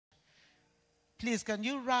Please, can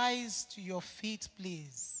you rise to your feet,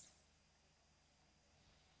 please?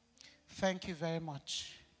 Thank you very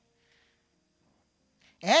much.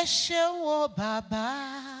 Ẹ ṣeun o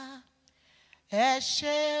Baba, ẹ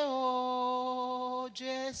ṣé o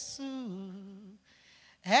Jésù,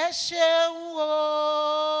 ẹ ṣeun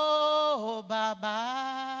o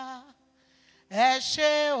Baba, ẹ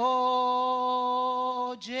ṣé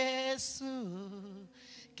o Jésù,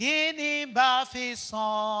 kí ni bá fi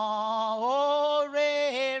san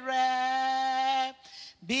oore rẹ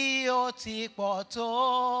bí ó ti pọ̀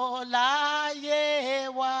tó láyé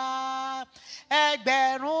wa.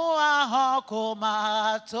 Ẹgbẹ̀rún ahọ́n kò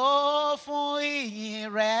máa tó fún ìyìn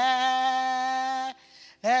rẹ.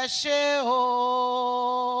 Ẹ ṣé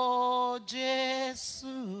o Jésù.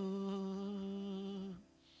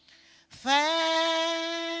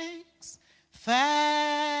 Thanks,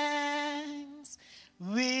 thanks.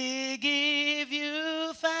 We give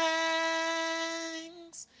you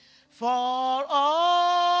thanks for all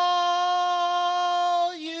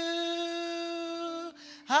you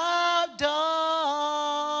have done.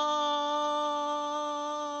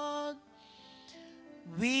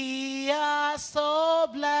 We are so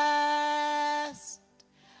blessed.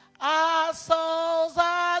 Our souls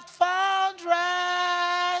have found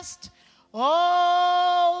rest.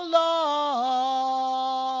 Oh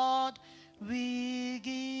Lord, we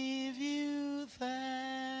give you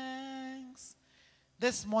thanks.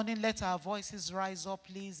 This morning, let our voices rise up,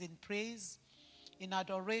 please, in praise, in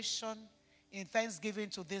adoration, in thanksgiving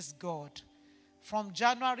to this God. From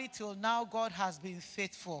January till now, God has been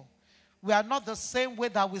faithful. We are not the same way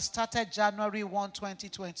that we started January 1,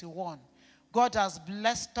 2021. God has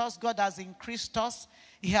blessed us. God has increased us.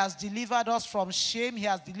 He has delivered us from shame. He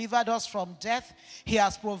has delivered us from death. He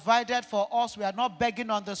has provided for us. We are not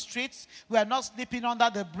begging on the streets. We are not sleeping under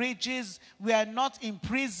the bridges. We are not in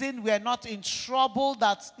prison. We are not in trouble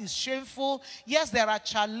that is shameful. Yes, there are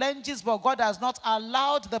challenges, but God has not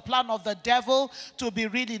allowed the plan of the devil to be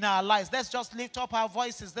real in our lives. Let's just lift up our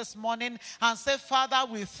voices this morning and say, Father,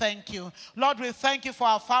 we thank you. Lord, we thank you for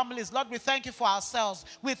our families. Lord, we thank you for ourselves.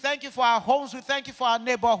 We thank you for our homes. We thank you for our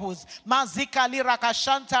neighborhoods. Mazikali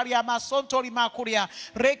rakashantaria masontori makuria.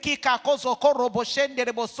 Reki kakozo korobo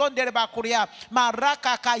shendere bosondere bakuria.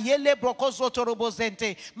 Maraka kayele brokozo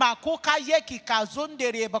torobozente. Makuka yeki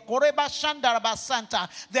kazundere bakoreba shandara basanta.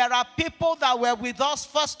 There are people that were with us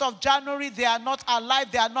 1st of January. They are not alive.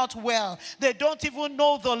 They are not well. They don't even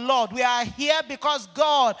know the Lord. We are here because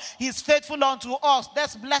God is faithful unto us.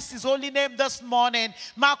 Let's bless his holy name this morning.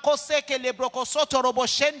 Makoseke le brokosoto robo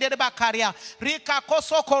shendere bakaria. Rika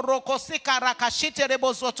kosoko rokosika rakashite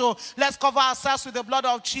rebozoto. Let's cover ourselves with the blood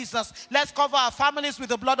of Jesus. Let's cover our families with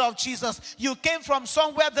the blood of Jesus. You came from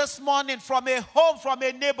somewhere this morning, from a home, from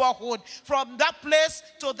a neighborhood, from that place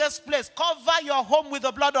to this place. Cover your home with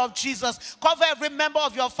the blood of Jesus. Cover every member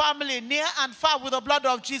of your family, near and far, with the blood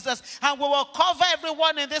of Jesus. And we will cover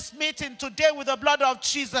everyone in this meeting today with the blood of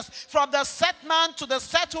Jesus. From the set man to the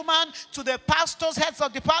settlement, to the pastors, heads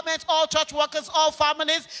of departments, all church workers, all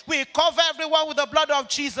families, we cover everyone with the blood of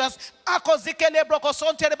Jesus. Akozikele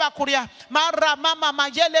brokosonte rebakuria. Mara mama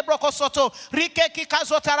mayele brokosoto. Rike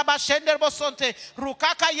kikazota rabashende bosonte.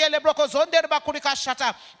 Rukaka yele brokozonde rebakurika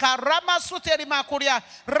shata. Karama suteri makuria.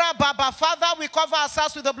 Rababa. Father, we cover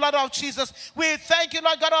ourselves with the blood of Jesus. We thank you,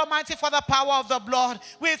 Lord God Almighty, for the power of the blood.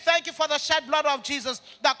 We thank you for the shed blood of Jesus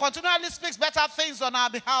that continually speaks better things on our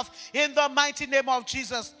behalf. In the mighty name of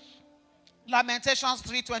Jesus. Lamentations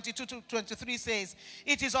 3:22-23 says,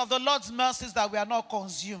 it is of the Lord's mercies that we are not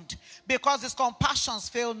consumed, because his compassions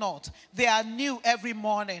fail not. They are new every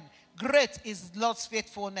morning. Great is the Lord's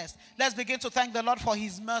faithfulness. Let's begin to thank the Lord for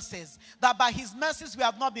his mercies. That by his mercies we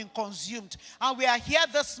have not been consumed. And we are here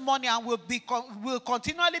this morning and will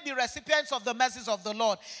continually be recipients of the mercies of the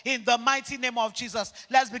Lord. In the mighty name of Jesus.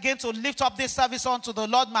 Let's begin to lift up this service unto the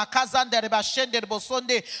Lord.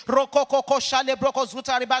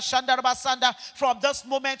 From this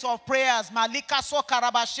moment of prayers,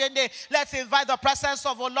 let's invite the presence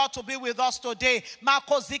of the Lord to be with us today.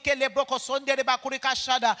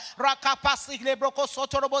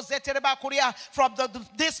 From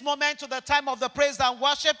this moment to the time of the praise and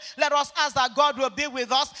worship, let us ask that God will be with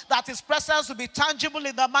us, that his presence will be tangible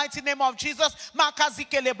in the mighty name of Jesus.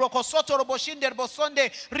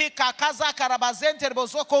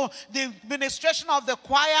 The ministration of the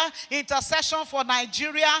choir, intercession for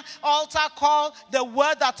Nigeria, altar call, the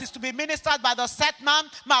word that is to be ministered by the set man.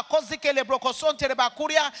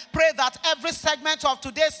 Pray that every segment of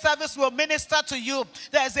today's service will minister to you.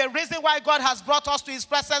 There is a reason why God has brought us to his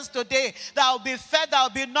presence today. That will be fed, that will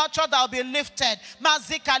be nurtured, that will be lifted.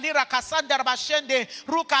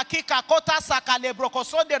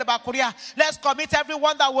 Let's commit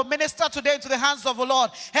everyone that will minister today into the hands of the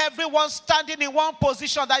Lord. Everyone standing in one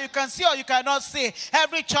position that you can see or you cannot see.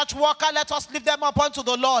 Every church worker, let us lift them up unto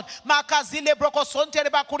the Lord.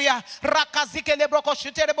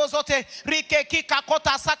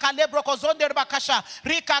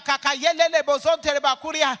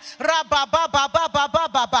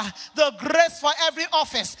 The grace for every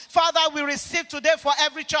office, Father, we receive today for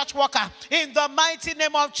every church worker in the mighty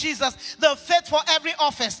name of Jesus. The faith for every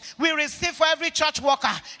office, we receive for every church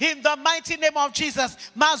worker in the mighty name of Jesus.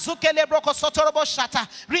 Let's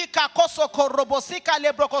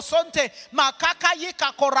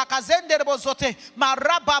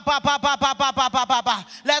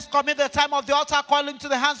commit the time of the altar call into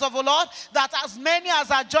the hands of the Lord, that as many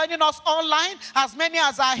as are joining us online, as many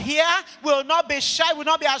as are here, will not be shy, will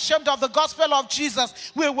not be ashamed of the gospel of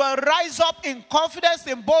Jesus. We will rise up in confidence,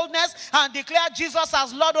 in boldness, and declare Jesus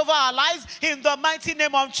as Lord over our lives in the mighty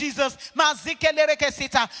name of Jesus.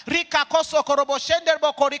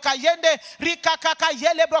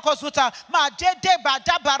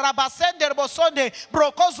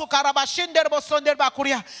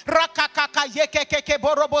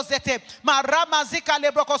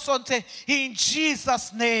 In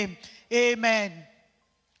Jesus' name, amen.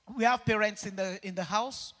 We have parents in the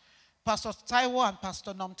house, Pastor Taiwo and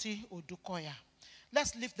Pastor Nomti Odukoya.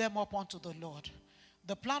 Let's lift them up unto the Lord.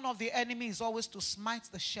 The plan of the enemy is always to smite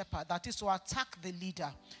the shepherd, that is to attack the leader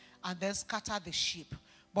and then scatter the sheep.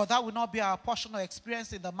 But that will not be our portion or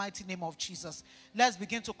experience in the mighty name of Jesus. Let's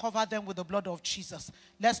begin to cover them with the blood of Jesus.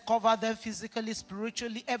 Let's cover them physically,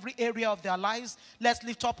 spiritually, every area of their lives. Let's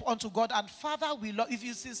lift up unto God. And Father, if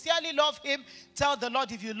you sincerely love him, tell the Lord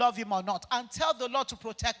if you love him or not. And tell the Lord to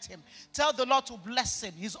protect him. Tell the Lord to bless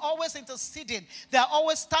him. He's always interceding. They're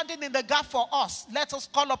always standing in the gap for us. Let us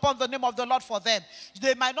call upon the name of the Lord for them.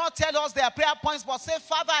 They might not tell us their prayer points, but say,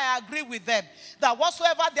 Father, I agree with them. That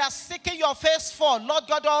whatsoever they are seeking your face for, Lord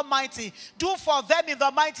God Almighty, do for them in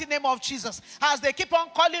the mighty name of Jesus. As they keep on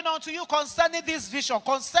calling unto you concerning this vision,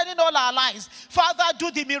 concerning all our lives, Father,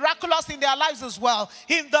 do the miraculous in their lives as well,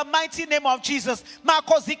 in the mighty name of Jesus.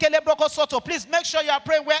 Please make sure you are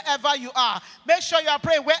praying wherever you are. Make sure you are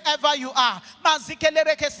praying wherever you are.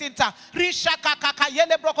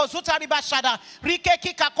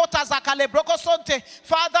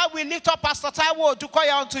 Father, we lift up Pastor Taiwo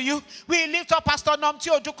Odukoya unto you. We lift up Pastor Nomti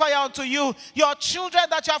Odukoya unto you. Your children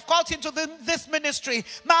that you have called into this ministry.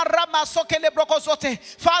 Father,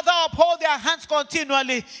 uphold their hands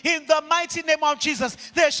continually in the mighty name of Jesus.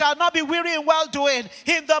 They shall not be weary in well-doing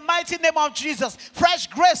in the mighty name of Jesus. Fresh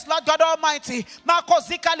grace, Lord God Almighty.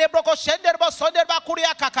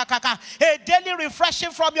 A daily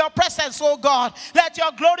refreshing from your presence, oh God. Let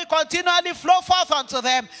your glory continually flow forth unto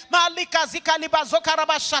them.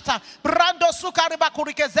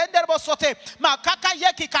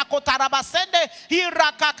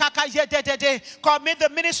 Commit the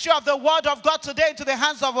ministry of the word of God today into the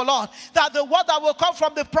hands of the Lord. That the word that will come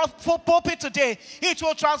from the pulpit today, it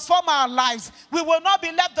will transform our lives. We will not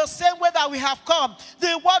be left the same way that we have come.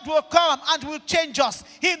 The word will come and will change us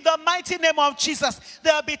in the mighty name of Jesus.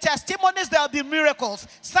 There will be testimonies, there will be miracles.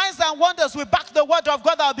 Signs and wonders will back the word of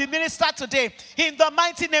God that will be ministered today in the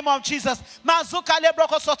mighty name of Jesus.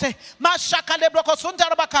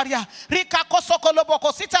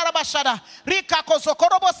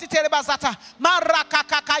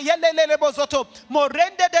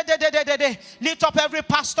 Lift up every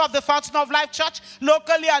pastor of the Fountain of Life Church,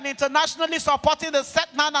 locally and internationally, supporting the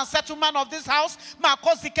set man and settlement of this house.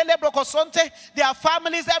 Their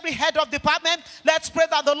families, every head of department. Let's pray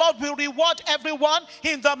that the Lord will reward everyone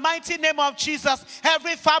in the mighty name of Jesus.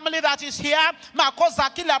 Every family that is here,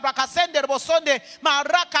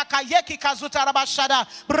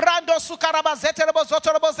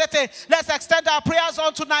 let's extend our prayers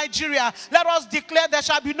unto Nigeria. Let us declare there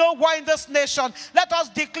shall be no war in this nation. Let us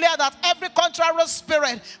declare that every contrary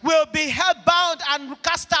spirit will be held bound and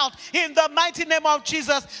cast out in the mighty name of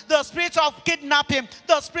Jesus. The spirit of kidnapping,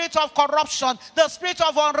 the spirit of corruption, the spirit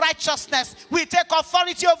of unrighteousness, we take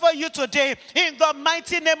authority over you today in the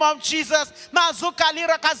mighty name of Jesus.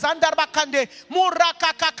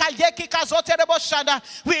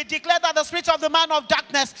 We declare that the spirit of the man of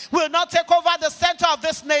darkness will not take over the center of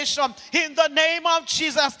this nation in the name name of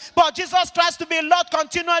Jesus. But Jesus Christ to be Lord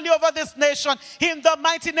continually over this nation. In the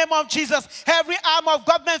mighty name of Jesus. Every arm of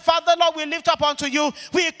government, Father, Lord, we lift up unto you.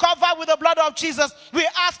 We cover with the blood of Jesus. We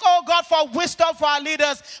ask, oh God, for wisdom for our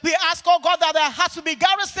leaders. We ask, oh God, that their hearts will be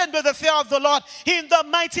garrisoned with the fear of the Lord. In the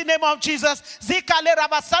mighty name of Jesus.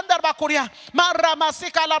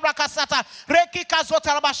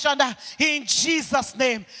 In Jesus'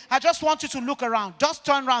 name. I just want you to look around. Just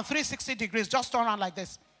turn around 360 degrees. Just turn around like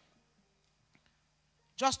this.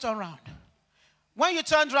 Just turn around. When you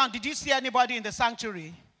turned around, did you see anybody in the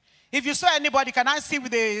sanctuary? If you saw anybody, can I see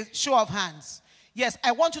with a show of hands? Yes,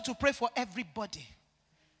 I want you to pray for everybody.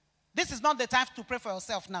 This is not the time to pray for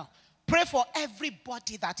yourself now. Pray for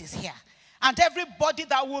everybody that is here. And everybody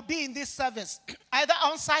that will be in this service, either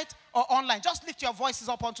on site or online. Just lift your voices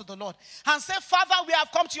up unto the Lord and say, Father, we have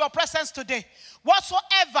come to your presence today.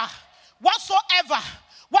 Whatsoever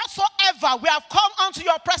we have come unto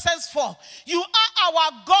your presence for, you are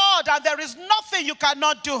our God and there is nothing you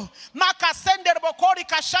cannot do. The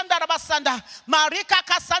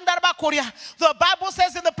Bible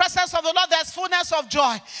says in the presence of the Lord there is fullness of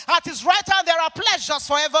joy. At his right hand there are pleasures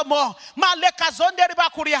forevermore.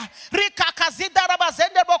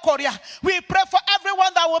 We pray for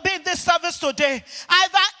everyone that will be in this service today,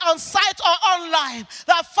 either on site or online,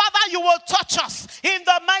 that Father, you will touch us in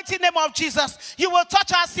the mighty name of Jesus. You will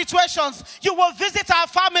touch our situations. You will visit our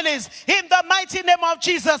families in the mighty name of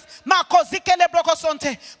Jesus.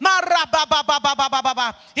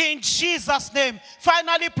 In Jesus' name.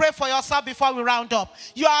 Finally, pray for yourself before we round up.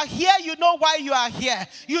 You are here, you know why you are here.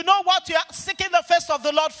 You know what you are seeking the face of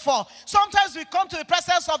the Lord for. Sometimes we come to the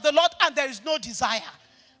presence of the Lord and there is no desire.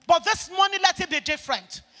 But this morning, let it be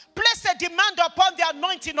different. Place a demand upon the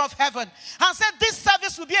anointing of heaven and say, this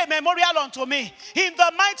service will be a memorial unto me. In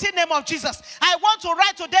the mighty name of Jesus. I want to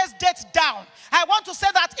write today's date down. I want to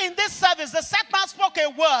say that in this service, the set man spoke a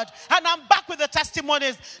word and I'm back with the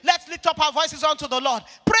testimonies. Let's lift up our voices unto the Lord.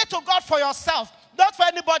 Pray to God for yourself. Not for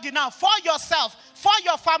anybody now. For yourself. For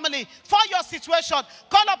your family. For your situation.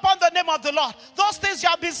 Call upon the name of the Lord. Those things you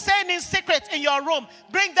have been saying in secret in your room,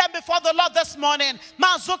 bring them before the Lord this morning.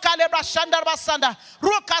 Mazuka lebra shandar basanda.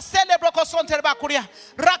 Ruka celebroko sonterba kuria.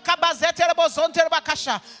 Rakabazeterbo zonterba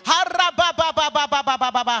kasha.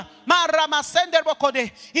 Harabababababababa. Marama senderbo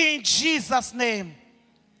kode. In Jesus' name.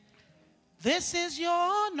 This is your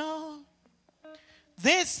honor.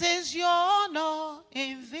 This is your honor,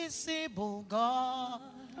 invisible God,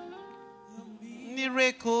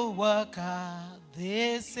 miracle worker.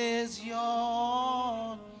 This is your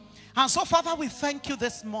honor. And so, Father, we thank you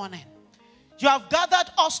this morning. You have gathered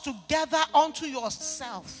us together unto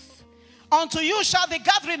yourself. Unto you shall the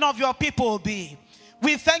gathering of your people be.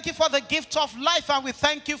 We thank you for the gift of life and we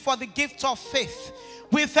thank you for the gift of faith.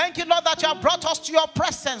 We thank you, Lord, that you have brought us to your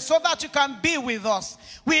presence so that you can be with us.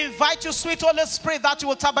 We invite you, sweet Holy Spirit, that you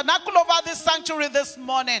will tabernacle over this sanctuary this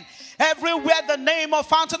morning. Everywhere the name of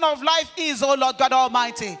Fountain of Life is, oh Lord God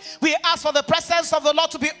Almighty. We ask for the presence of the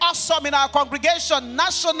Lord to be awesome in our congregation,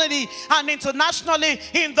 nationally and internationally,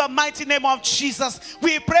 in the mighty name of Jesus.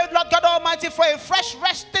 We pray, Lord God Almighty, for a fresh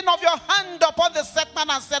resting of your hand upon the set man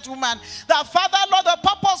and set woman. That, Father, Lord, the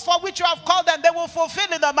purpose for which you have called them, they will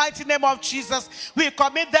fulfill in the mighty name of Jesus. We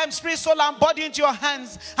commit them, spirit, soul, and body into your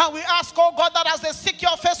hands. And we ask, oh God, that as they seek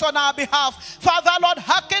your face on our behalf, Father, Lord,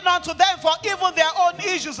 hearken unto them for even their own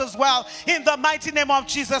issues as well. In the mighty name of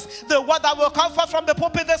Jesus, the word that will come forth from the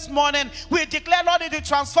pulpit this morning, we declare, Lord, it will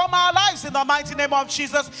transform our lives in the mighty name of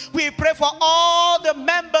Jesus. We pray for all the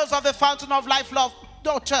members of the Fountain of Life Love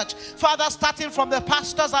Church, Father, starting from the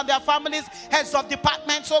pastors and their families, heads of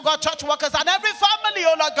departments, oh God, church workers, and every family,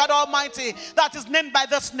 oh Lord God Almighty, that is named by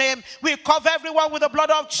this name. We cover everyone with the blood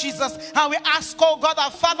of Jesus, and we ask, oh God,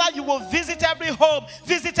 that Father, you will visit every home,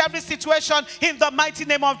 visit every situation in the mighty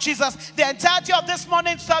name of Jesus. The entirety of this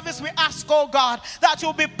morning's service, we ask, oh God, that you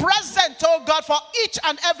will be present, oh God, for each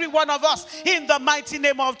and every one of us in the mighty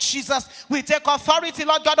name of Jesus. We take authority,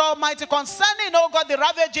 Lord God Almighty, concerning, oh God, the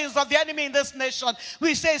ravages of the enemy in this nation.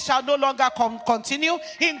 We say it shall no longer continue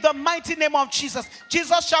in the mighty name of Jesus.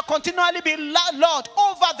 Jesus shall continually be Lord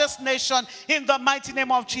over this nation in the mighty name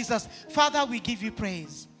of Jesus. Father, we give you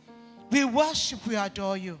praise. We worship, we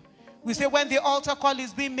adore you. We say when the altar call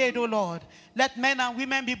is being made, O Lord, let men and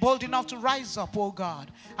women be bold enough to rise up, O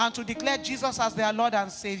God, and to declare Jesus as their Lord and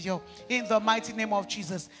Savior in the mighty name of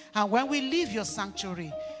Jesus. And when we leave your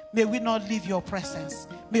sanctuary, may we not leave your presence.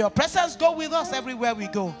 May your presence go with us everywhere we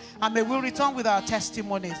go. And may we return with our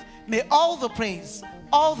testimonies. May all the praise,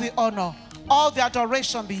 all the honor, all the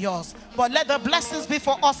adoration be yours. But let the blessings be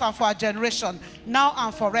for us and for our generation, now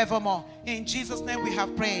and forevermore. In Jesus' name we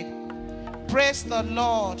have prayed. Praise the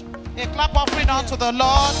Lord. A clap offering unto the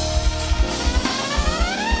Lord.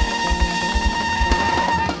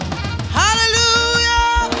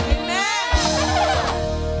 Hallelujah.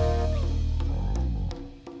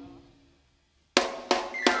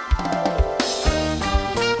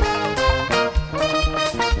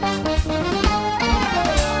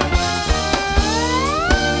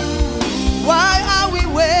 Why are we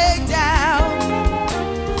way down?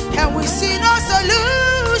 Can we see no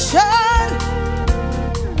solution?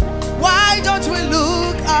 Why don't we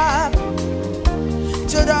look up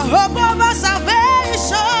to the hope of our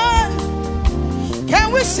salvation?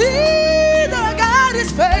 Can we see that God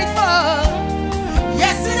is faithful?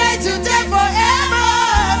 Yesterday, today, forever.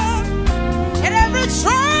 In every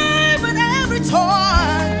tribe and every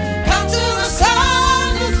tongue, come to the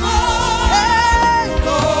Son is born. Hey,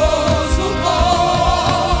 those who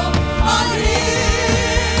call on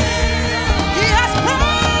Him, He has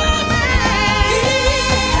promised. He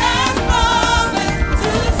has promised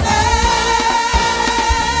to save.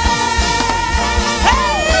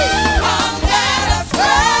 Hey, come let us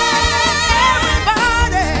pray.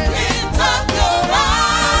 Everybody, lift up your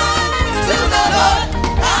eyes.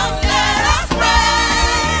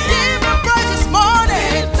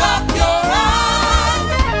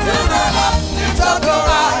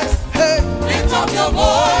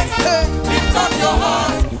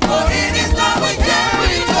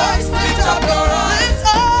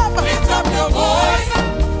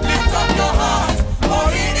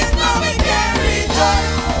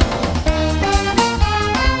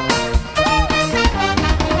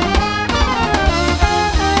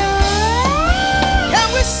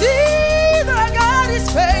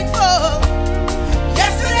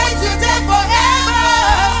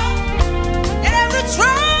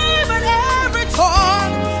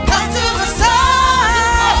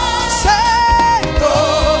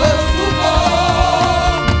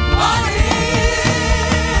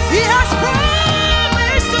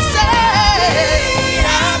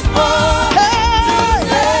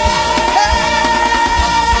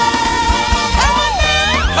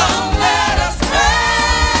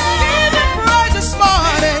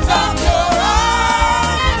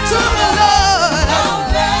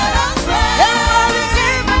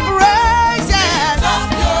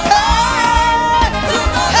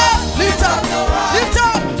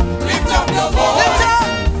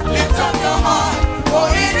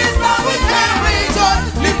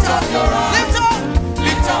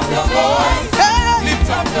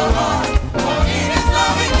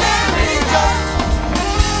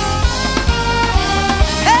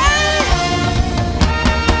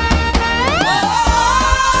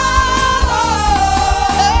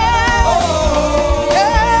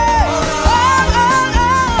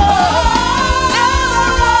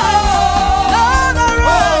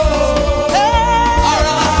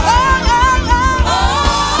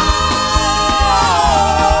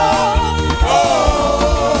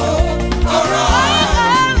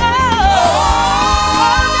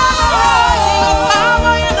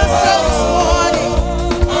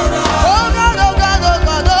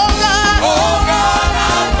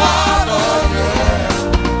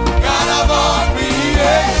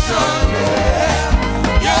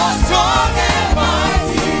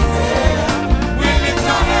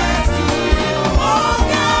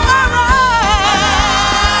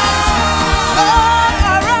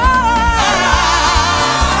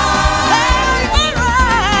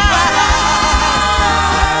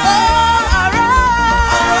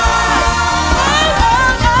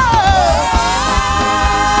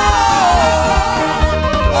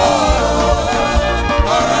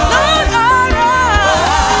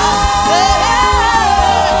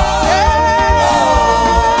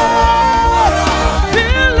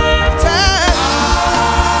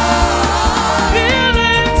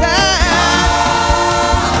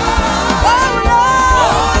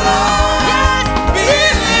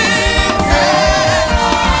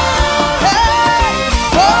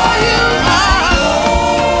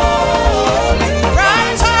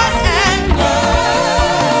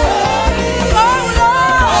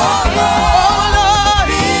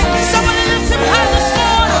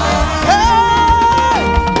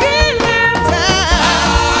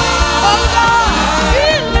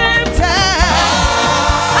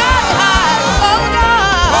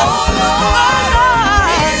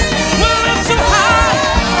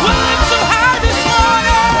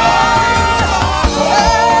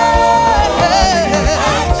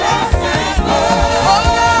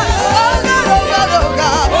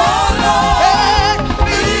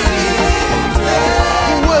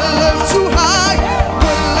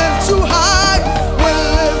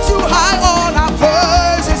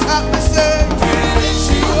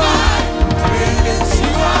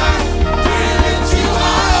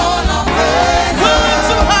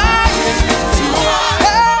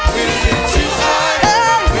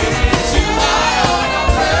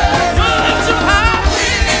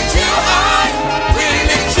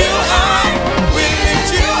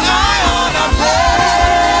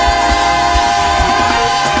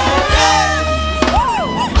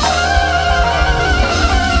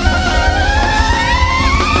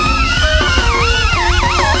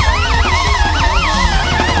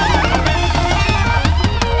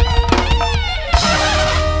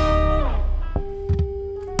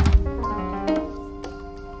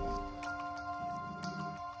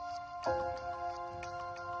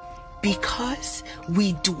 Because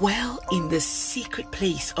we dwell in the secret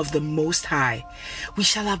place of the Most High, we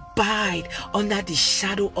shall abide under the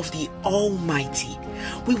shadow of the Almighty.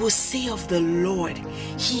 We will say of the Lord,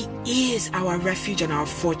 He is our refuge and our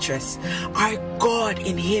fortress. Our God,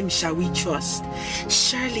 in Him shall we trust.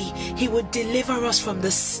 Surely He will deliver us from the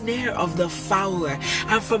snare of the fowler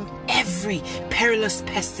and from every perilous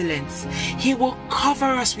pestilence. He will cover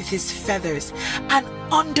us with His feathers, and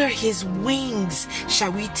under His wings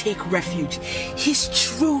shall we take refuge. His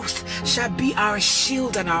truth shall be our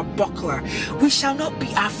shield and our buckler. We shall not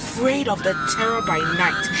be afraid of the terror by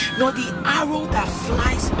night, nor the arrow that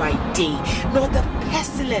flies by day, nor the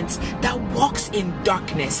pestilence that walks in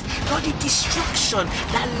darkness, nor the destruction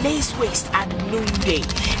that lays waste at noonday.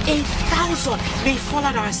 1,000 may fall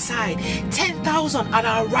at our side, 10,000 at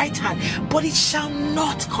our right hand, but it shall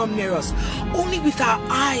not come near us. Only with our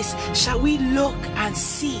eyes shall we look and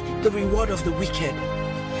see the reward of the wicked.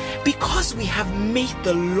 Because we have made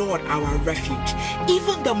the Lord our refuge,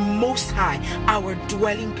 even the Most High our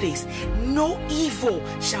dwelling place, no evil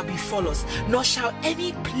shall befall us, nor shall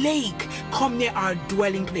any plague come near our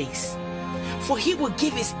dwelling place. For He will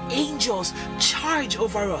give His angels charge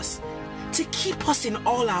over us, to keep us in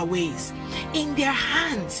all our ways. In their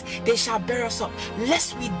hands they shall bear us up,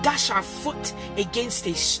 lest we dash our foot against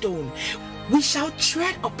a stone. We shall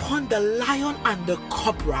tread upon the lion and the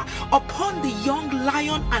cobra, upon the young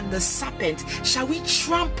lion and the serpent shall we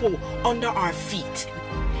trample under our feet.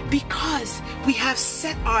 Because we have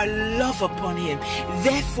set our love upon Him,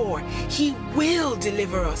 therefore He will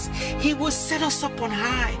deliver us. He will set us up on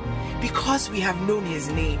high, because we have known His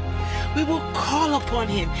name. We will call upon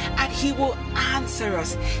Him and He will answer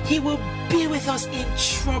us. He will be with us in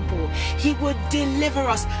trouble. He will deliver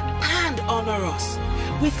us and honor us.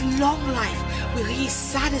 With long life will He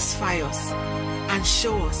satisfy us and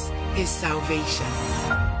show us His salvation.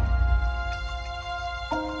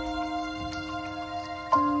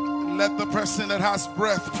 Let the person that has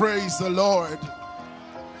breath praise the Lord.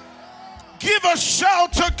 Give a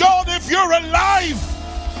shout to God if you're alive.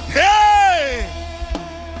 Hey!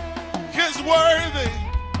 He's worthy.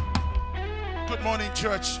 Good morning,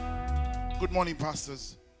 church. Good morning,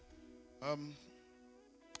 pastors.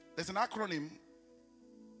 There's an acronym,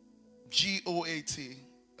 GOAT.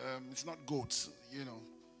 It's not GOAT, you know,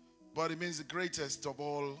 but it means the greatest of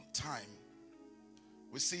all time.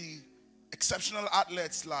 We see exceptional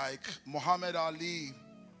athletes like Muhammad Ali,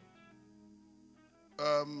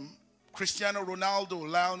 Cristiano Ronaldo,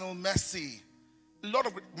 Lionel Messi, a lot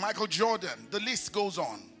of Michael Jordan, the list goes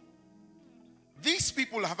on. These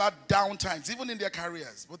people have had down times, even in their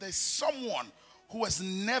careers, but there's someone who has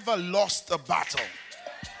never lost a battle.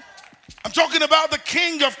 I'm talking about the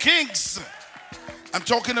King of Kings. I'm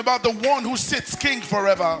talking about the one who sits king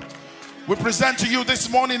forever. We present to you this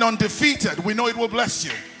morning undefeated. We know it will bless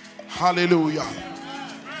you. Hallelujah.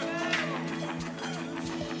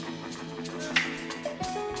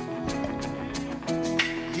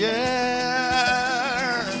 Yeah.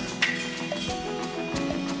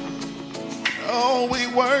 Oh, we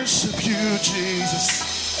worship you, Jesus.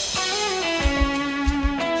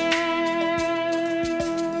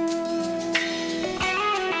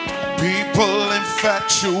 People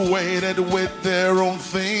infatuated with their own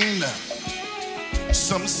thing.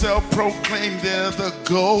 Some self-proclaim they're the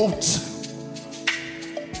GOAT.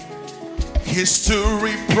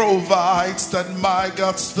 History provides that my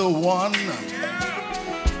God's the one.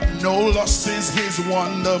 No loss is His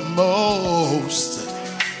one, the most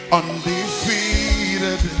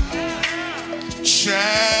undefeated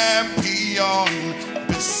champion,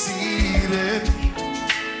 seated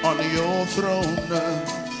on your throne.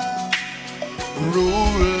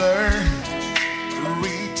 Ruler,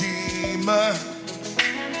 Redeemer,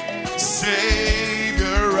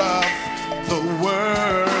 Savior of the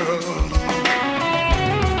world.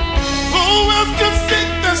 Who else can fit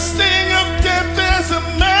the sting of death as a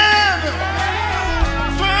man?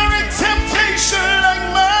 For a temptation like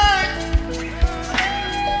mine,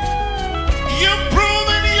 you've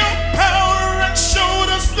proven your power and showed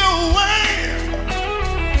us the way,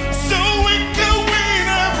 so we can win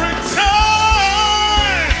every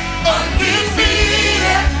time. Oh,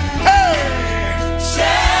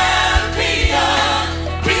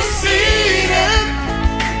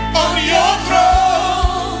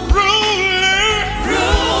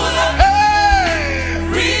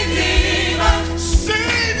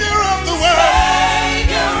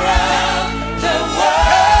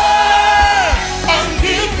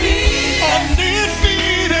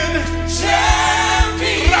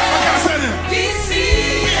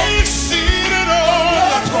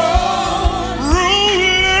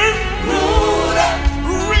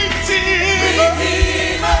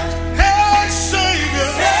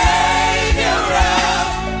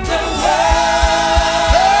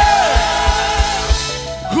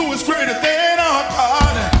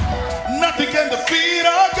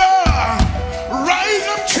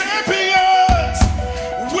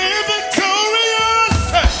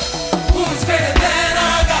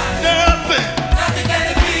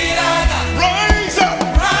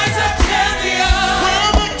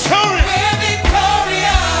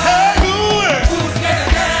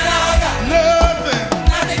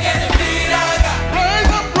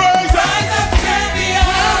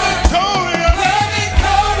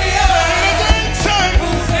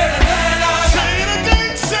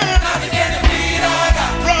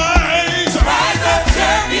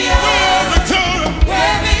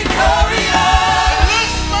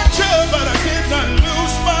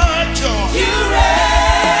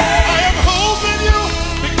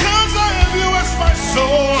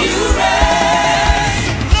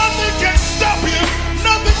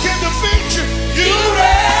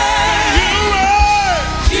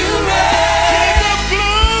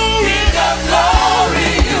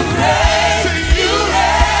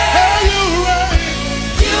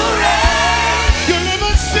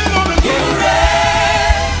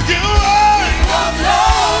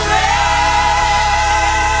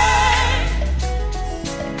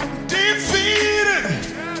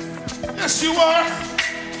 Yes, you are.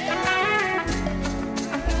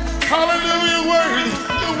 Hallelujah, worthy.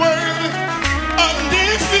 You're worthy.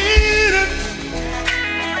 Undefeated.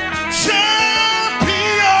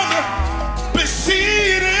 Champion.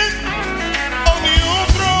 Seated on your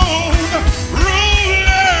throne,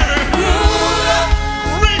 ruler,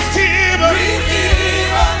 redeemer,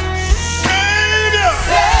 savior,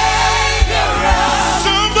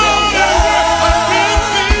 somebody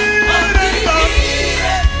undefeated.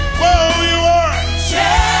 Well, you are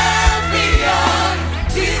champion,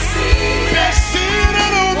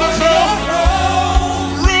 seated on the throne,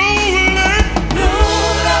 ruler.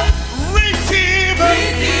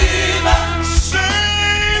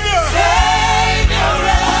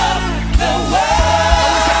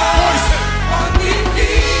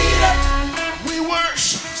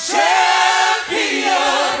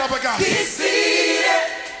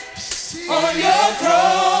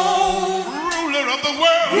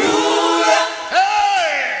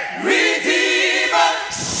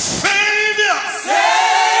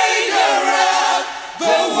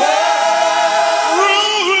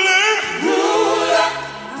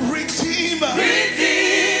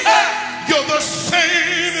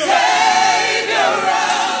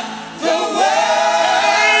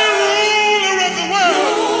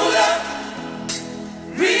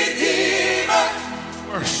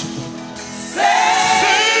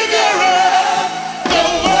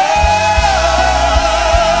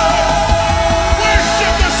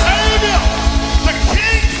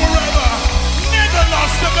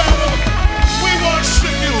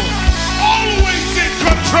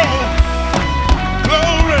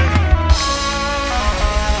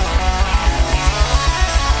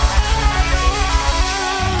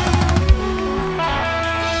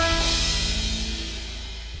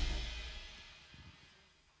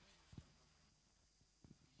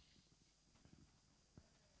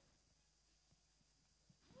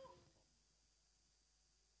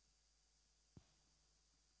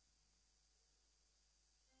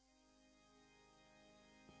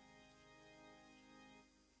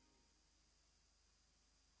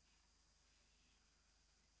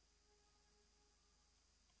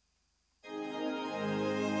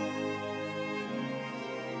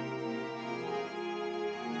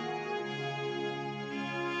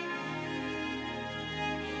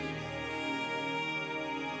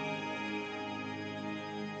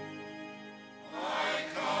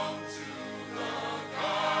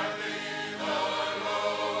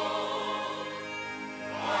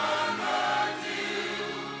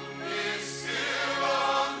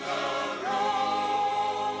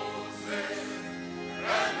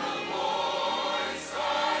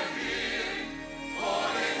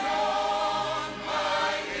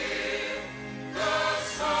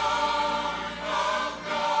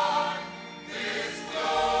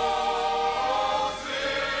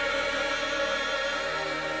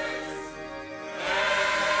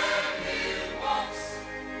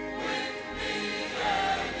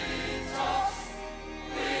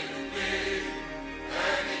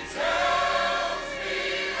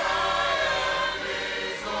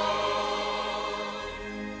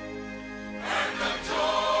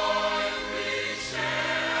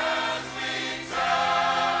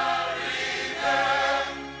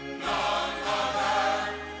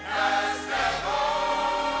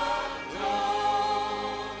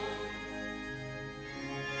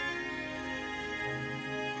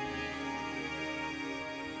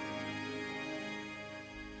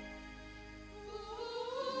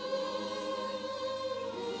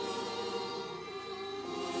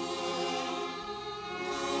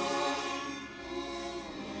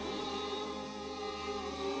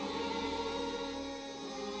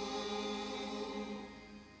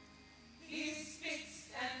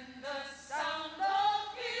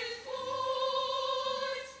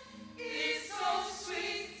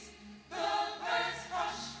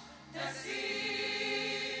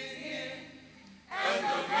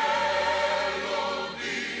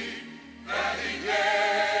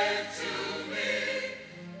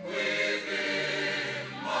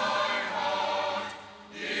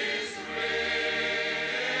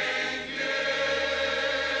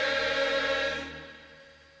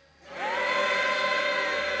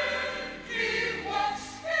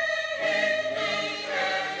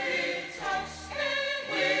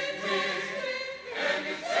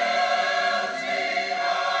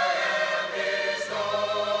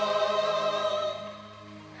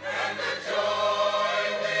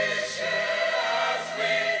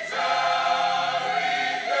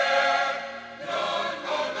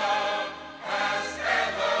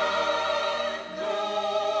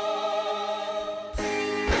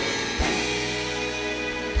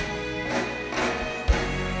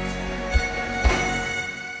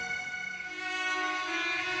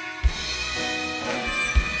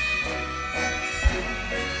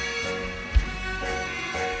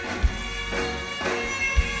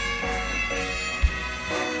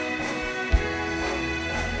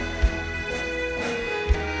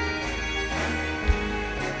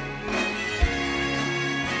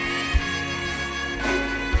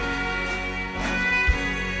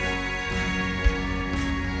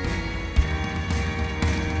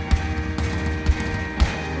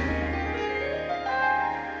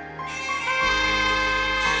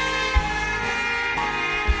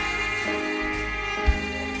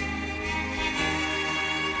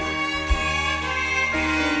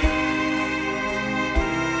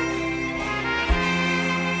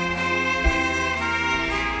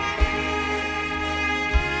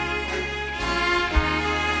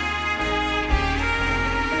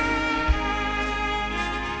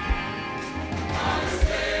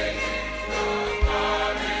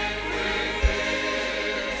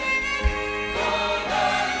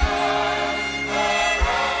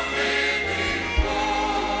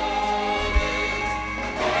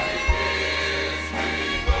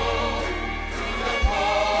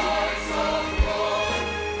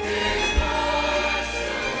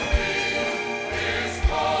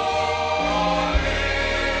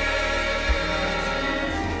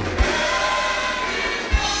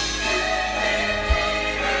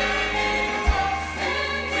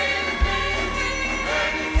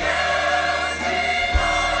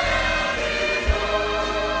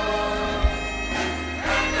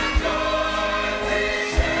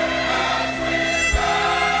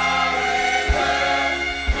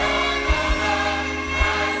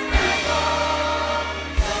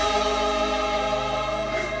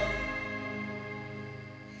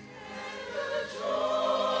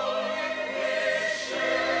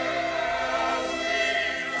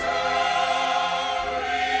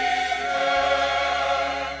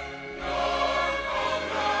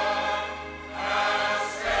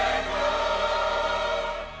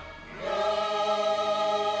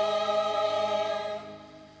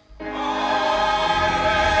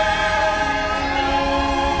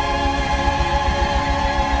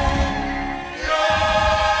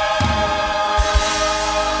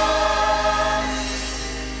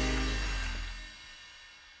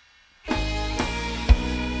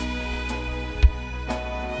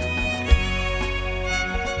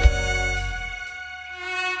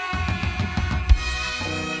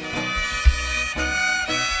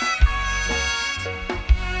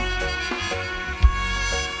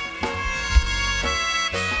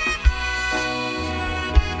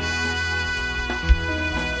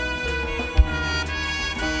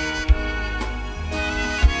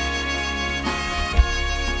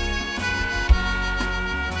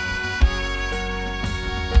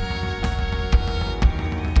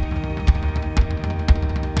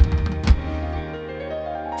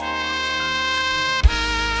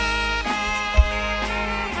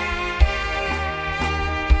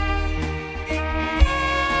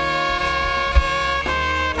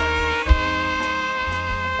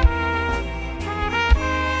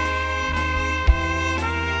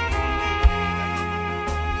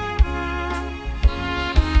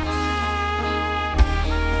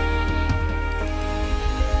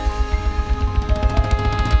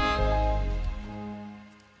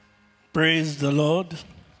 Praise the Lord.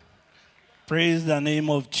 Praise the name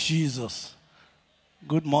of Jesus.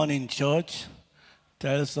 Good morning, church.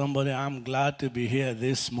 Tell somebody, I'm glad to be here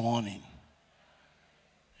this morning.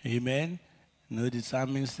 Amen. You know, the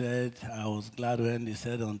psalmist said, I was glad when they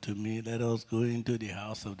said unto me, let us go into the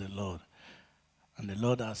house of the Lord. And the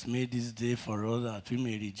Lord has made this day for us that we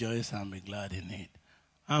may rejoice and be glad in it.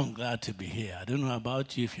 I'm glad to be here. I don't know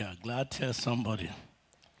about you. If you are glad, tell somebody.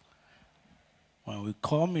 When we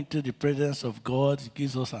come into the presence of God, it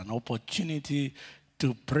gives us an opportunity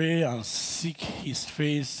to pray and seek his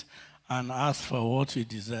face and ask for what we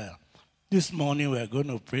desire. This morning we are going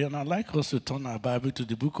to pray, and I'd like us to turn our Bible to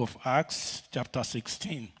the book of Acts, chapter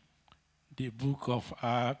 16. The book of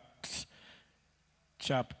Acts,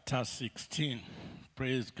 chapter 16.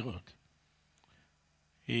 Praise God.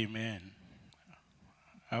 Amen.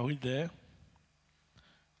 Are we there?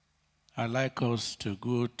 I'd like us to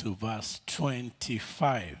go to verse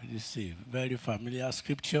 25. This is a very familiar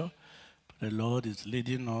scripture. The Lord is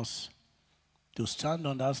leading us to stand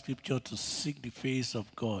on that scripture to seek the face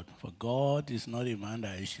of God. For God is not a man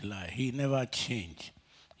that he should lie. He never changed.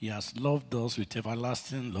 He has loved us with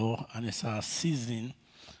everlasting love, and it's our season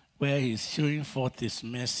where he's showing forth his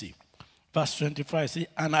mercy. Verse 25 says,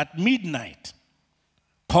 and at midnight,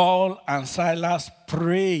 Paul and Silas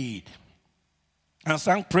prayed and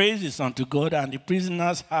sang praises unto God, and the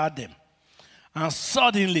prisoners heard them. And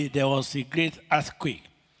suddenly there was a great earthquake,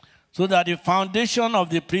 so that the foundation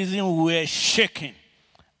of the prison were shaken.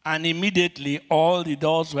 And immediately all the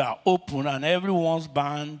doors were opened, and everyone's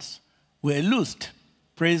bands were loosed.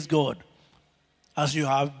 Praise God. As you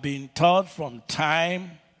have been taught from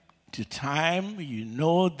time to time, you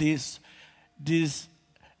know this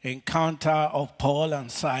encounter of Paul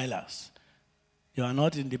and Silas. You are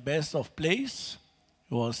not in the best of place.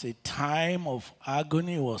 It was a time of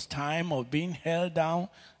agony. It was time of being held down.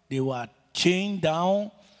 They were chained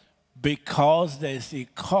down because there is a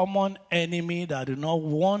common enemy that do not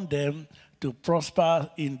want them to prosper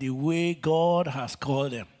in the way God has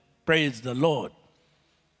called them. Praise the Lord.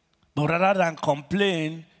 But rather than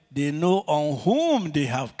complain, they know on whom they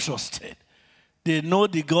have trusted. They know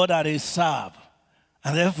the God that they serve.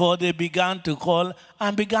 And therefore they began to call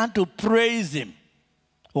and began to praise him.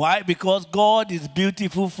 Why? Because God is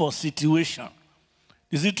beautiful for situation.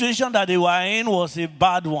 The situation that they were in was a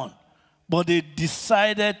bad one, but they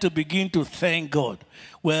decided to begin to thank God.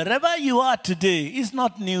 Wherever you are today, it's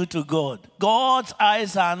not new to God. God's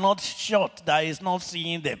eyes are not shut that he's not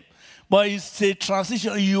seeing them. But it's a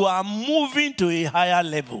transition. You are moving to a higher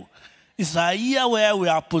level. It's a year where we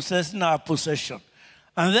are possessing our possession.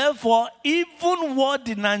 And therefore, even what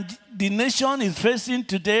the nation is facing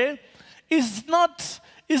today is not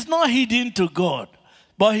hidden to God.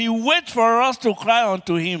 But he waits for us to cry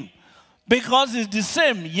unto him. Because it's the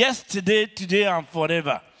same yesterday, today, and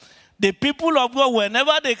forever. The people of God,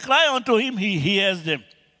 whenever they cry unto him, he hears them.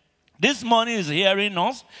 This morning is hearing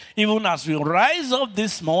us, even as we rise up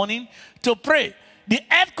this morning to pray. The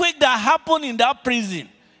earthquake that happened in that prison,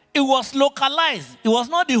 it was localized. It was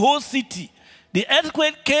not the whole city. The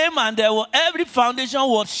earthquake came and every foundation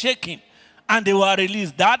was shaking and they were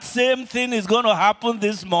released. That same thing is going to happen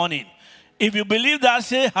this morning. If you believe that,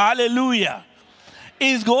 say hallelujah.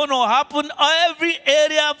 It's going to happen every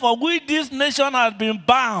area for which this nation has been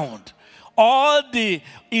bound. All the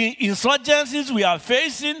insurgencies we are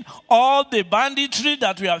facing, all the banditry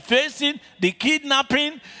that we are facing, the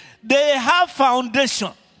kidnapping, they have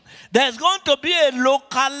foundation. There's going to be a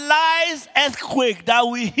localized earthquake that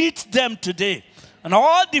will hit them today. And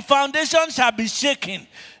all the foundations shall be shaken.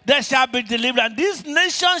 They shall be delivered. And this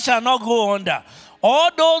nation shall not go under. All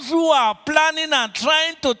those who are planning and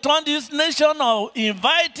trying to turn this nation or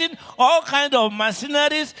inviting all kinds of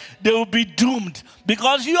mercenaries, they will be doomed.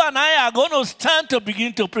 Because you and I are going to stand to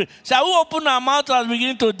begin to pray. Shall we open our mouth and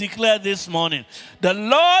begin to declare this morning? The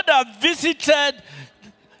Lord has visited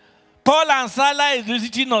Paul and Silas is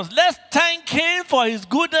visiting us. Let's thank him for his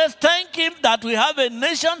goodness. Thank him that we have a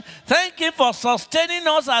nation. Thank him for sustaining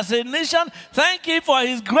us as a nation. Thank him for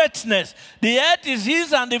his greatness. The earth is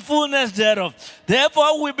his and the fullness thereof.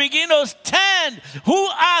 Therefore, we begin to stand. Who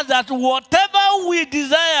asks that whatever we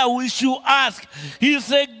desire, we should ask.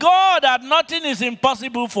 He's a God that nothing is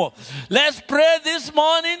impossible for. Let's pray this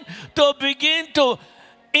morning to begin to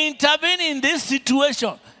intervene in this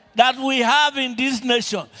situation that we have in this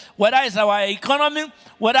nation, whether it's our economy,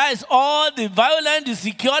 whether it's all the violence, the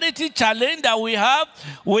security challenge that we have,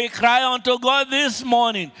 we cry unto God this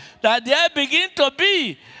morning that there begin to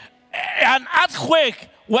be an earthquake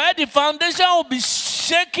where the foundation will be shaken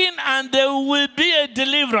shaking and there will be a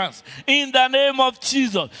deliverance in the name of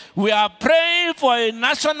Jesus. We are praying for a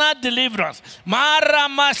national deliverance. Mara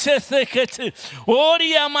mashesekete.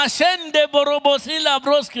 Oria mashende borobosila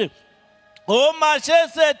broske. O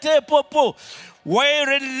mashesete popo. We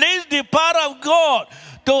release the power of God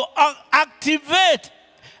to activate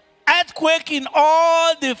earthquake in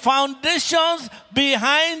all the foundations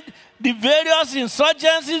behind the various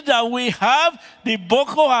insurgencies that we have, the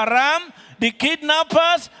Boko Haram, the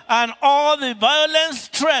kidnappers, and all the violence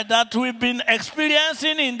threat that we've been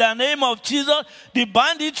experiencing in the name of Jesus. The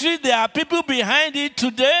banditry, there are people behind it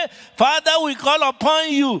today. Father, we call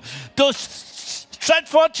upon you to stretch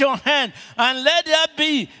forth your hand and let there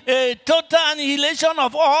be a total annihilation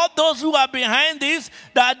of all those who are behind this,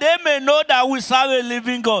 that they may know that we serve a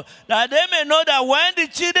living God, that they may know that when the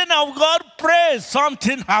children of God pray,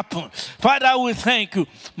 something happens. Father, we thank you.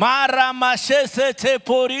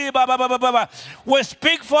 We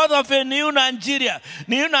speak forth of a new Nigeria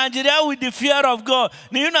with the fear of God,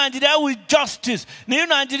 new Nigeria with justice, new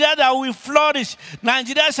Nigeria that will flourish.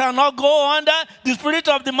 Nigeria shall not go under, the spirit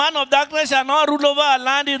of the man of darkness shall not rule over our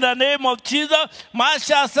land in the name of Jesus. The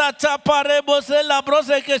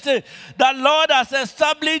Lord has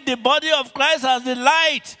established the body of Christ as the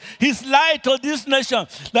light, his light to this nation.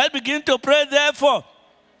 Let's begin to pray therefore.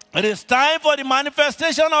 It is time for the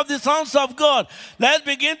manifestation of the sons of God. Let's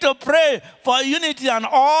begin to pray for unity, and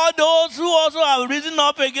all those who also have risen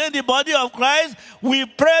up against the body of Christ. We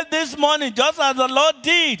pray this morning, just as the Lord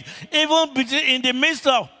did, even in the midst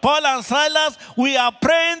of Paul and Silas. We are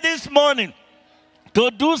praying this morning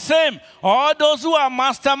to do same. All those who are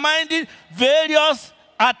masterminding various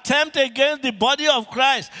attempt against the body of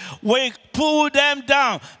Christ, we pull them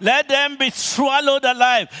down. Let them be swallowed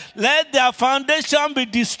alive. Let their foundation be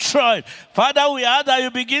destroyed. Father, we ask that you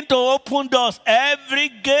begin to open doors. Every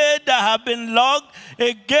gate that have been locked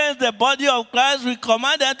against the body of Christ, we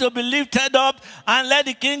command them to be lifted up, and let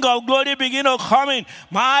the King of Glory begin to come in.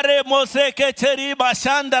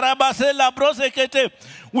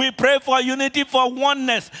 We pray for unity, for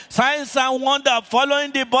oneness, signs and wonder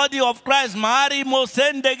following the body of Christ.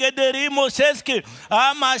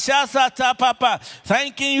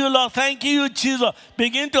 Thanking you, Lord. Thank you, Jesus.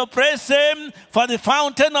 Begin to pray same for the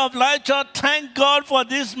fountain of light church. Thank God for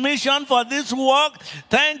this mission, for this work.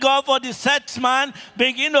 Thank God for the set man.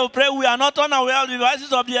 Begin to pray. We are not unaware of the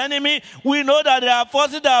devices of the enemy. We know that there are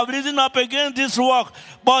forces that have risen up against this work.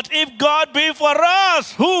 But if God be for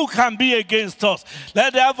us, who can be against us?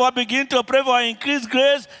 Let therefore begin to pray for increased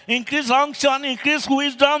grace, increased unction, increased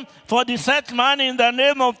wisdom for the set man in the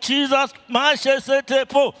name of Jesus.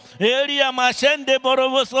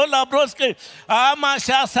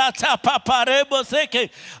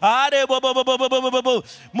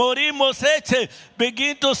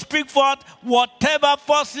 Begin to speak forth whatever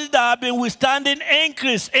forces that have been withstanding.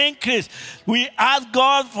 Increase. We ask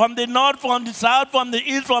God from the north, from the south, from the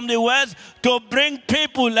east, from the west, to bring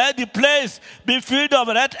people. Let the place be filled up.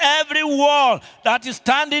 Let every wall that is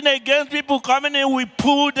standing against people coming in, we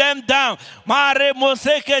pull them down.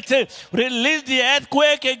 Release the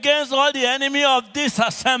earthquake against all the enemy of this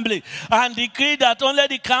assembly, and decree that only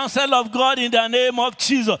the counsel of God in the name of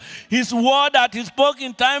Jesus, his word that he spoke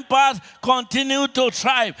in time past, continue to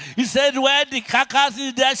thrive. He said, where the carcass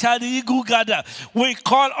is, there shall the eagle gather. We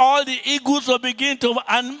call all the eagles to begin to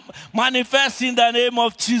manifest in the name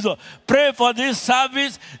of Jesus. Pray for this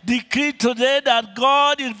service. Decree today that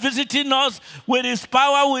God is visiting us with his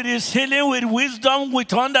power, with his healing, with wisdom,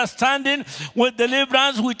 with understanding, with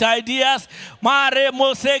deliverance, with ideas.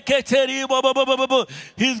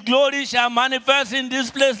 His glory shall manifest in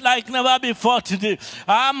this place like never before today.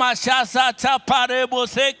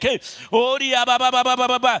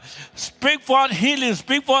 Speak for healing,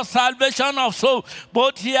 speak for salvation of soul,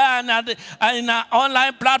 both here and in our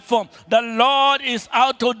online platform. The Lord is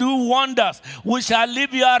out to do wonders. We shall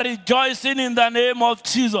live here rejoicing in the name of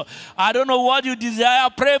Jesus. I don't know what you desire.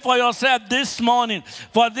 Pray for yourself this morning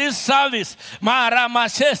for this service.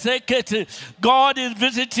 God is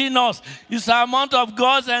visiting us. It's a amount of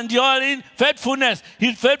God's enduring faithfulness.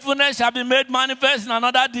 His faithfulness shall be made manifest in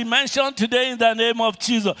another dimension today in the name of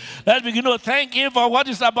Jesus. Let's begin to thank him for what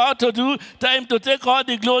he's about to do. Tell him to take all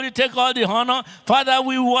the glory, take all the honor. Father,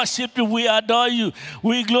 we worship you. We adore you.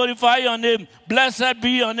 We glorify your name. Blessed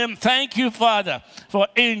be your name. Thank you, Father. For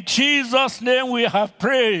in Jesus' name we have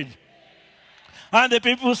prayed. And the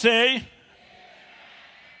people say,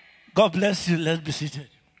 God bless you. Let's be seated.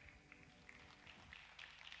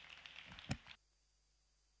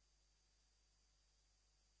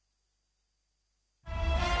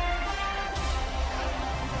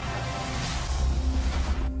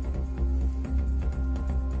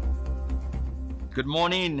 Good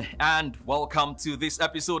morning and welcome to this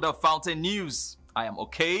episode of Fountain News. I am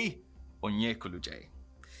Oke Onyekuluje.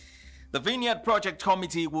 The Vineyard Project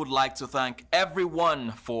Committee would like to thank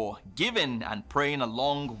everyone for giving and praying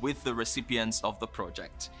along with the recipients of the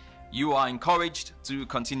project. You are encouraged to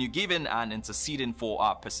continue giving and interceding for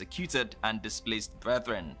our persecuted and displaced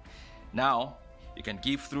brethren. Now, you can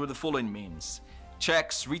give through the following means: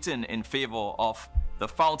 checks written in favor of the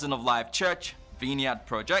Fountain of Life Church Vineyard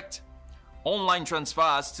Project, online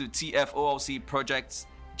transfers to TFOLC Project's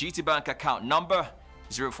GT Bank account number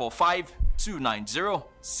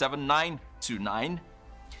 045-290-7929,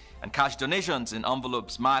 and cash donations in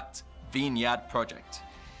envelopes marked Vineyard Project.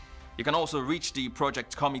 You can also reach the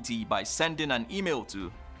project committee by sending an email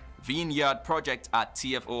to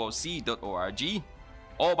vineyardproject@tfolc.org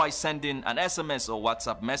or by sending an SMS or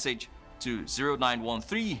WhatsApp message to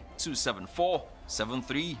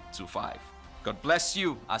 0913-274-7325. God bless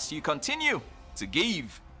you as you continue to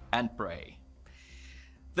give and pray.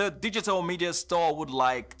 The Digital Media Store would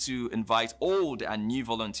like to invite old and new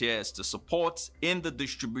volunteers to support in the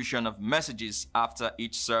distribution of messages after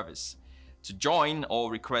each service. To join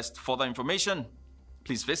or request further information,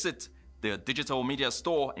 please visit the Digital Media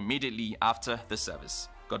Store immediately after the service.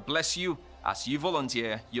 God bless you as you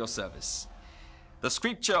volunteer your service. The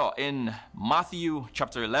scripture in Matthew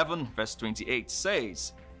chapter 11 verse 28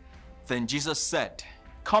 says, "Then Jesus said,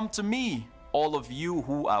 'Come to me, all of you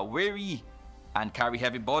who are weary and carry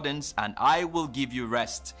heavy burdens, and I will give you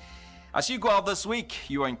rest.'" As you go out this week,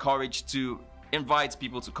 you are encouraged to invite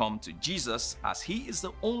people to come to Jesus, as he is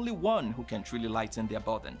the only one who can truly lighten their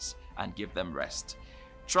burdens and give them rest.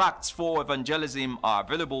 Tracts for evangelism are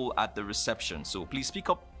available at the reception, so please pick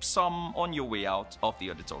up some on your way out of the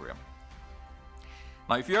auditorium.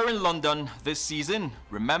 Now, if you're in London this season,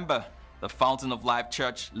 remember the Fountain of Life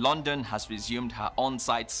Church London has resumed her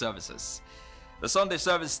on-site services. The Sunday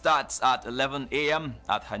service starts at 11 a.m.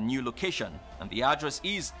 at her new location, and the address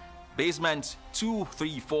is Basement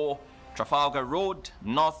 234 Trafalgar Road,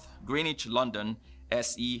 North Greenwich, London,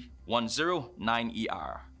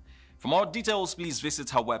 SE109ER. For more details, please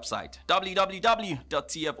visit her website,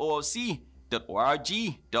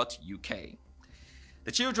 www.tfolc.org.uk.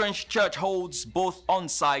 The Children's Church holds both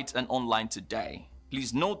on-site and online today.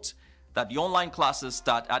 Please note that the online classes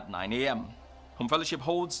start at 9 a.m. Home Fellowship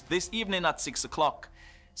holds this evening at 6 o'clock.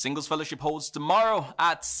 Singles Fellowship holds tomorrow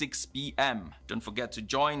at 6 p.m. Don't forget to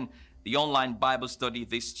join the online Bible study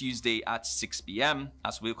this Tuesday at 6 p.m.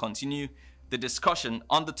 as we'll continue the discussion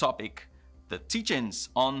on the topic, the teachings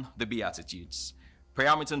on the Beatitudes.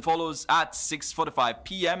 Prayer meeting follows at 6:45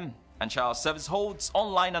 p.m. and child service holds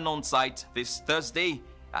online and on-site this Thursday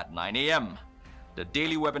at 9 a.m. The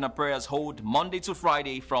daily webinar prayers hold Monday to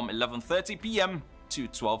Friday from 11:30 p.m. to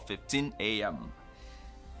 12:15 a.m.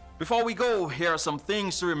 Before we go, here are some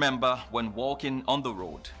things to remember when walking on the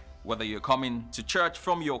road. Whether you're coming to church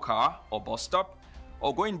from your car or bus stop,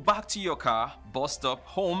 or going back to your car, bus stop,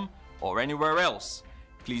 home, or anywhere else,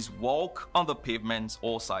 please walk on the pavement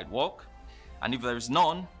or sidewalk. And if there is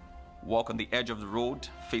none, walk on the edge of the road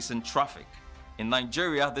facing traffic. In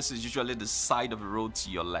Nigeria, this is usually the side of the road to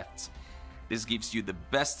your left. This gives you the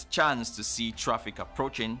best chance to see traffic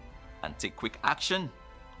approaching and take quick action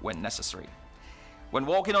when necessary. When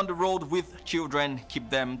walking on the road with children, keep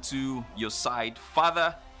them to your side,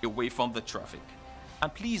 farther away from the traffic.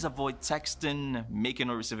 And please avoid texting, making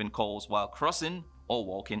or receiving calls while crossing or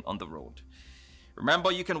walking on the road.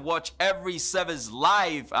 Remember, you can watch every service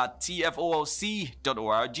live at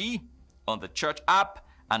tfolc.org, on the church app,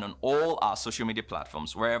 and on all our social media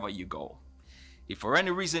platforms wherever you go. If for any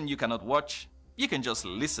reason you cannot watch, you can just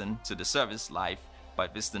listen to the service live by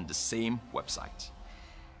visiting the same website.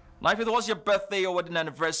 Now, if it was your birthday or wedding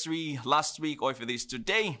anniversary last week, or if it is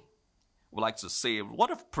today, we'd like to say a word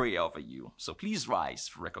of prayer over you. So please rise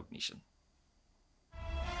for recognition.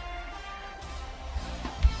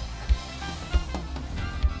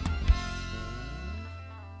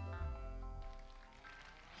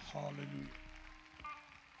 Hallelujah.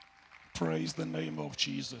 Praise the name of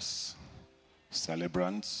Jesus.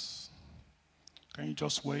 Celebrants, can you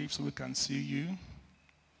just wave so we can see you?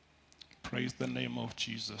 Praise the name of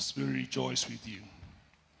Jesus. We rejoice with you.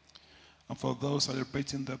 And for those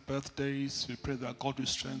celebrating their birthdays, we pray that God will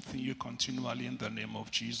strengthen you continually in the name of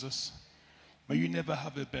Jesus. May you never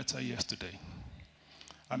have a better yesterday.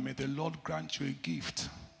 And may the Lord grant you a gift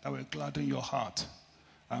that will gladden your heart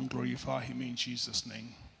and glorify him in Jesus'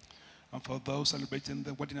 name. And for those celebrating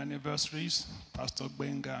the wedding anniversaries, Pastor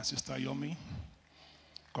Benga and Sister Yomi,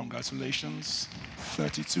 congratulations,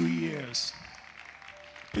 32 years.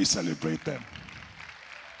 Please celebrate them.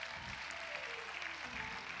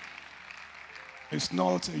 It's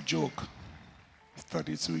not a joke.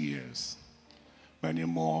 32 years. Many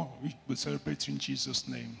more we celebrate in Jesus'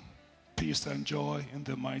 name. Peace and joy in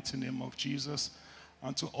the mighty name of Jesus.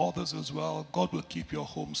 And to others as well, God will keep your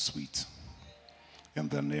home sweet in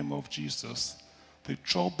the name of Jesus. The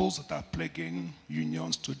troubles that are plaguing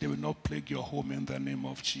unions today will not plague your home in the name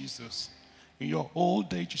of Jesus. In your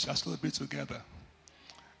old age, you shall still be together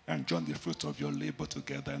and join the fruit of your labor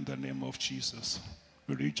together in the name of Jesus.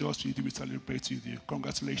 We rejoice with you, we celebrate with you.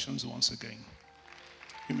 Congratulations once again.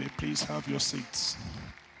 You may please have your seats.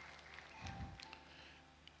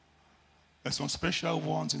 There's some special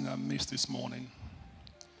ones in our midst this morning.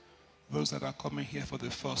 Those that are coming here for the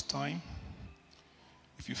first time.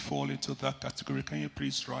 If you fall into that category, can you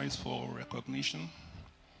please rise for recognition?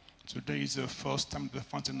 Today is the first time at the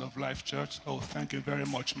Fountain of Life Church. Oh, thank you very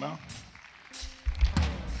much, Ma.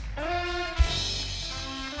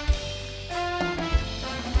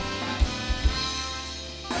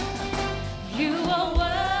 You are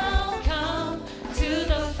welcome to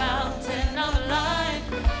the Fountain of Life.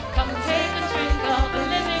 Come take a drink of the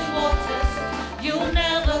living waters. You'll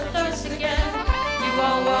never thirst again. You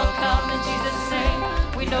are welcome in Jesus' name.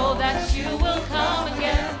 We know that you will come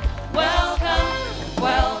again. Welcome,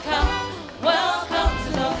 welcome, welcome to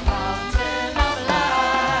the Fountain of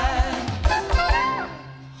Life.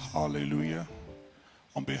 Hallelujah.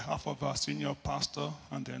 On behalf of our senior pastor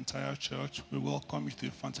and the entire church, we welcome you to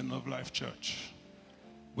the Fountain of Life Church.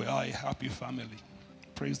 We are a happy family.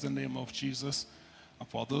 Praise the name of Jesus. And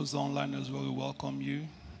for those online as well, we welcome you.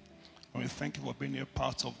 And we thank you for being a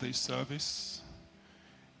part of this service.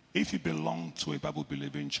 If you belong to a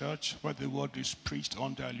Bible-believing church where the word is preached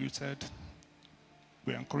undiluted,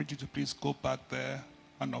 we encourage you to please go back there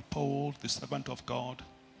and uphold the servant of God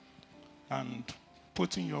and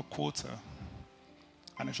put in your quota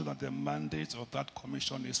and ensure that the mandate of that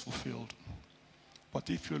commission is fulfilled. But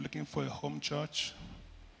if you're looking for a home church,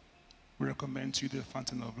 we recommend to you the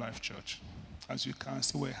Fountain of Life Church. As you can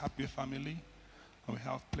see, we're a happy family and we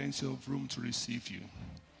have plenty of room to receive you.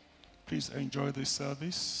 Please enjoy this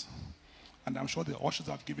service. And I'm sure the ushers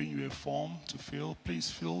have given you a form to fill.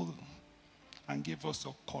 Please fill and give us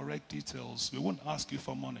the correct details. We won't ask you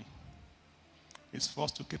for money. It's for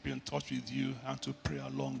us to keep in touch with you and to pray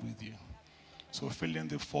along with you. So fill in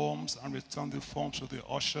the forms and return the forms to the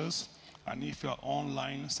ushers. And if you're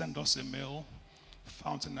online, send us a mail,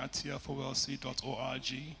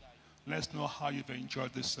 fountain@tfolc.org. Let's know how you've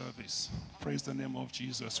enjoyed this service. Praise the name of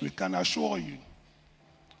Jesus. We can assure you,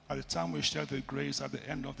 at the time we share the grace at the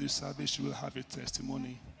end of this service, you will have a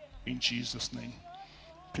testimony in Jesus' name.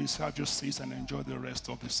 Please have your seats and enjoy the rest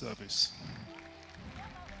of the service.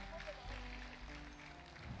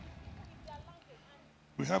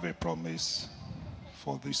 We have a promise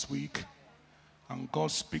for this week, and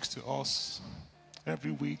God speaks to us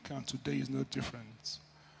every week, and today is no different.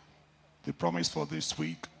 The promise for this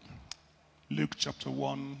week, Luke chapter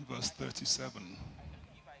 1, verse 37.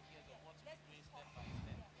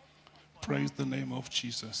 Praise the name of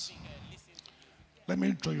Jesus. Let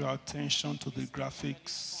me draw your attention to the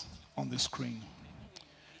graphics on the screen.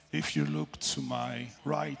 If you look to my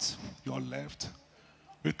right, your left,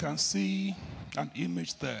 we can see an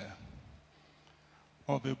image there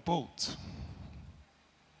of a boat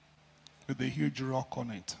with a huge rock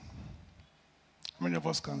on it. How many of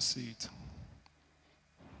us can see it?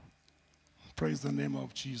 Praise the name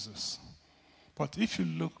of Jesus. But if you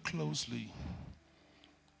look closely,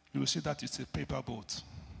 you will see that it's a paper boat.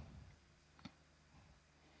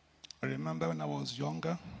 I remember when I was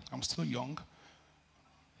younger, I'm still young,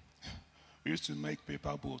 we used to make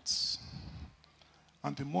paper boats.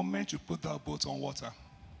 And the moment you put that boat on water,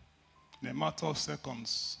 in a matter of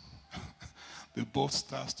seconds, the boat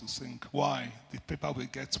starts to sink. Why? The paper will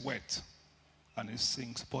get wet and it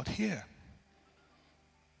sinks. But here,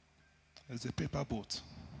 there's a paper boat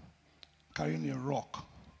carrying a rock,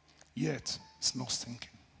 yet it's not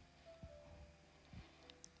sinking.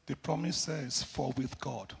 The promise says, for with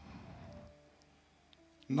God,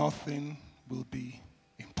 nothing will be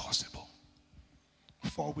impossible.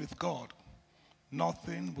 For with God,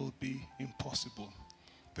 nothing will be impossible.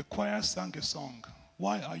 The choir sang a song,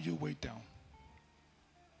 why are you weighed down?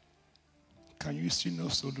 Can you see no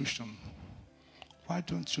solution? Why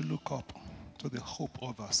don't you look up to the hope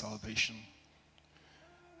of our salvation?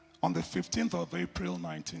 On the 15th of April,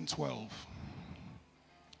 1912,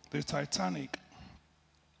 the Titanic,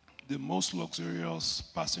 the most luxurious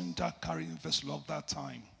passenger carrying vessel of that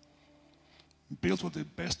time, built with the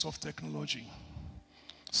best of technology,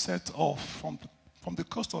 set off from the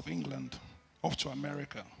coast of England off to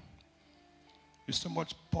America with so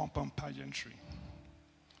much pomp and pageantry.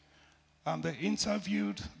 And they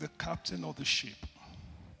interviewed the captain of the ship.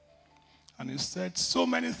 And he said so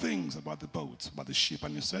many things about the boat, about the ship.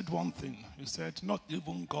 And he said one thing. He said, not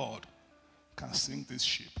even God can sink this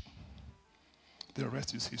ship. The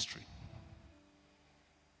rest is history.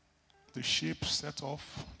 The ship set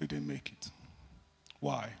off, didn't make it.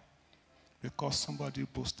 Why? Because somebody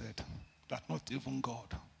boasted that not even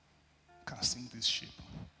God can sink this ship.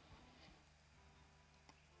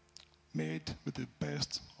 Made with the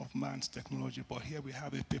best of man's technology, but here we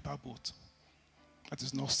have a paper boat that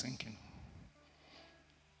is not sinking.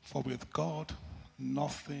 For with God,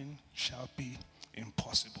 nothing shall be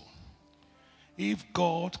impossible. If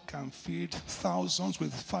God can feed thousands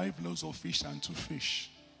with 5 loaves of fish and 2 fish,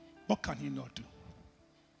 what can he not do?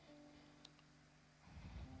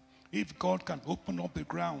 If God can open up the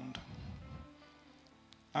ground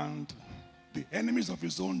and the enemies of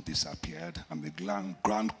his own disappeared and the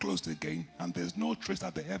ground closed again and there's no trace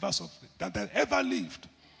that they ever lived,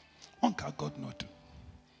 what can God not do?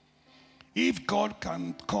 If God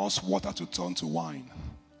can cause water to turn to wine,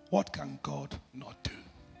 what can God not do?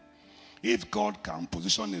 If God can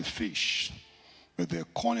position a fish with a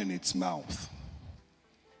corn in its mouth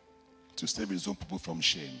to save his own people from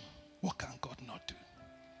shame, what can God not do?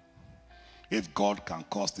 If God can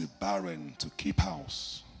cause the barren to keep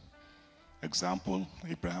house, example,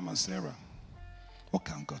 Abraham and Sarah, what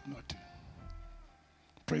can God not do?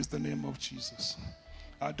 Praise the name of Jesus.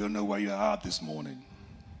 I don't know where you are this morning.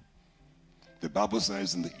 The Bible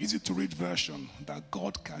says in the easy-to-read version that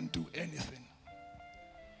God can do anything.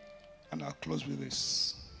 And I'll close with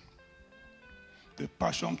this. The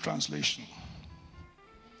Passion Translation.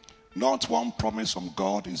 Not one promise from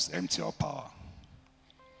God is empty of power.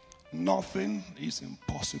 Nothing is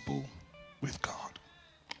impossible with God.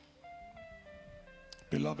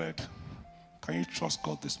 Beloved, can you trust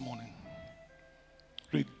God this morning?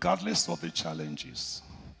 Regardless of the challenges,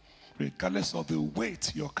 regardless of the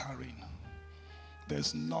weight you're carrying,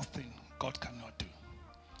 there's nothing God cannot do.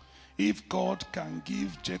 If God can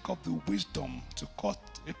give Jacob the wisdom to cut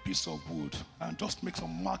a piece of wood and just make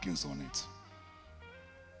some markings on it,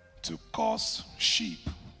 to cause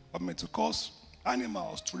to cause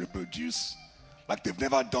animals to reproduce like they've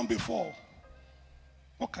never done before,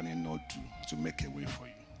 what can he not do to make a way for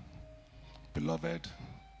you? Beloved,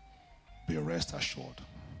 be rest assured.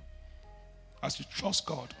 As you trust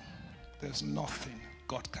God, there's nothing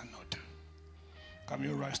God cannot do. Can we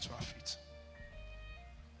rise to our feet?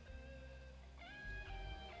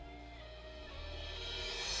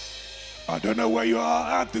 I don't know where you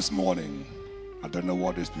are at this morning. I don't know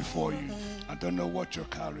what is before you. I don't know what you're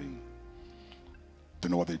carrying. I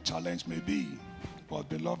don't know what the challenge may be. But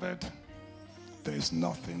beloved, there is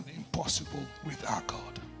nothing impossible with our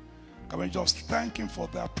God. Can we just thank him for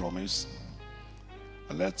that promise?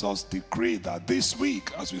 And let us decree that this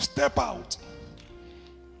week as we step out,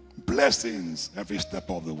 blessings every step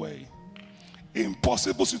of the way.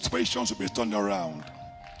 Impossible situations will be turned around.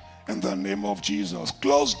 In the name of Jesus.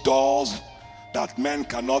 Closed doors that men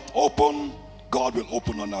cannot open, God will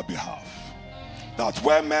open on our behalf. That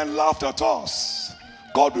where men laughed at us,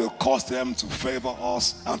 God will cause them to favor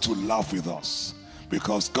us and to laugh with us.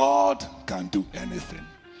 Because God can do anything.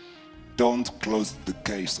 Don't close the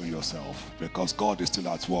case on yourself, because God is still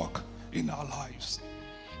at work in our lives.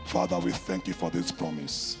 Father, we thank you for this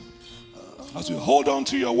promise. As we hold on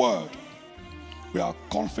to your word, we are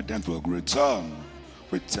confident we'll return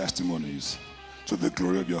with testimonies to the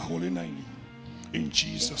glory of your holy name. In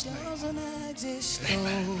Jesus' name.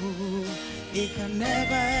 Amen. It can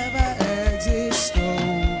never ever exist.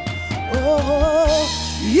 Oh,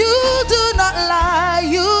 you do not lie,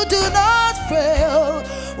 you do not fail.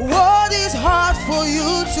 What is hard for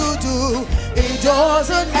you to do? It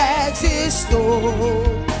doesn't exist. Oh,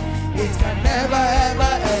 it can never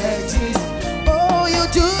ever exist. Oh, you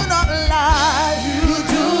do not lie, you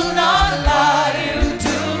do not lie, you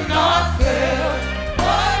do not fail.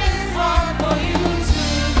 What is hard for you to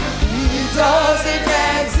do? It doesn't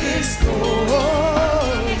exist. Oh,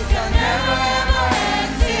 it can never ever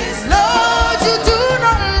exist. Lord, you do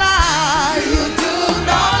not lie, you do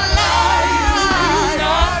not lie, you do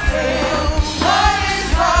not fail. What is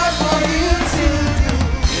hard for you to do?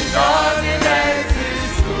 It doesn't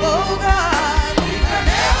exist. Oh God, it can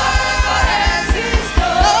never ever exist.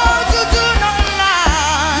 Lord, you do not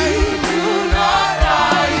lie, you do not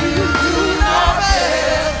lie, you do not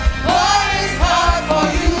fail. What is hard for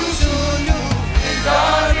you to do? It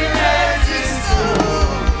doesn't exist.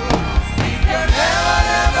 It can never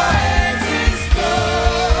ever exist.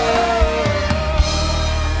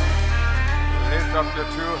 Lift up your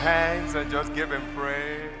two hands and just give him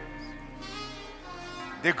praise.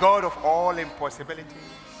 the God of all impossibilities.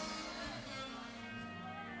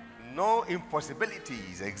 No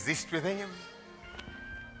impossibilities exist with him.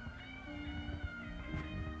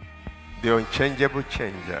 The unchangeable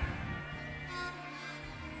changer.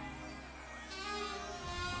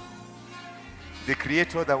 The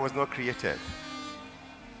creator that was not created.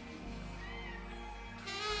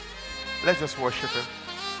 Let's just worship him.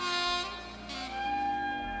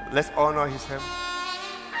 Let's honor his name.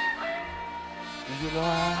 You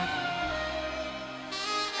Lord.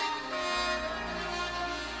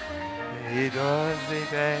 He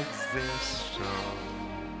doesn't exist, so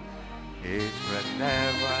it will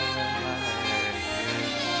never exist.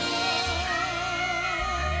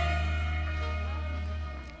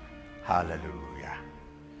 Hallelujah.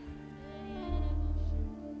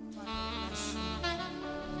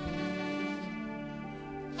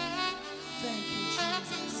 Thank you,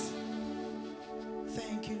 Jesus.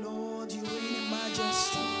 Thank you, Lord. You reign in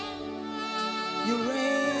majesty. You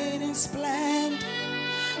reign in splendor.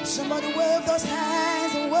 Somebody wave those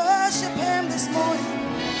hands and worship him this morning.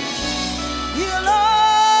 You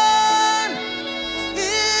alone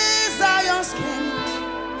is Zion's King.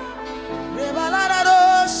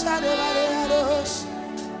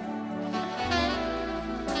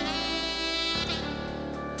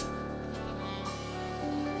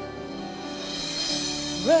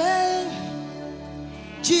 Reign,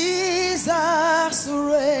 Jesus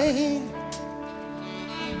reign.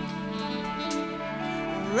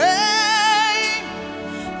 Reign,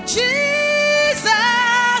 Jesus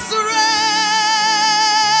reign.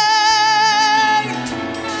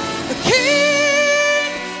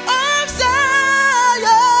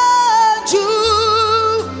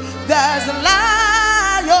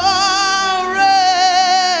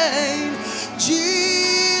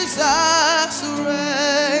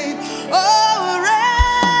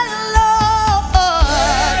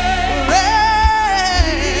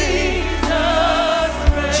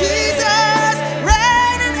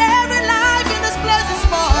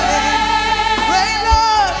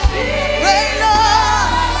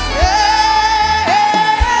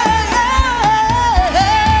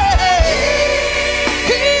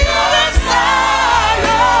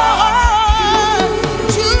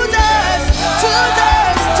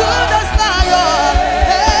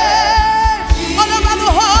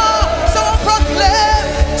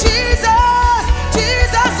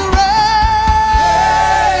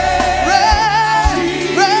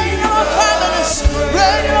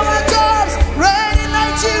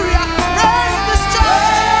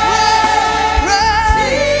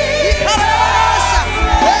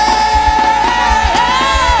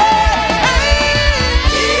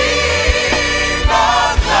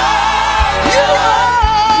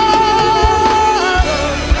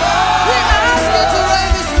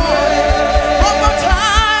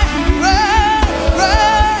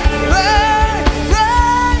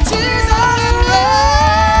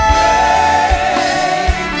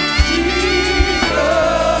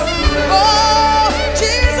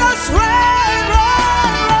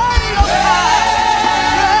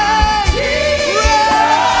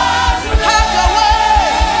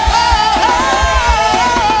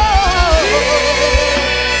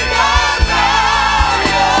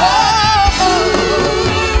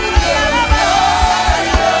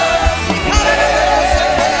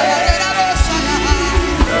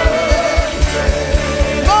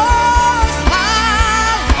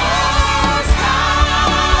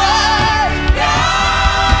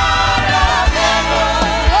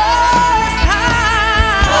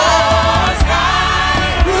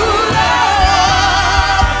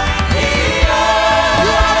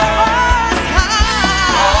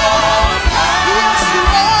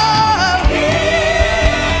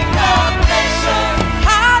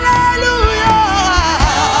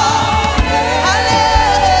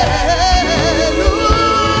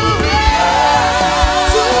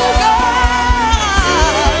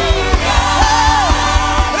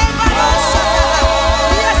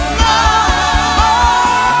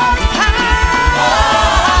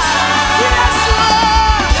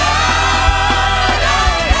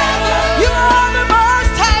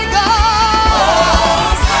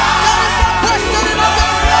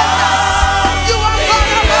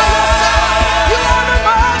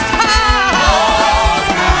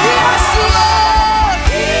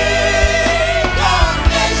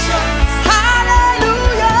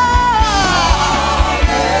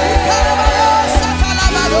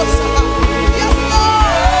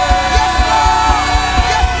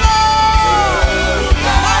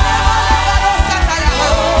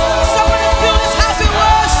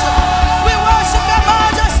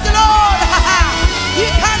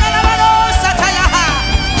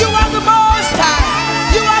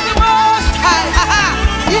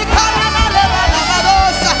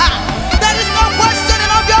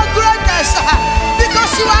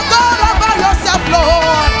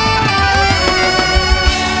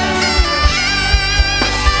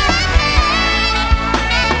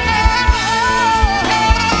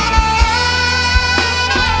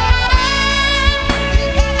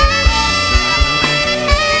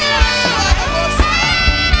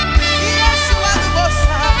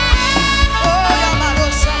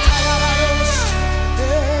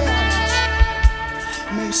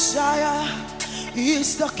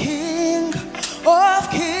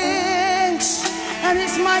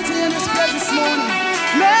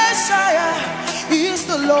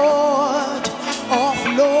 Lord of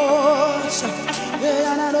Lords.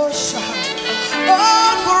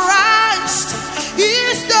 Oh, Christ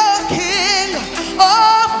is the King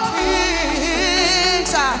of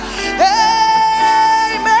Kings.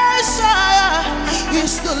 Hey, Messiah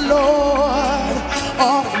is the Lord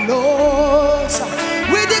of Lords.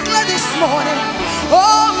 We declare this morning,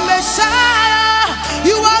 oh, Messiah,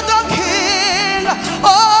 you are the King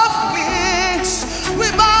of Kings. We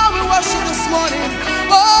bow, we worship this morning.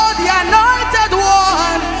 Oh, the anointed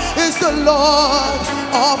one is the Lord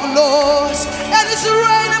of Lords, and it's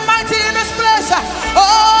raining mighty in this place.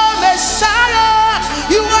 Oh, Messiah,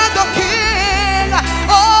 you are the King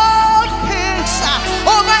of Kings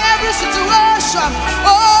over every situation.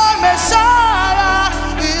 Oh, Messiah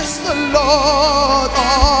is the Lord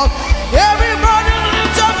of. Everybody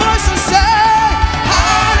lift your voice and say,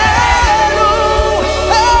 Hallelujah,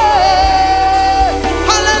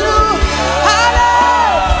 Hallelujah,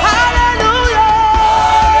 Hallelujah.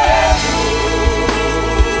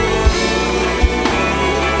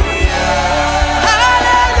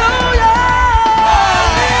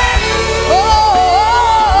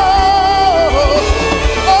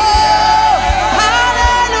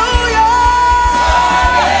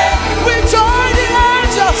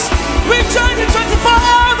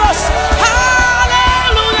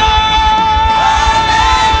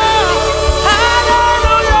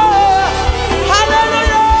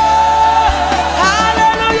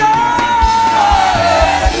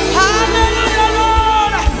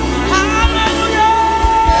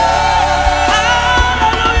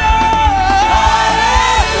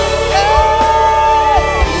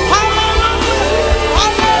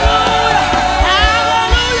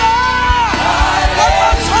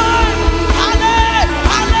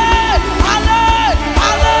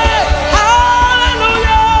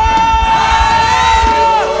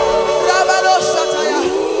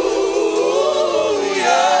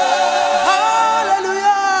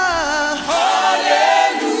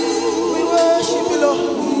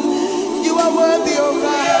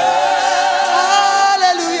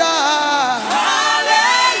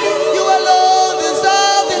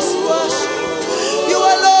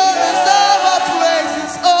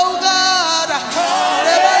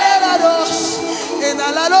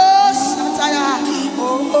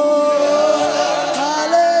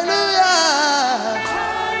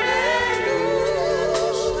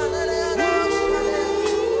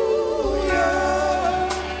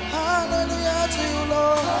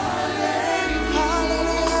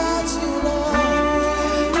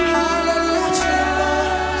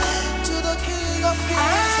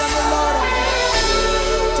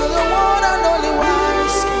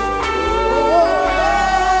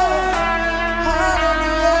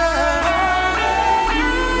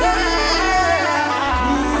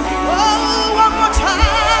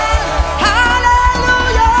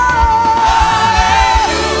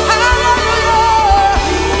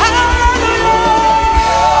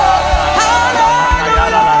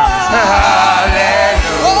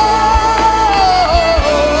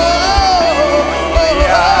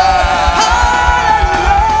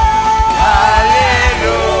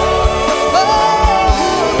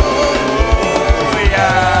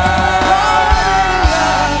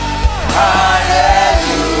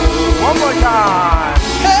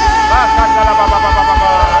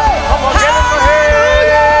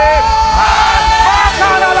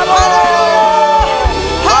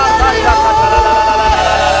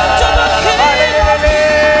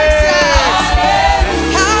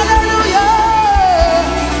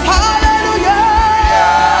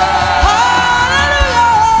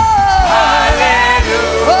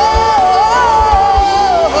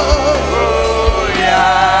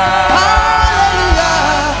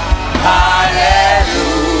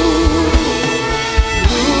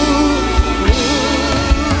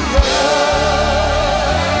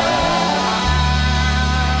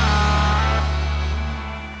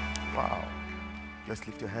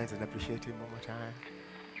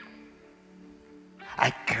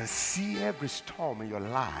 Every storm in your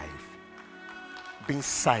life being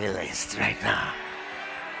silenced right now.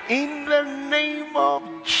 In the name of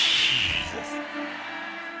Jesus.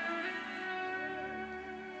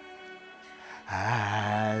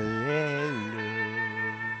 Hallelujah.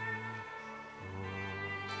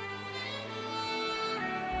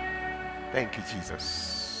 Thank you,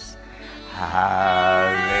 Jesus.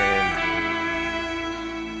 Hallelujah.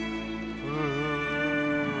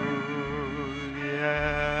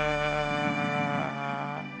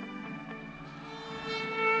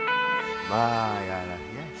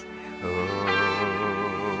 Yes. Oh,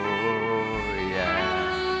 yeah.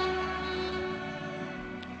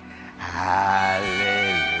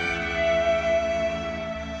 Hallelujah.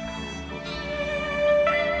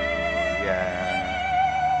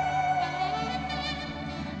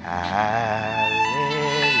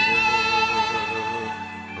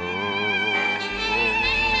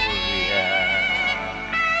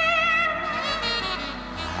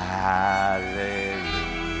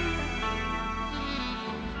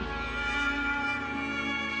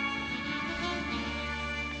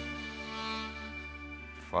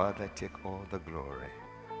 Father, take all the glory.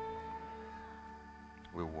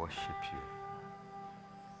 We worship you.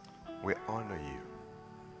 We honor you.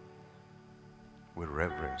 We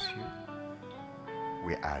reverence you.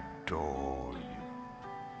 We adore you.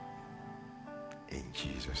 In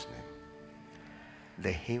Jesus' name.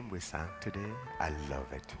 The hymn we sang today, I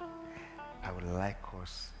love it. I would like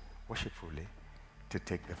us worshipfully to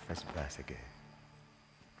take the first verse again.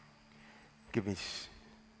 Give me,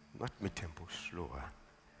 not me tempo, slower.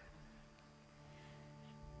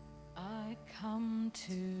 I come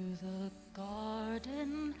to the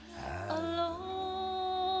garden alone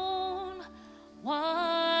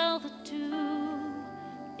while the dew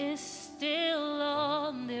is still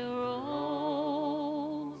on the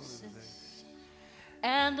roses,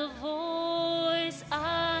 and the voice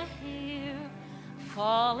I hear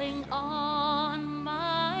falling on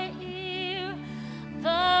my ear,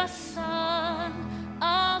 the Son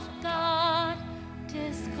of God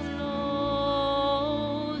discloses,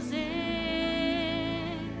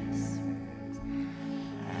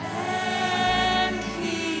 and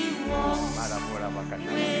he walks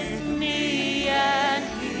with me, and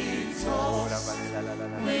he talks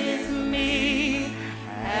with me,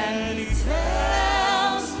 and he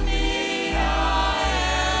tells me I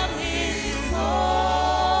am his own,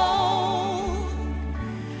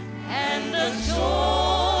 and the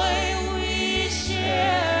joy we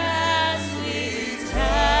share as we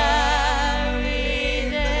tarry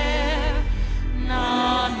there,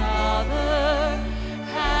 none other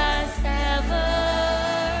has ever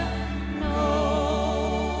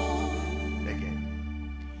known. Again.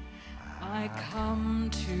 I come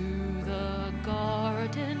to the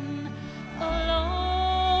garden alone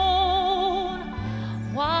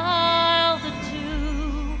while the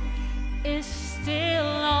dew is still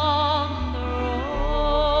on the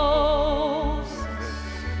roses,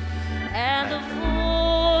 and the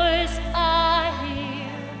voice I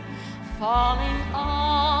hear falling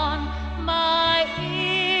on my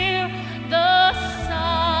ear, the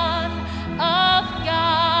Son of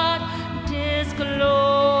God discloses,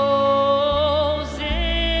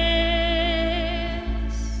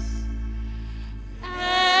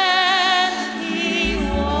 and he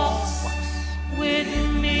walks with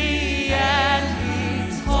me, and he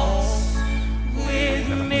talks with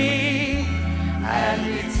me, and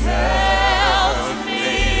he tells me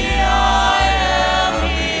I am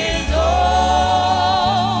his own,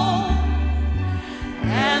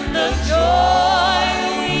 and the joy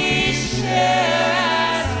we share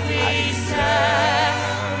as we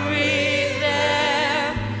tarry there,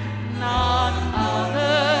 none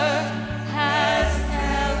other has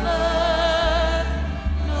ever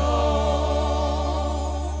known.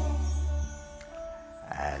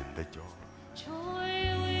 And the joy. Joy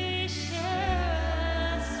we share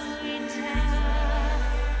as we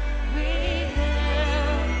tarry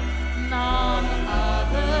there, none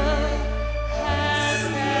other has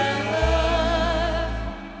ever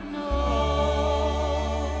known.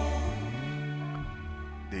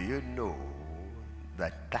 Do you know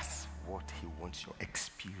that that's what he wants your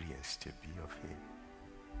experience to be of him?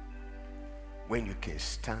 When you can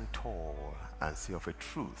stand tall and say of a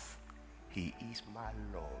truth, he is my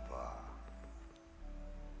lover.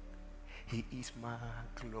 He is my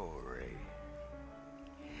glory.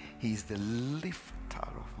 He is the lifter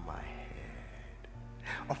of my head.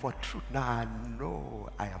 Of a truth, now I know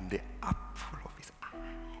I am the apple of his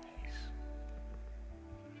eyes.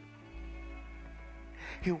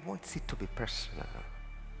 He wants it to be personal.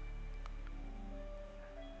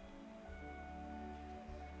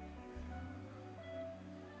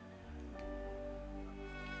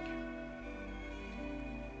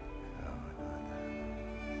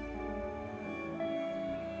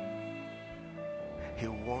 He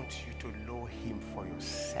wants you to know him for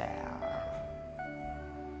yourself.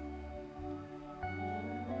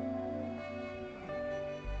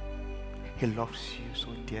 He loves you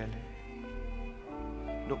so dearly.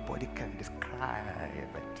 Nobody can describe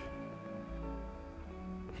it.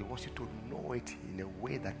 He wants you to know it in a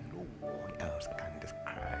way that no one else can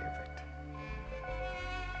describe it.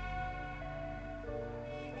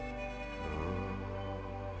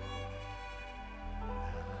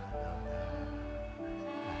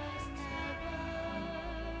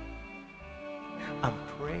 I'm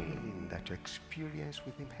praying that your experience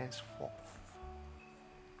with him henceforth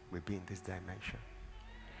will be in this dimension.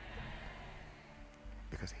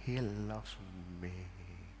 Because he loves me.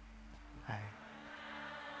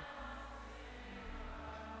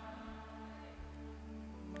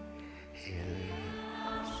 He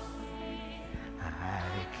loves me. I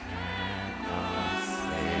cannot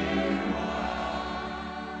say why.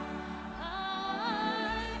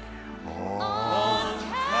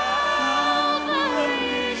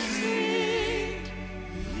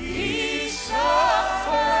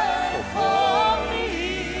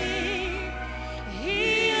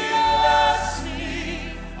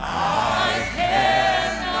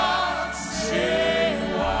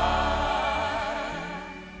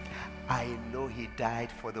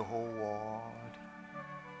 for the whole world.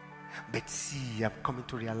 But see, I'm coming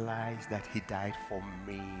to realize that he died for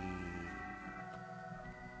me.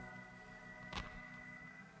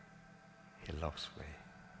 He loves me.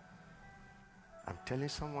 I'm telling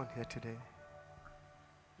someone here today,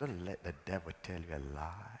 don't let the devil tell you a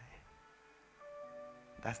lie.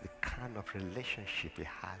 That's the kind of relationship he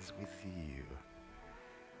has with you.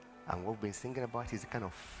 And what we've been thinking about is the kind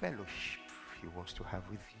of fellowship he wants to have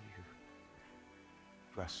with you.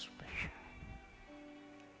 You are special.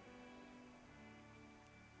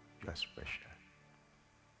 You are special.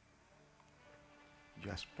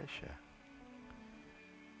 You are special.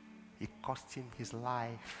 It cost him his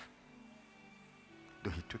life,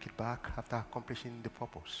 though he took it back after accomplishing the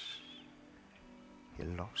purpose. He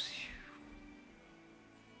loves you.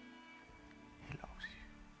 He loves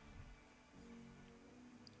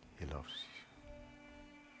you. He loves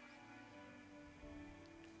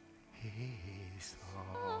you. He's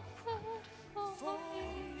all For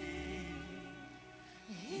me.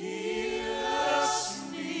 He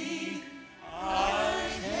loves me. I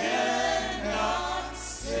cannot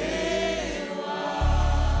say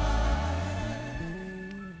why.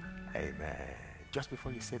 Amen. Just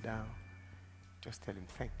before you sit down, just tell him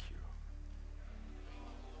thank you.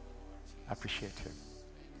 Appreciate him.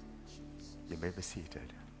 You may be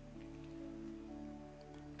seated.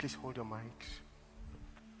 Please hold your mics.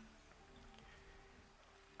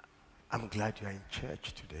 I'm glad you are in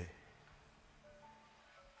church today.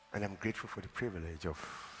 And I'm grateful for the privilege of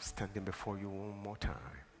standing before you one more time.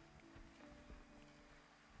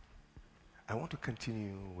 I want to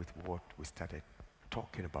continue with what we started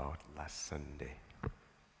talking about last Sunday.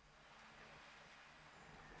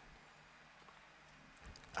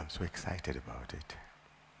 I'm so excited about it.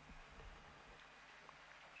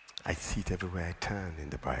 I see it everywhere I turn in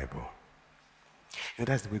the Bible. You know,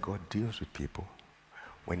 that's the way God deals with people.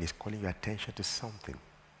 When he's calling your attention to something,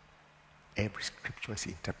 every scripture is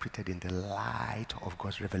interpreted in the light of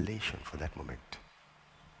God's revelation for that moment.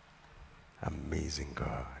 Amazing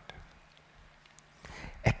God.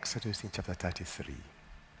 Exodus in chapter 33.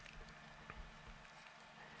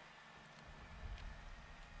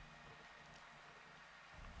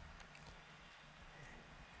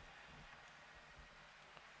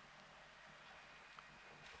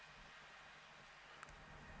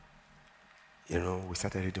 You know, we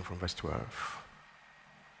started reading from verse 12.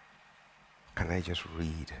 Can I just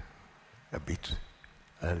read a bit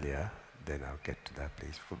earlier? Then I'll get to that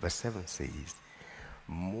place. For verse 7 says,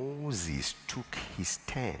 Moses took his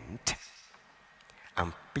tent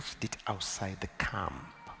and pitched it outside the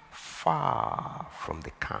camp, far from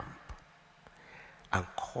the camp, and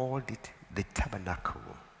called it the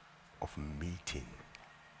tabernacle of meeting.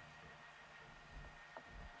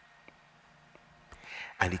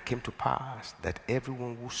 And it came to pass that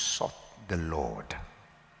everyone who sought the Lord,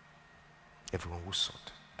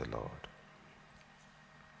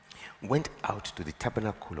 went out to the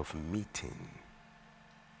tabernacle of meeting,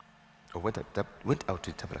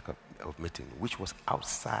 which was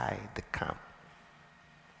outside the camp.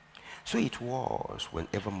 So it was,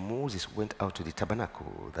 whenever Moses went out to the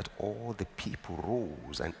tabernacle, that all the people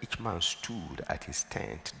rose, and each man stood at his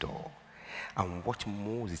tent door, and watched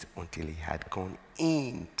Moses until he had gone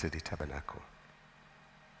into the tabernacle.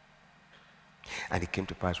 And it came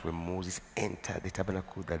to pass when Moses entered the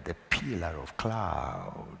tabernacle that the pillar of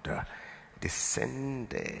cloud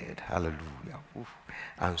descended, hallelujah,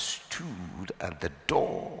 and stood at the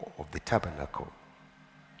door of the tabernacle.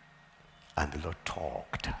 And the Lord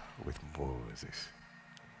talked with Moses.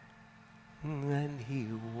 And he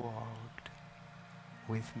walked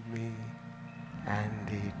with me, and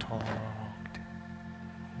he talked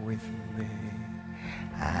with me,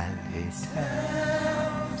 and he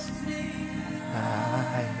tells me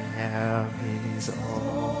I am his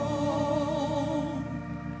own,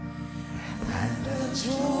 and the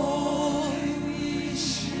joy we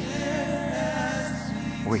share as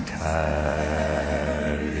we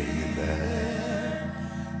tarry there,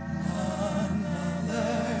 none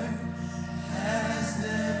other has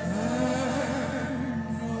ever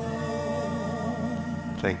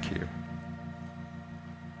known. Thank you.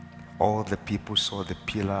 All the people saw the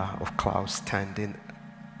pillar of cloud standing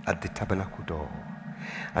at the tabernacle door,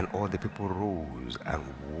 and all the people rose and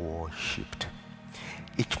worshipped,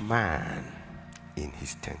 each man in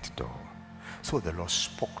his tent door. So the Lord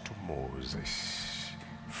spoke to Moses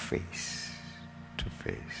face to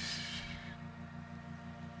face,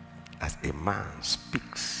 as a man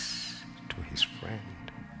speaks to his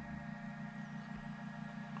friend.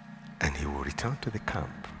 And he will return to the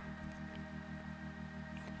camp.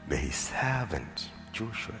 May his servant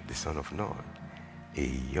Joshua, the son of Nun, a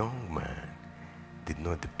young man did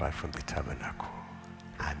not depart from the tabernacle.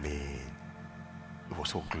 I mean, it was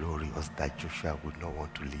so glorious that Joshua would not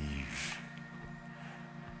want to leave.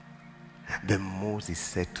 Then Moses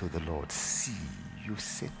said to the Lord, see, you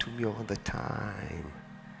said to me all the time,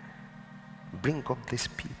 bring up these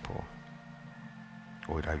people.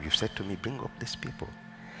 Or you said to me, bring up these people.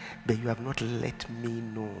 But you have not let me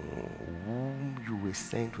know whom you will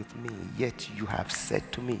send with me. Yet you have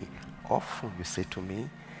said to me, often you say to me,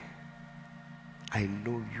 I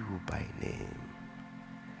know you by name,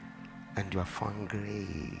 and you have found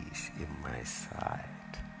grace in my sight.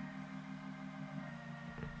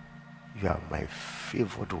 You are my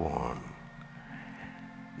favored one.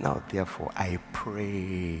 Now therefore I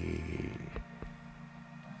pray,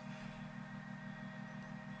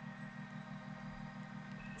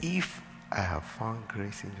 if I have found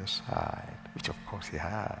grace in your sight, which of course he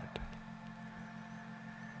had,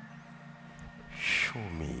 show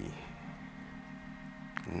me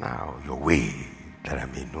now your way, that I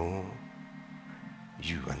may know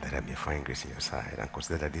you and that I may find grace in your sight, and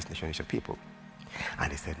consider that this nation is your people.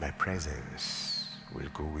 And he said, my presence will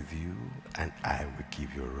go with you and I will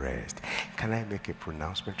give you rest. Can I make a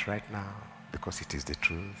pronouncement right now? Because it is the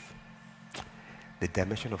truth. The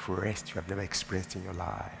dimension of rest you have never experienced in your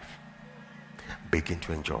life, begin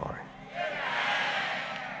to enjoy.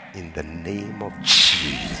 In the name of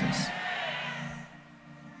Jesus.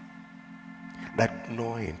 That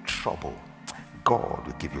knowing trouble, God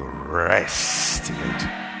will give you rest in it.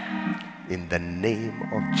 In the name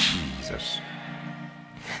of Jesus.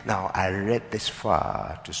 Now, I read this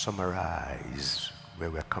far to summarize where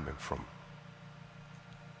we're coming from.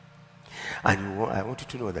 And I want you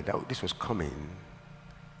to know that this was coming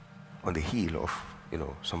on the heel of,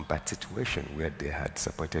 some bad situation where they had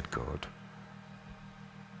disappointed God,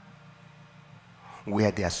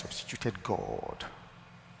 where they had substituted God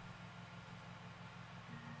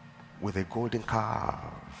with a golden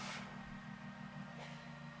calf,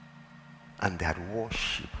 and they had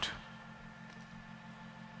worshipped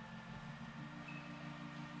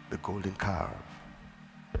the golden calf.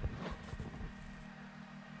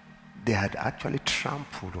 They had actually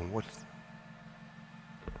trampled on what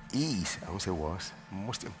is, I won't say was,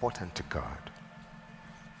 most important to God.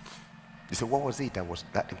 You say, what was it that was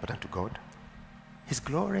that important to God? His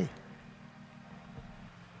glory.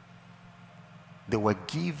 They were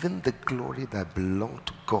given the glory that belonged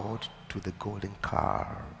to God to the golden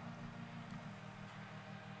calf.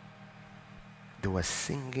 They were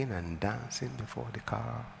singing and dancing before the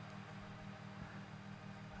calf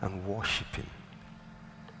and worshiping.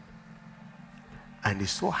 And it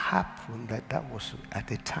so happened that that was at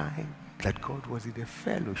the time that God was in a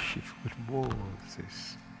fellowship with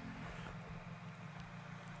Moses.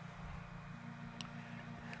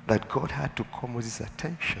 That God had to call Moses'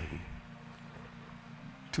 attention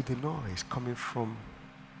to the noise coming from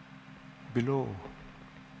below.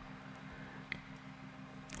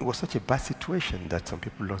 It was such a bad situation that some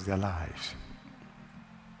people lost their lives.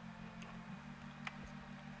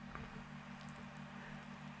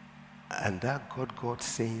 And that got God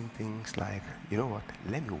saying things like, you know what,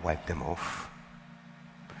 let me wipe them off.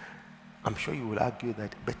 I'm sure you will argue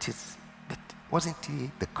that, but wasn't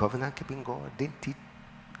he the covenant-keeping God? Didn't he,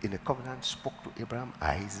 in the covenant, spoke to Abraham,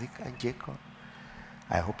 Isaac, and Jacob?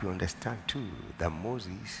 I hope you understand too that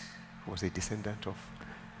Moses was a descendant of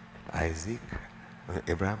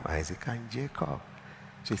Abraham, Isaac, and Jacob.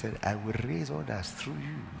 So he said, I will raise others through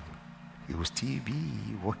you. He will still be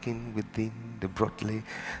working within the broad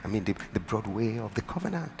way of the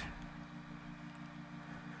covenant.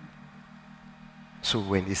 So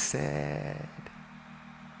when he said,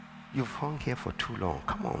 you've hung here for too long,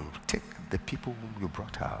 come on, take the people whom you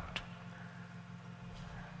brought out.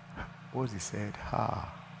 Moses said,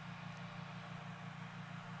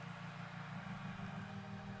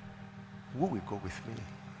 who will go with me?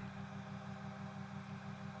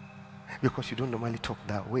 Because you don't normally talk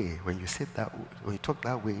that way. When you talk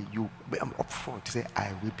that way, I'm up front to say,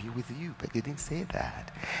 I will be with you. But you didn't say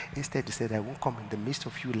that. Instead, you said, I won't come in the midst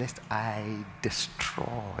of you lest I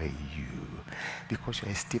destroy you. Because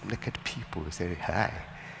you're a stiff-necked people. You say, hi,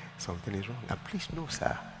 something is wrong. And please know,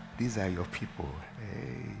 sir, these are your people.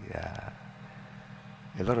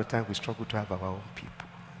 A lot of times we struggle to have our own people.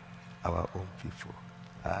 Our own people.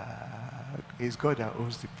 It's God that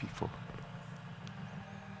owns the people.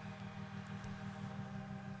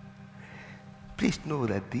 Please know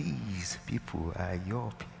that these people are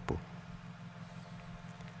your people.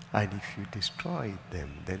 And if you destroy them,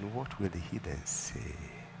 then what will the heathen say?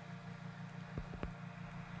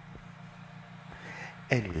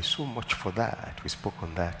 Anyway, so much for that. We spoke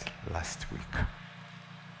on that last week.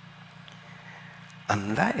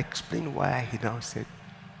 And that explained why he now said,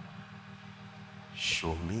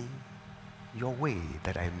 show me your way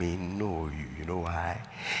that I may know you. You know why?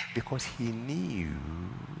 Because he knew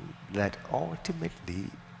that ultimately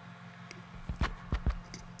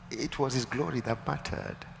it was his glory that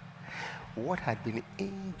mattered. What had been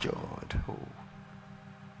injured,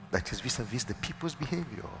 that is vis-a-vis the people's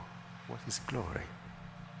behavior, was his glory.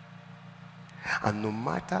 And no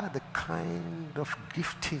matter the kind of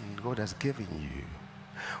gifting God has given you,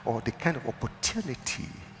 or the kind of opportunity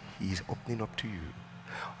he is opening up to you,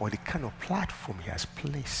 or the kind of platform he has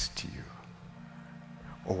placed you,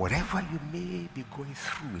 or whatever you may be going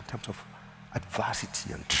through in terms of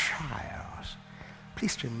adversity and trials,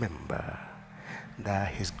 please remember that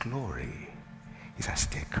his glory is at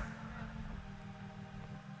stake.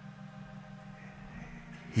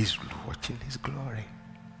 He's watching his glory,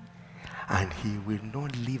 and he will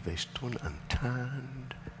not leave a stone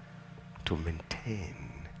unturned to maintain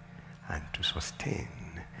and to sustain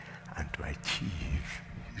and to achieve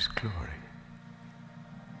his glory.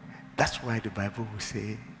 That's why the Bible will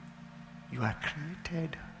say, you are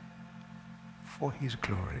created for his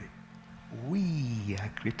glory. We are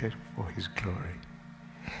created for his glory.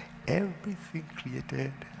 Everything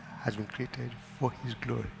created has been created for his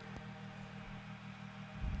glory.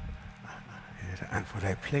 And for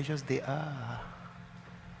thy pleasures they are.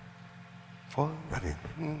 For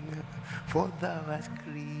thou hast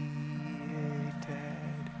created.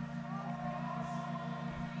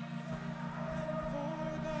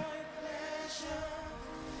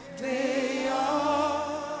 They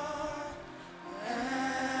are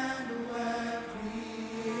and were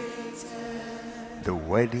created. The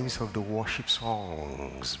weddings of the worship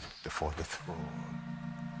songs before the throne.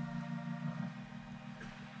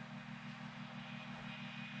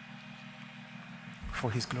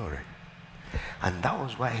 For his glory. And that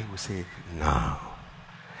was why he would say, now,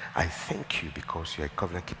 I thank you because you are a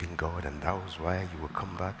covenant-keeping God, and that was why you will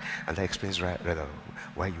come back. And that explains rather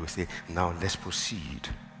why you will say, now let's proceed.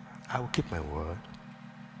 I will keep my word,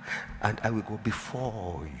 and I will go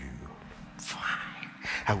before you. Fine.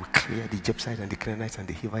 I will clear the Jebusites and the Canaanites and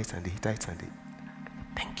the Hivites and the Hittites and the...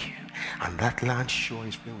 Thank you. And that land sure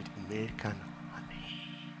is filled with milk and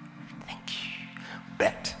honey. Thank you.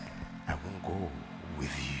 But I won't go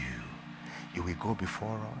with you. You will go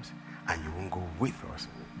before us, and you won't go with us.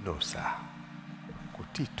 No, sir.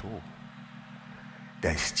 Kotito.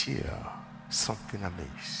 There's still something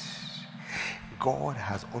amiss. God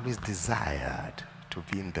has always desired to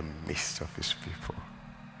be in the midst of his people.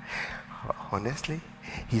 Honestly,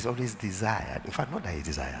 he's always desired. In fact, not that he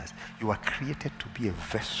desires. You are created to be a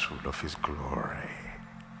vessel of his glory.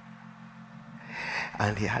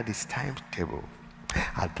 And he had his timetable.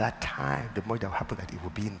 At that time, the more that will happen, that he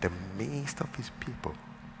will be in the midst of his people.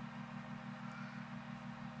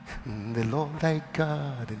 The Lord thy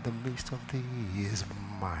God in the midst of thee is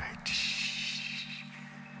mighty.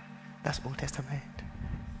 That's Old Testament.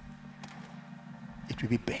 It will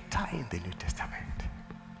be better in the New Testament.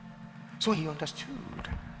 So he understood.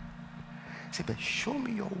 He said, but show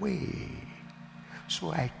me your way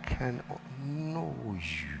so I can know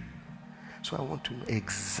you. So I want to know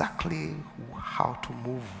exactly how to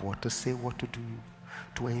move, what to say, what to do,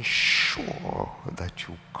 to ensure that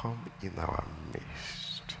you come in our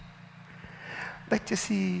midst. But you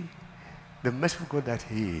see, the merciful God that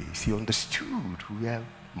he is, he understood where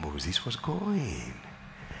Moses was going.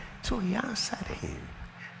 So he answered him,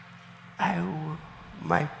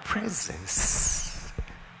 my presence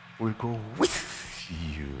will go with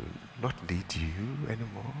you, not lead you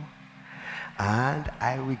anymore. And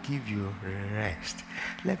I will give you rest.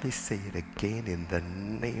 Let me say it again in the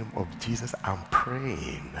name of Jesus. I'm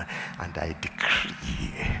praying and I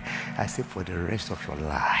decree. I say for the rest of your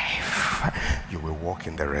life, you will walk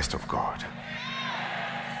in the rest of God.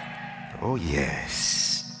 Oh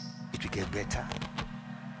yes, it will get better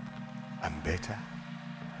and better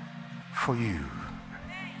for you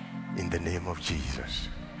in the name of Jesus.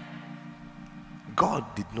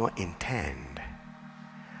 God did not intend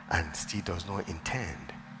and still does not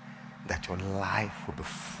intend that your life will be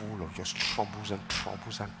full of just troubles and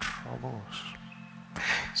troubles and troubles.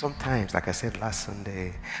 Sometimes, like I said last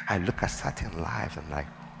Sunday, I look at certain lives and I'm like,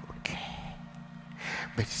 okay.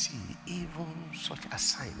 But see, even such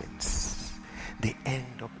assignments, they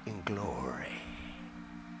end up in glory.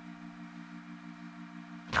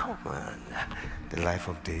 Come on. The life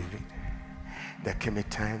of David, there came a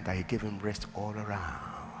time that he gave him rest all around.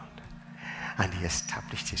 And he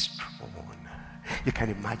established his throne. You can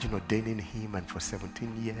imagine ordaining him, and for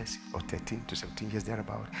 17 years, or 13 to 17 years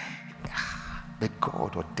thereabout, but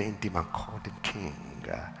God ordained him and called him king.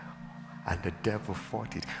 And the devil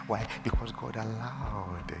fought it. Why? Because God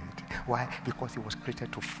allowed it. Why? Because he was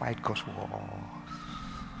created to fight God's wars.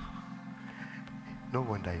 No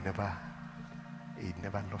wonder he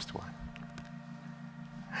never lost one.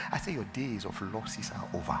 I say your days of losses are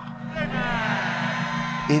over.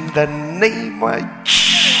 In the name of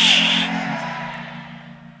Jesus.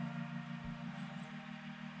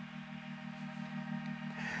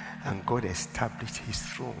 And God established his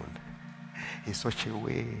throne in such a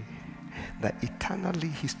way that eternally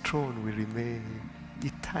his throne will remain.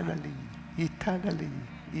 Eternally.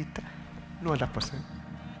 No other person.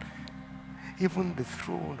 Even the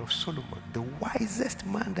throne of Solomon, the wisest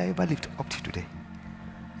man that ever lived up to today,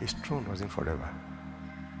 his throne wasn't forever.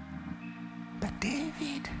 But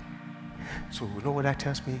David. So you know what that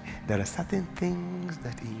tells me? There are certain things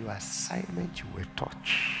that in your assignment you will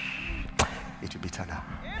touch. It will be eternal.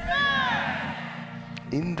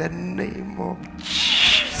 In the name of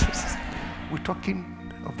Jesus. We're talking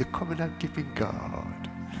of the covenant-keeping God.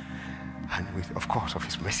 And with, of course, of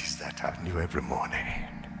his mercies that are new every morning.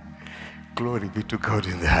 Glory be to God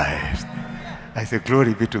in the highest. I say,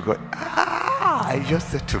 glory be to God. He just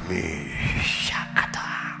said to me, Shakata.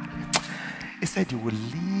 He said, you will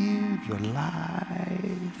live your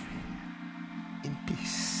life in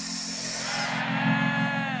peace.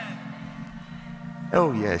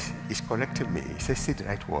 Oh yes, he's correcting me. He says, say the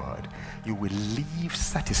right word. You will live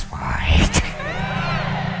satisfied.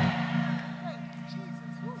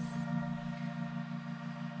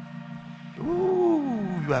 Ooh,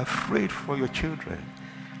 you are afraid for your children.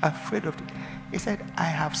 Afraid of them. He said, I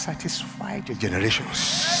have satisfied your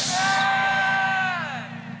generations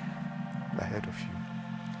ahead of you.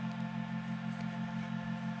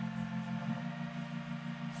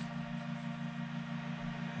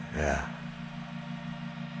 Yeah.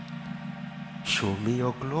 Show me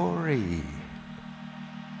your glory.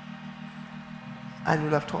 And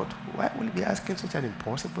you'll have thought, why will you be asking such an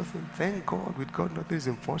impossible thing? Thank God, with God nothing is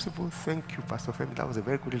impossible. Thank you, Pastor Femi. That was a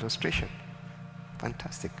very good illustration.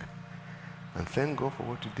 Fantastic. And thank God for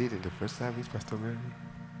what you did in the first service, Pastor Mary.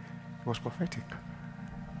 It was prophetic.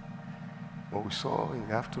 What we saw in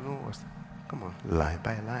the afternoon was, come on, line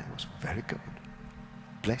by line. It was very good.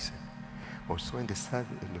 Blessing. What we saw in the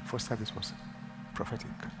first service was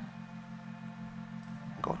prophetic.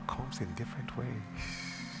 God comes in different ways.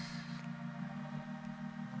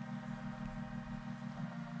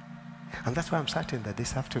 And that's why I'm certain that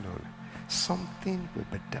this afternoon, something will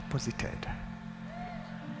be deposited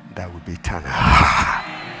that will be eternal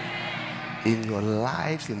in your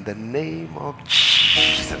lives in the name of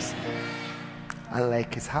Jesus. And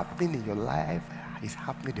like it's happening in your life, it's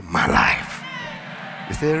happening in my life.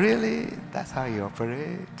 You say, really? That's how he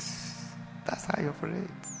operates. That's how he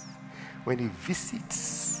operates. When he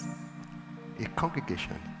visits a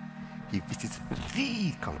congregation, he visits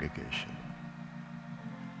the congregation.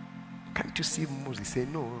 Can't you see Moses say,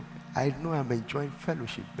 no, I know I'm enjoying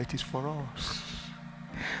fellowship, but it's for us.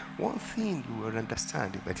 One thing you will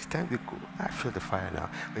understand, by the time we go, I feel the fire now,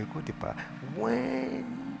 when you go deeper,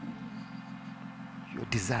 when your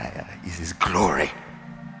desire is his glory,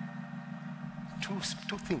 two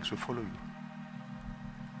things will follow you.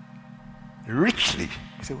 Richly,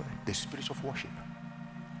 you say, well, the spirit of worship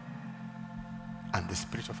and the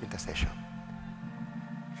spirit of intercession.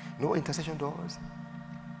 You know what intercession does?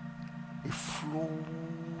 It flows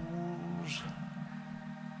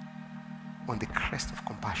on the crest of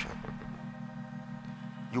compassion.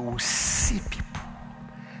 You will see people,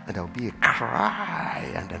 and there will be a cry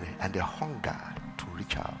and a hunger to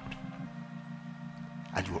reach out.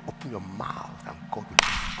 And you will open your mouth, and God will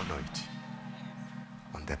honor it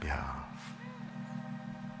on their behalf.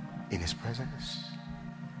 In his presence.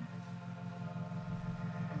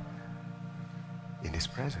 In his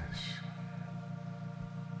presence.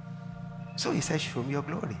 So he said, show me your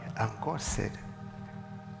glory. And God said,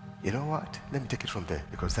 you know what? Let me take it from there,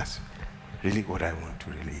 because that's really what I want to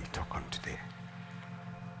really talk on today.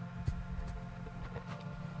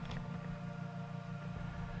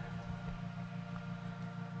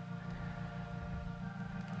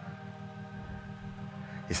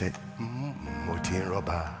 He said, Moti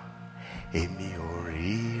Roba, Emi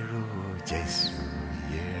Oriro Jesu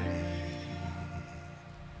Yeri.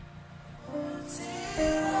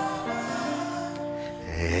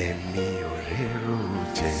 Emi Oriro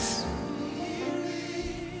Jesu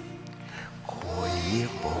Koye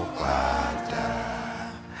Bobada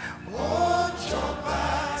Ojoba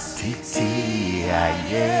Titi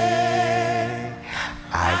Aye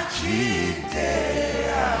Ajide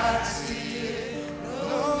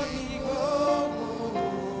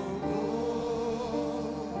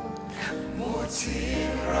Moti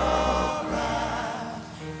Roba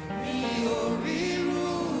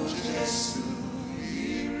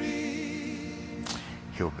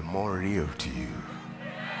be more real to you.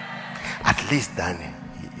 At least than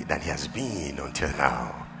he has been until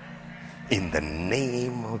now. In the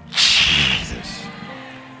name of Jesus.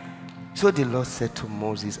 So the Lord said to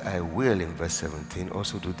Moses, I will, in verse 17,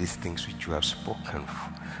 also do these things which you have spoken,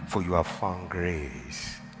 for you have found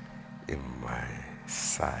grace in my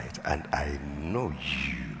sight, and I know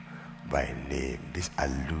you by name. This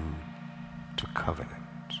allude to covenant.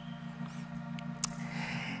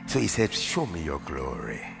 So he said, show me your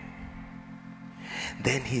glory.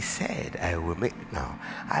 Then he said, I will make. Now,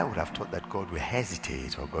 I would have thought that God will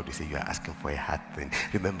hesitate, or God will say, you are asking for a hard thing.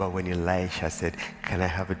 Remember when Elisha said, can I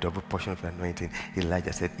have a double portion of anointing?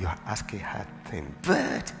 Elijah said, you are asking a hard thing.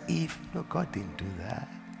 But if no, God didn't do that.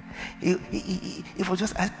 He was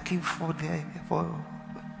just asking for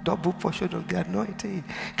double portion of the anointing.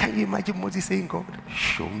 Can you imagine Moses saying, God,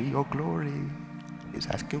 show me your glory? He's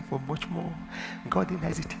asking for much more. God didn't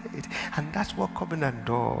hesitate. And that's what covenant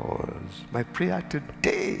does. My prayer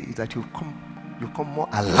today is that you come more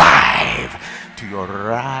alive to your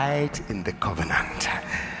right in the covenant.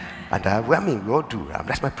 And we all do.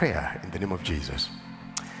 That's my prayer in the name of Jesus.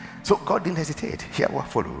 So God didn't hesitate. Here what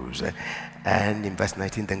follows. And in verse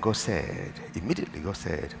 19, then God said, immediately God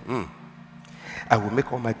said, I will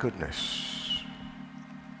make all my goodness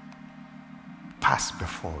pass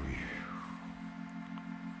before you.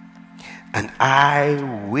 And I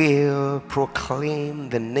will proclaim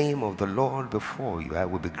the name of the Lord before you. I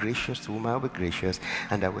will be gracious to whom I will be gracious,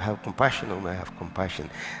 and I will have compassion on whom I have compassion.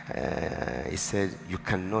 He said, you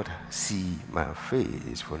cannot see my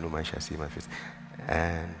face, for no man shall see my face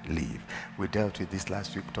and live. We dealt with this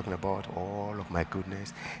last week, talking about all of my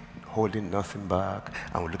goodness, holding nothing back.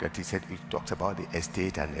 And we look at it, he said, he talks about the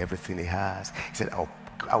estate and everything he has. He said, I'll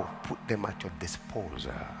put them at your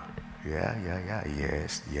disposal.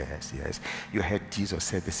 Yes. You heard Jesus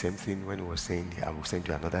say the same thing when he was saying, I will send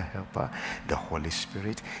you another helper, the Holy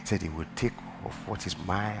Spirit. He said he will take of what is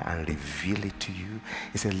mine and reveal it to you.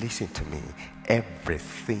 He said, listen to me.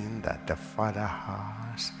 Everything that the Father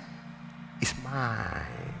has is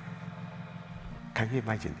mine. Can you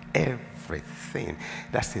imagine? Everything.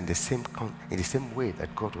 That's in the same way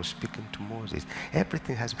that God was speaking to Moses.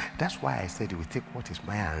 Everything has. That's why I said he will take what is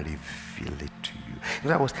mine and reveal it to you.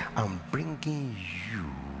 In other words, I'm bringing you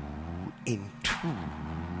into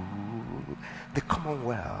the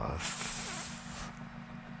commonwealth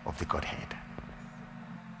of the Godhead.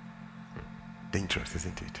 Dangerous,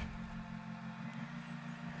 isn't it?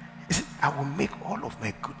 I will make all of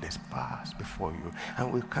my goodness pass before you.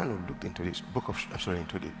 And we kind of looked into this book of,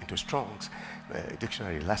 into Strong's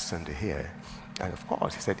dictionary last Sunday here. And of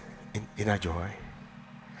course, he said, inner joy,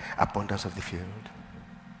 abundance of the field,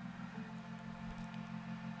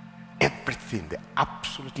 everything,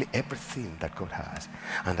 absolutely everything that God has.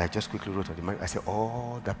 And I just quickly wrote on the mind, I said,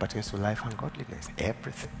 all that pertains to life and godliness,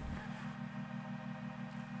 everything.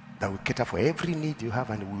 That will cater for every need you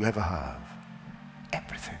have and will ever have.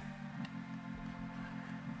 Everything.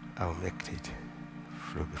 I will make it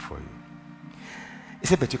flow before you. He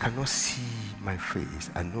said, but you cannot see my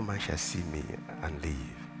face, and no man shall see me and live.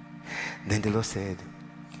 Then the Lord said,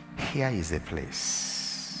 here is a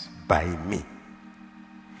place by me,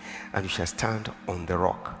 and you shall stand on the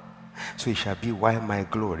rock. So it shall be while my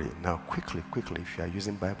glory. Now quickly, if you are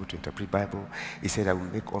using Bible to interpret Bible, he said, I will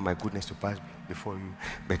make all my goodness to pass before you.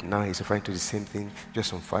 But now he's referring to the same thing, just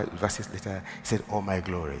some 5 verses later, he said, all my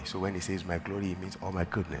glory. So when he says my glory, it means all my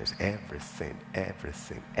goodness, everything.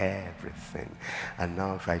 And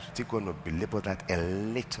now if I still going to belabor that a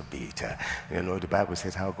little bit, the Bible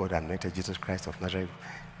says how God anointed Jesus Christ of Nazareth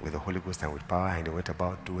with the Holy Ghost and with power, and he went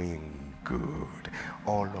about doing good,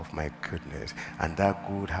 all of my goodness. And that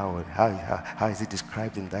good, how is it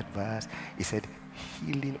described in that verse? He said,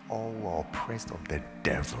 healing all who are oppressed of the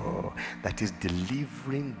devil, that is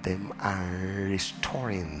delivering them and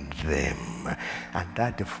restoring them. And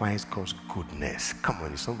that defines God's goodness. Come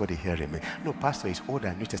on, is somebody hearing me? No, Pastor, it's Old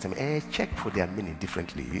and New Testament. Check for their meaning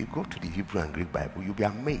differently. You go to the Hebrew and Greek Bible, you'll be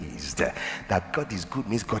amazed that God is good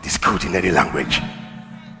means God is good in any language.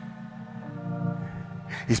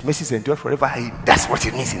 His mercies endure forever. That's what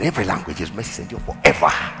it means in every language. His mercies endure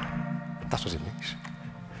forever. That's what it means.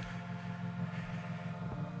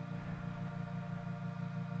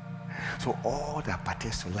 So all that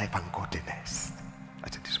pertains to life and godliness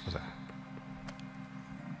at your disposal.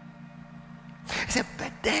 He said,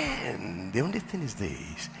 but then the only thing is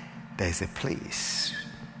this: there is a place,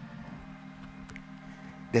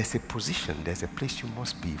 there's a position, there's a place you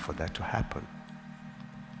must be for that to happen.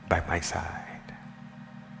 By my side.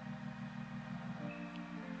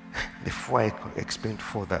 Before I explain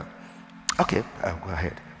further, okay, I'll go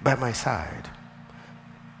ahead. By my side.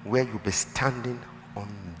 where you'll be standing on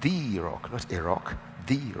the rock, not a rock,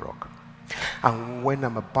 the rock. And when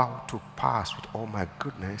I'm about to pass with all my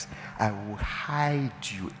goodness, I will hide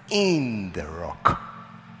you in the rock.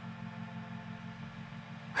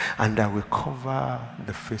 And I will cover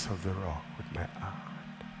the face of the rock with my hand.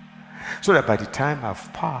 So that by the time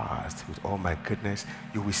I've passed with all my goodness,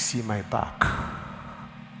 you will see my back.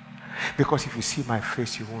 Because if you see my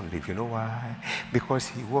face, you won't live. You know why? Because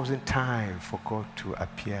it wasn't time for God to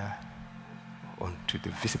appear onto the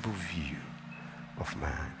visible view of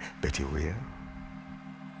man. But he will.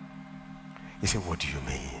 He said, what do you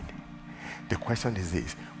mean? The question is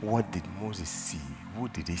this: what did Moses see? Who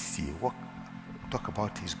did he see? What talk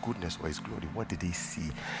about his goodness or his glory? What did he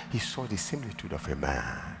see? He saw the similitude of a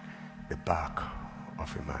man, the back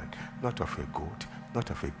of a man, not of a goat, not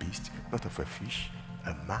of a beast, not of a fish,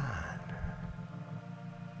 a man.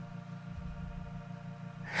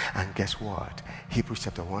 And guess what? Hebrews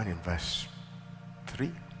chapter 1 and verse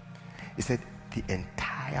 3, it said the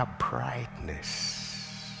entire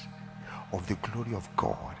brightness of the glory of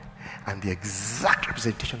God and the exact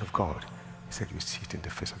representation of God, he said you see it in the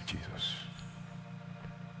face of Jesus.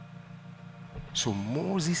 So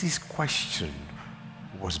Moses' question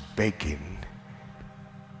was begging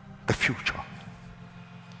the future,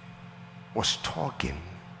 was talking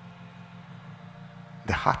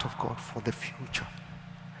the heart of God for the future.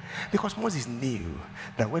 Because Moses knew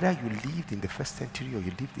that whether you lived in the first century or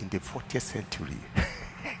you lived in the 40th century,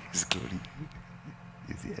 his glory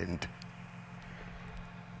is the end.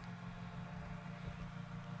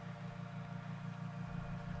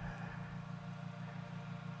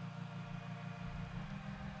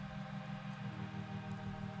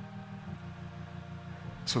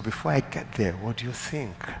 So before I get there, what do you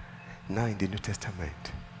think? Now in the New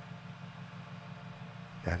Testament,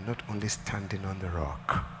 you are not only standing on the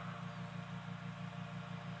rock,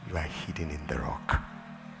 you are hidden in the rock.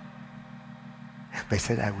 But he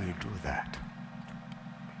said, I will do that.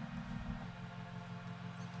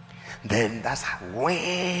 Then that's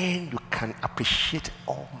when you can appreciate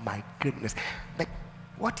all my goodness. But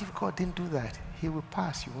what if God didn't do that? He will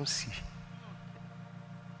pass, you won't see.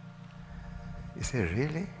 He said,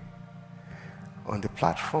 really? On the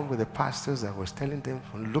platform with the pastors, I was telling them,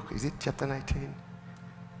 look, is it chapter 19?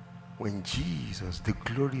 When Jesus, the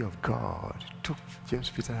glory of God, took James,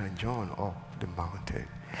 Peter, and John up the mountain.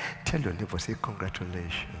 Tell your neighbor, say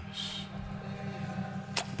congratulations.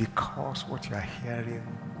 Because what you are hearing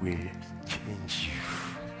will change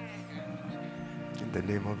you. In the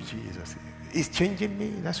name of Jesus. It's changing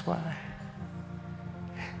me, that's why.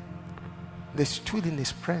 They stood in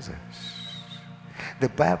his presence. The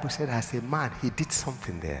Bible said as a man, he did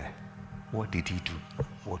something there. What did he do?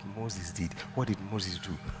 What Moses did. What did Moses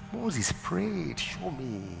do? Moses prayed, show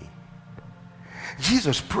me.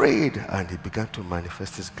 Jesus prayed and he began to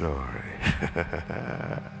manifest his glory.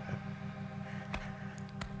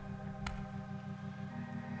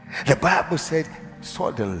 The Bible said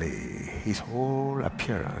suddenly his whole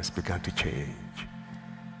appearance began to change.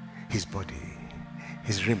 His body,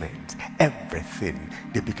 his raiment, everything,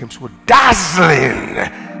 they became so dazzling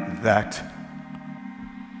that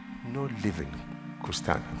no living could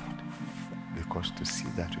stand, because to see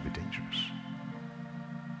that would be dangerous.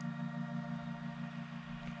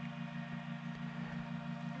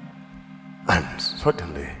 And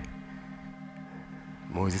suddenly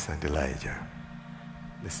Moses and Elijah,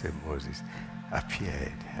 the same Moses,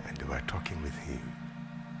 appeared and they were talking with him.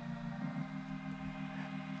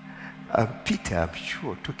 And Peter, I'm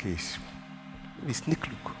sure, took a sneak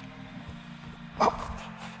look. Oh.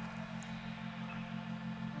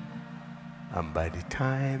 And by the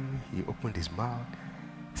time he opened his mouth,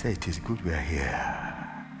 he said, it is good we are here.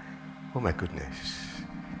 Oh my goodness.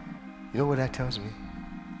 You know what that tells me?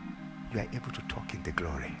 You are able to talk in the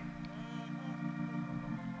glory.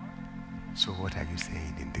 So what are you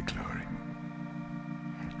saying in the glory?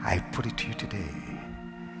 I put it to you today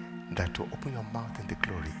that to open your mouth in the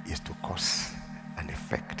glory is to cause an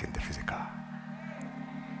effect in the physical.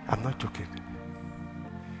 I'm not joking.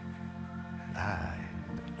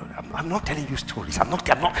 I'm not telling you stories.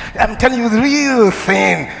 I'm telling you the real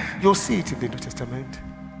thing. You'll see it in the New Testament.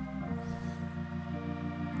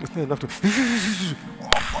 It's not enough to.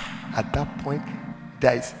 At that point,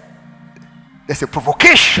 there's a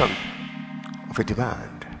provocation of a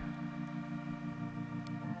demand.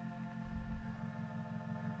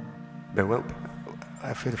 But when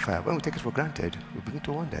I feel the fire, when we take it for granted, we begin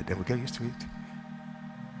to wonder, then we get used to it.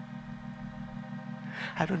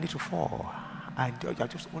 I don't need to fall. I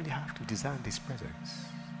just only have to discern His presence.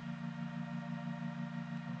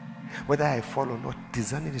 Whether I fall or not,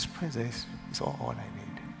 discerning His presence is all I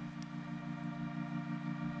need.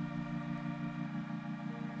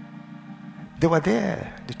 They were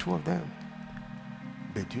there, the two of them.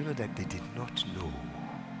 But do you know that they did not know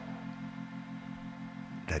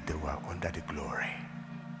that they were under the glory?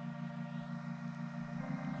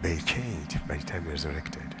 They changed by the time he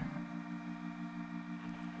resurrected.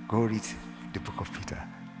 Go read the book of Peter.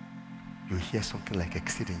 You hear something like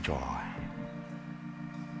exceeding joy.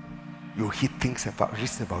 You hear things about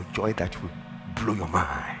joy that will blow your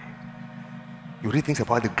mind. You read things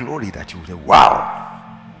about the glory that you will say, wow.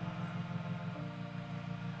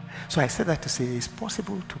 So I said that to say it's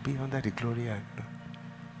possible to be under the glory.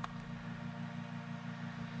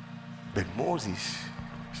 But Moses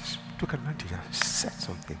took advantage and said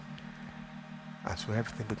something. And so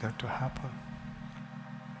everything began to happen.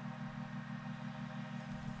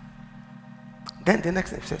 Then the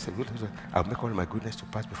next thing says, I'll make all my goodness to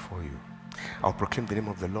pass before you. I'll proclaim the name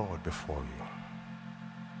of the Lord before you.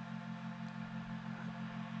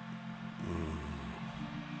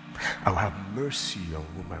 I will have mercy on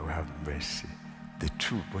whom I will have mercy. The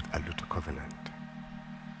two both allude to covenant.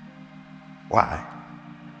 Why?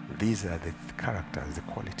 These are the characters, the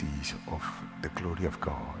qualities of the glory of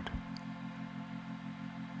God.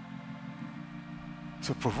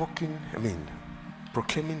 So proclaiming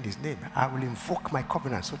his name, I will invoke my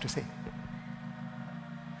covenant, so to say.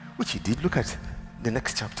 Which he did. Look at the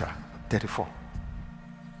next chapter, 34.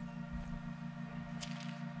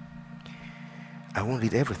 I won't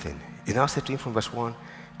read everything. He now said to him from verse 1,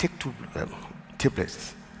 take two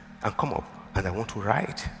tablets and come up, and I want to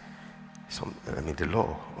write the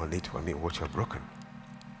law on it, what you have broken.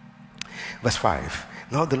 Verse 5,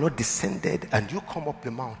 now the Lord descended, and you come up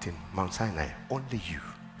the mountain, Mount Sinai, only you,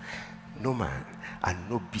 no man, and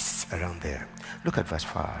no beasts around there. Look at verse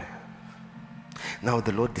 5. Now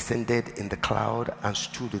the Lord descended in the cloud and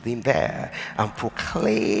stood with him there and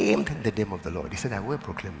proclaimed the name of the Lord. He said, I will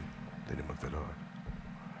proclaim the name of the Lord.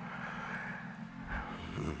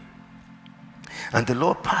 And the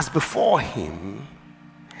Lord passed before him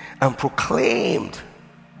and proclaimed.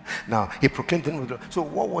 Now, he proclaimed the name of the Lord. So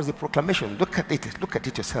what was the proclamation? Look at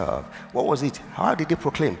it yourself. What was it? How did he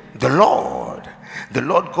proclaim? The Lord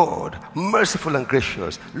God, merciful and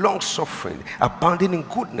gracious, long-suffering, abounding in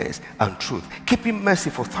goodness and truth, keeping mercy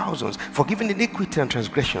for thousands, forgiving iniquity and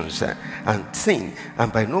transgressions and sin,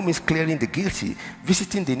 and by no means clearing the guilty,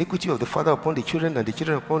 visiting the iniquity of the father upon the children and the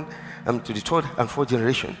children upon to the third and fourth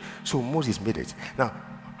generation. So Moses made it. Now,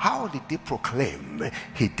 how did they proclaim?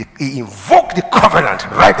 He invoked the covenant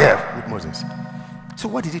right there with Moses. So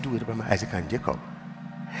what did he do with Abraham, Isaac, and Jacob?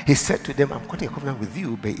 He said to them, I'm cutting a covenant with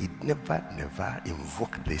you, but he never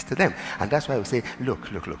invoked this to them. And that's why we say, look,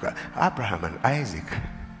 Abraham and Isaac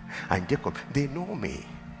and Jacob, they know me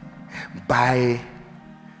by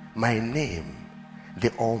my name,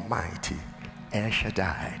 the Almighty, El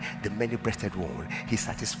Shaddai, the many-breasted one. He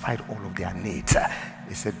satisfied all of their needs.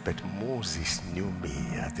 He said, but Moses knew me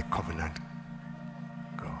as the covenant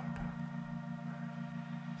God.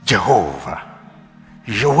 Jehovah,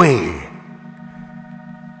 Yahweh.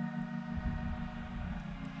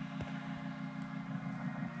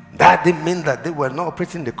 That didn't mean that they were not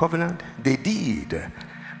operating the covenant. They did.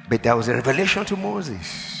 But there was a revelation to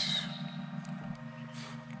Moses.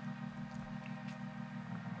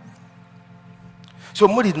 So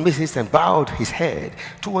Moses made haste and bowed his head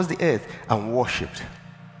towards the earth and worshipped.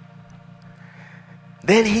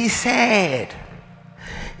 Then he said,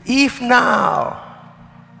 if now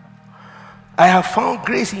I have found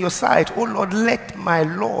grace in your sight, O Lord, let my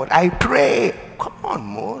Lord, I pray. Come on,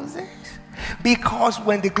 Moses. Because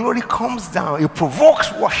when the glory comes down, it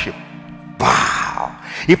provokes worship. Wow.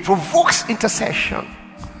 It provokes intercession.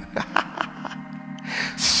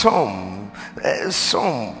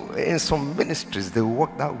 In some ministries, they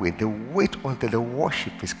work that way. They wait until the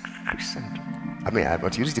worship is christened. I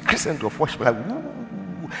want to use the christened of worship. Like, woo.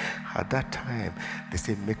 At that time, they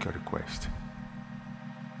say, make your request.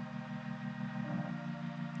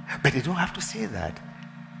 But they don't have to say that.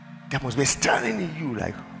 There must be standing in you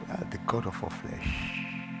like, the God of all flesh.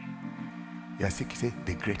 You are sick, you say,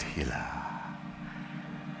 the great healer.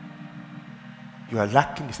 You are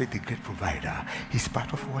lacking, you say, the great provider. He's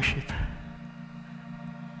part of worship.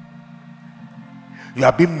 You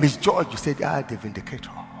are being misjudged, you say, the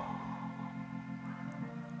vindicator.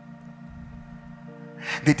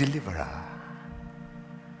 The deliverer.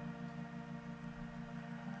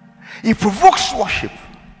 He provokes worship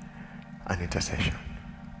and intercession.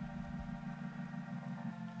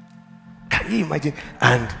 Can you imagine?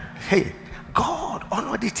 And hey, God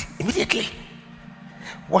honored it immediately.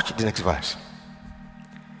 Watch the next verse.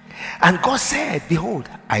 And God said, behold,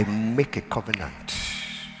 I make a covenant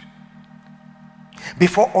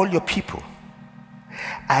before all your people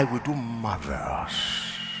I will do marvels.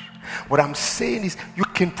 What I'm saying is, you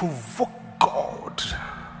can provoke God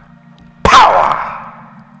power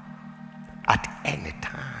at any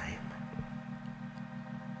time.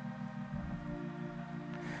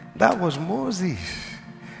 That was Moses.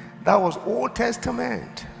 That was Old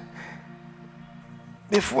Testament.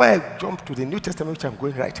 Before I jump to the New Testament, which I'm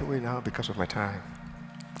going right away now because of my time,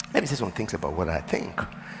 let me say some things about what I think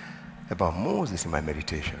about Moses in my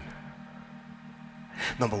meditation.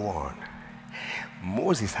 Number one,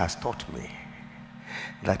 Moses has taught me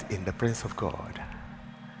that in the presence of God,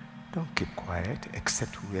 don't keep quiet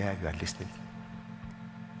except where you are listening.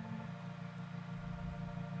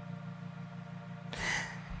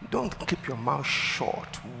 Don't keep your mouth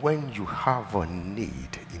shut when you have a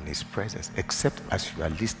need in his presence, except as you are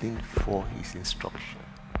listening for his instruction.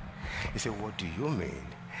 He said, what do you mean?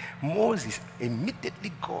 Moses,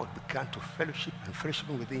 immediately God began to fellowship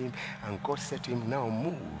with him, and God said to him, now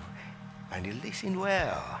move. And he listened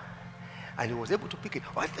well. And he was able to pick it.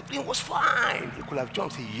 Everything was fine. He could have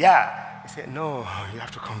jumped and said, yeah. He said, no, you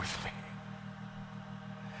have to come with me.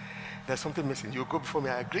 There's something missing. You go before me,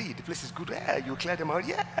 I agree. The place is good. Yeah, you clear them out.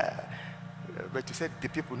 Yeah. But you said the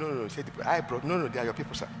people, no. You said I brought, no, they are your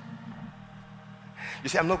people, sir. You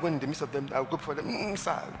say, I'm not going in the midst of them. I'll go before them.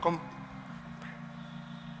 Sir, come.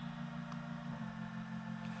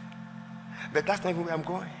 But that's not even where I'm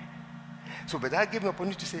going. So, but I gave him an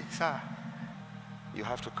opportunity to say, sir, you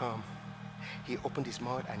have to come. He opened his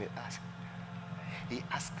mouth and he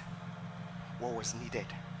asked what was needed.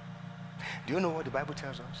 Do you know what the Bible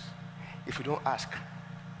tells us? If you don't ask,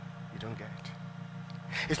 you don't get.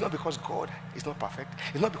 It's not because God is not perfect.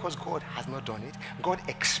 It's not because God has not done it. God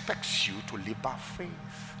expects you to live by faith.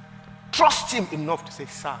 Trust him enough to say,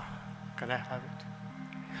 sir, can I have it?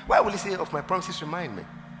 Why will he say, of my promises remind me?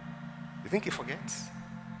 You think he forgets?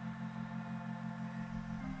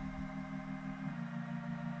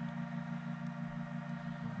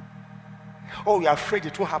 Oh, you're afraid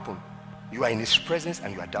it won't happen. You are in his presence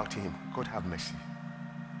and you are doubting him. God have mercy.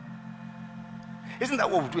 Isn't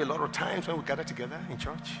that what we do a lot of times when we gather together in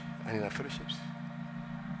church and in our fellowships?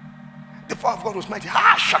 The power of God was mighty.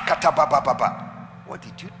 Shakata ba ba ba ba. What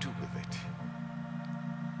did you do with it?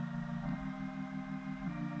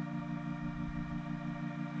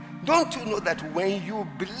 Don't you know that when you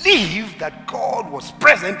believe that God was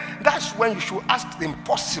present, that's when you should ask the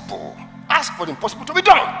impossible. Ask for the impossible to be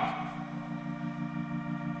done.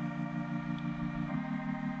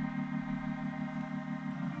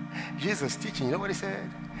 Jesus teaching, you know what he said?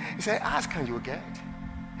 He said, ask and you will get.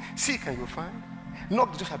 Seek and you will find.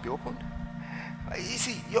 Knock, the door shall be opened. You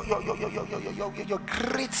see, your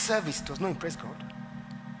great service does not impress God.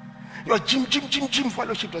 Your gym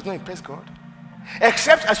fellowship does not impress God.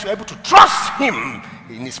 Except as you're able to trust him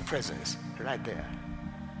in his presence. Right there.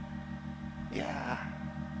 Yeah.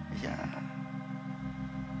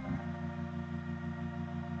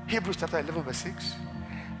 Hebrews chapter 11 verse 6.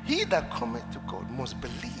 He that cometh to God must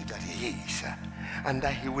believe that he is, and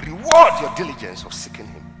that he will reward your diligence of seeking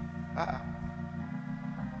him.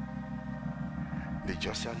 The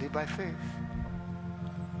just shall live by faith.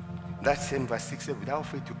 That same verse 6 says, without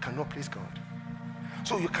faith you cannot please God.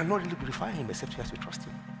 So you cannot really glorify him except you have to trust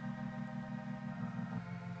him.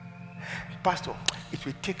 Pastor, it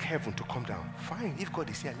will take heaven to come down. Fine, if God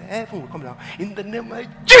is here, heaven will come down. In the name of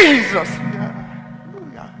Jesus.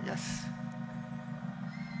 Yes.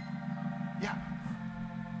 Yeah.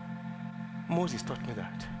 Moses taught me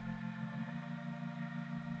that.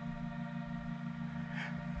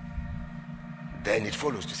 Then it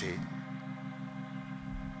follows to say,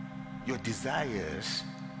 your desires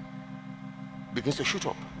begins to shoot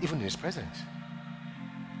up, even in his presence.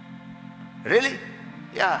 Really?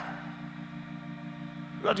 Yeah.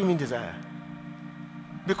 What do you mean desire?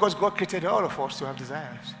 Because God created all of us to have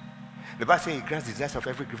desires. The Bible says he grants the desires of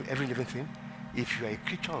every living thing. If you are a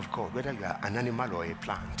creature of God, whether you are an animal or a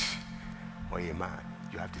plant or a man,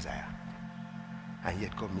 you have desire. And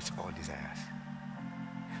yet God meets all desires.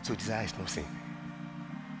 So desire is no sin.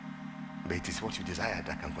 But it is what you desire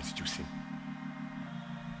that can constitute sin.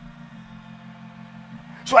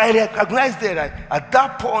 So I recognized that at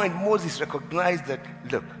that point Moses recognized that,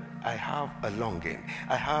 look, I have a longing.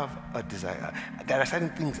 I have a desire. There are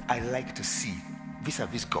certain things I like to see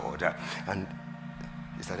vis-a-vis God. And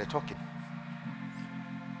he started talking.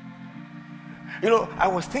 You know, I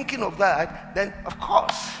was thinking of that. Then, of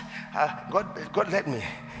course, God led me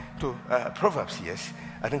to Proverbs, yes.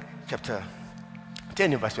 I think chapter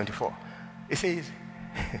 10 verse 24. It says,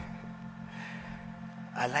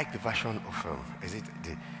 I like the version of, is it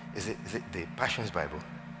the Passions Bible?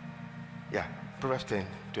 Yeah, Proverbs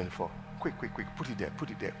 10:24. Quick. Put it there.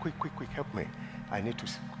 Quick. Help me. I need to.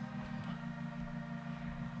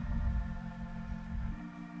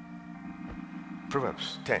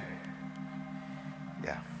 Proverbs 10.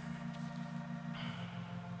 Yeah.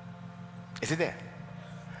 Is it there?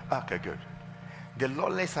 Okay, good. The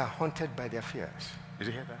lawless are haunted by their fears. Did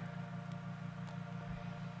you hear that?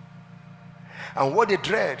 And what they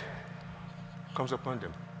dread comes upon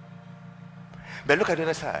them. But look at the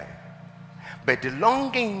other side. But the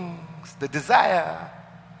longings, the desire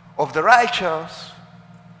of the righteous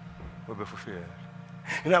will be fulfilled.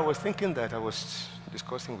 You know, I was thinking that I was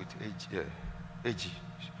discussing with AG,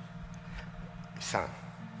 son.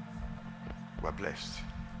 We're blessed.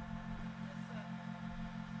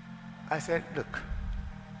 I said, look,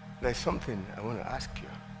 there's something I want to ask you.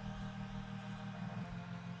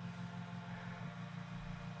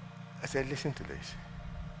 I said, listen to this.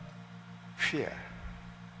 Fear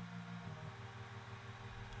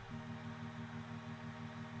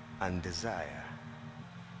and desire,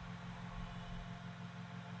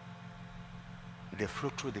 they flow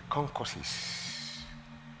through the concourses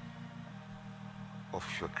of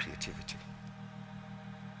your creativity.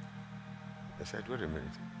 I said, wait a minute.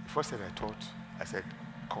 First said I thought, I said,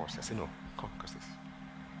 course. I said, no, concourses.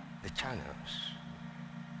 The channels.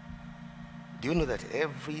 Do you know that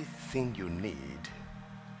everything you need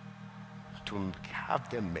to have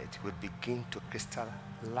them met will begin to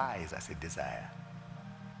crystallize as a desire?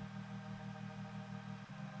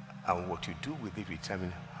 And what you do with it will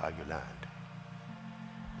determine how you land.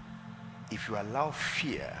 If you allow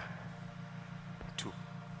fear to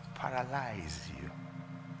paralyze you,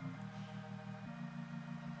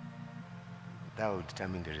 that will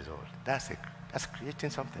determine the result. That's creating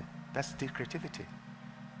something. That's still creativity.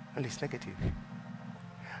 And it's negative.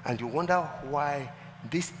 And you wonder why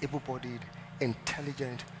this able-bodied,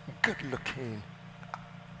 intelligent, good-looking,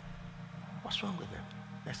 what's wrong with them?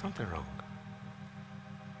 There's something wrong.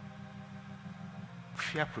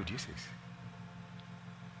 Fear produces.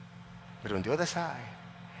 But on the other side,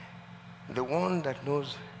 the one that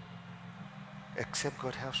knows, except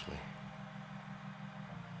God helps me,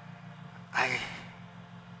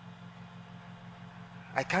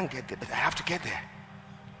 I can't get there, but I have to get there.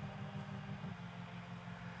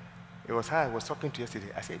 It was how I was talking to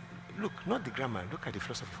yesterday. I said, look, not the grammar, look at the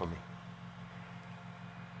philosophy for me.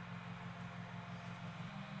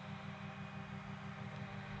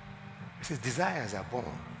 It says desires are born.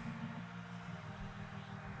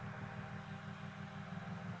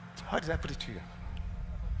 So how did I put it to you?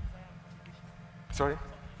 Sorry?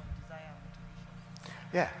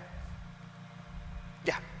 Yeah.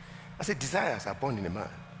 I said desires are born in a man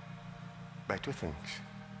by two things: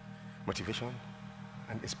 motivation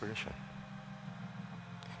and inspiration.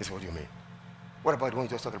 Is what you mean. What about the one you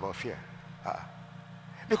just talked about, fear?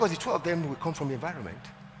 Because the two of them will come from the environment.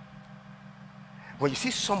 When you see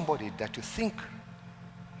somebody that you think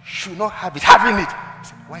should not have it, having it, you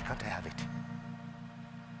say, why can't I have it?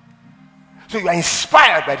 So you are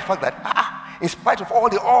inspired by the fact that, in spite of all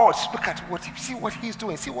the odds, look at see what he's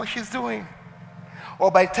doing, see what she's doing. Or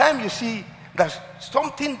by the time you see that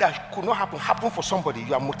something that could not happen for somebody,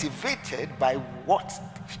 you are motivated by what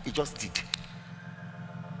he just did.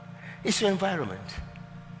 It's your environment.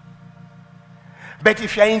 But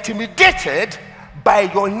if you are intimidated by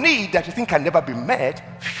your need that you think can never be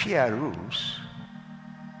met, fear rules.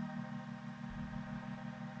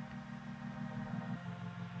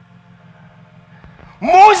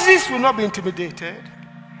 Moses will not be intimidated.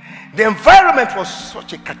 The environment was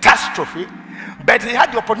such a catastrophe, but he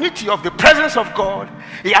had the opportunity of the presence of God.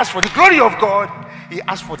 He asked for the glory of God. He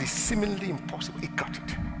asked for the seemingly impossible. He got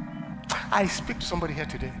it. I speak to somebody here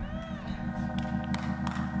today.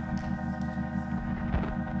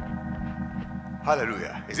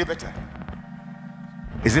 Hallelujah. Is it better?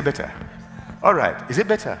 Is it better? All right. Is it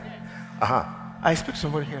better? I speak to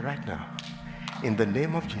somebody here right now. In the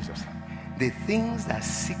name of Jesus. The things that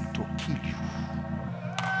seek to kill you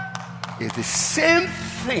is the same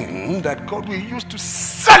thing that God will use to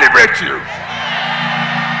celebrate you.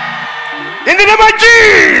 In the name of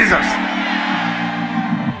Jesus.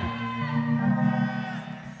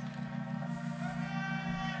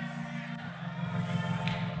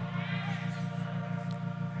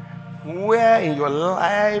 Where in your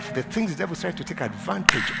life the things the devil is trying to take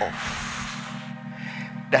advantage of,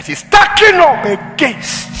 that is stacking up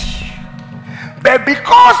against you, but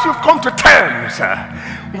because you've come to terms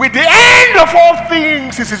with the end of all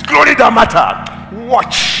things is his glory that matter,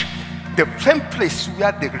 watch the same place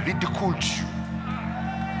where they ridiculed you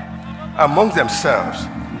among themselves,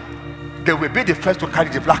 they will be the first to carry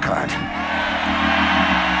the placard.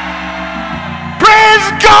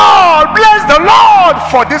 Praise God.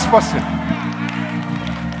 God for this person.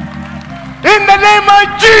 In the name of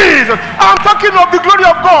Jesus, I'm talking of the glory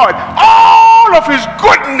of God. All of his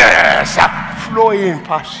goodness flowing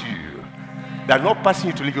past you. They are not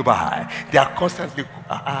passing you to leave you by. They are constantly,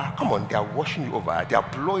 come on, they are washing you over. They are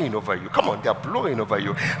blowing over you. Come on, they are blowing over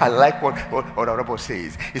you. I like what the Bible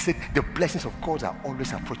says. He said, the blessings of God are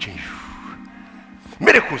always approaching you.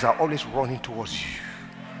 Miracles are always running towards you.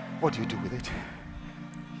 What do you do with it?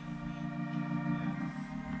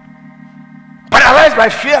 Paralyzed by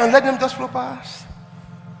fear and let them just flow past.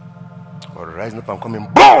 Or rising up and coming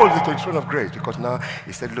boldly to the throne of grace, because now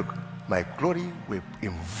he said, look, my glory will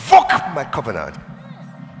invoke my covenant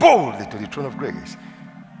boldly to the throne of grace.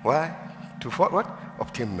 Why? To what?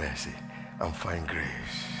 Obtain mercy and find grace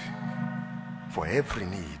for every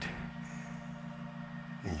need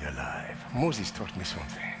in your life. Moses taught me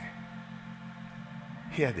something.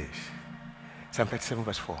 Hear this. Psalm 37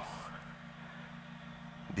 verse 4.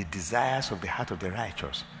 The desires of the heart of the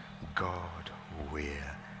righteous, God will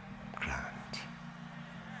grant.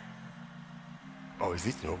 Oh, is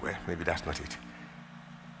it? No, well, maybe that's not it.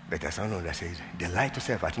 But there's someone that says, delight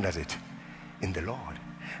yourself, I think that's it, in the Lord,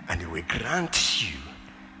 and he will grant you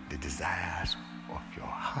the desires of your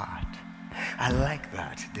heart. I like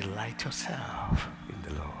that. Delight yourself in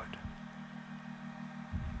the Lord.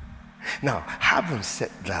 Now, having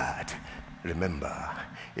said that, remember,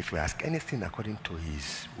 if you ask anything according to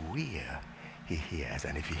his will, he hears.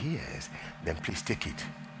 And if he hears, then please take it.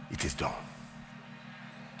 It is done.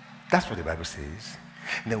 That's what the Bible says.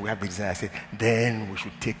 And then we have the desire, say, then we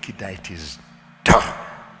should take it that it is done.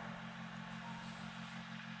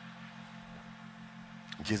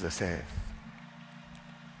 Jesus said,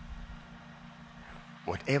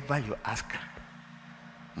 whatever you ask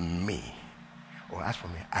me or ask for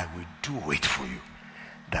me, I will do it for you,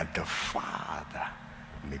 that the Father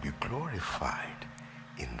may be glorified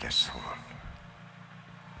in the Son.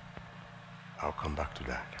 I'll come back to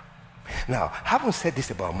that. Now, having said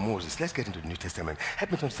this about Moses, let's get into the New Testament.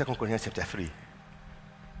 Help me turn to 2 Corinthians chapter 3.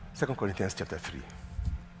 2 Corinthians chapter 3.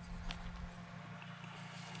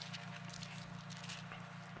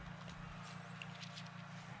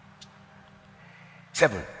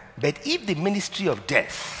 But if the ministry of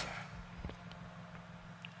death,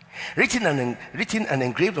 written and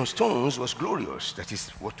engraved on stones, was glorious, that is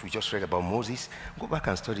what we just read about Moses, go back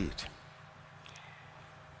and study it.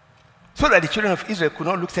 So that the children of Israel could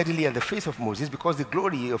not look steadily at the face of Moses because the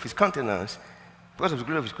glory of his countenance,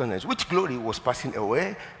 which glory was passing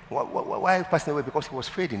away. Why passing away? Because he was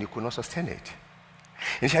fading, he could not sustain it.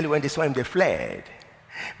 Initially when they saw him, they fled.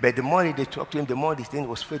 But the more they talked to him, the more this thing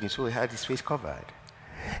was fading, so he had his face covered.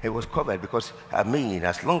 It was covered because,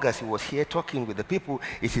 as long as he was here talking with the people,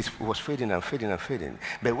 it was fading and fading and fading.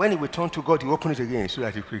 But when he returned to God, he opened it again so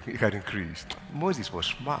that it had increased. Moses was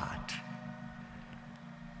smart.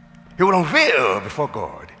 He will unveil before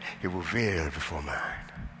God. He will veil before man.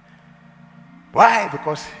 Why?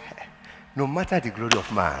 Because no matter the glory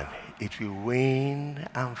of man, it will wane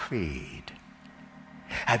and fade.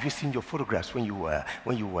 Have you seen your photographs when you were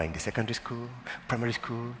in the secondary school, primary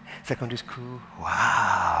school, secondary school?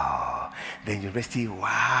 Wow. Then university,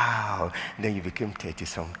 wow. Then you became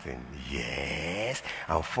 30-something. Yes.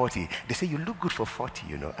 And 40. They say you look good for 40,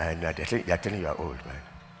 you know, and they're telling you are old, man.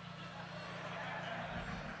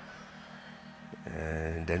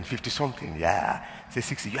 And then 50-something, yeah. Say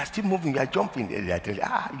 60, you are still moving, you are jumping. They are telling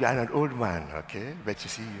you, you are an old man, okay? But you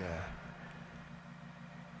see,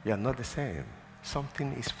 you are not the same.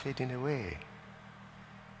 Something is fading away.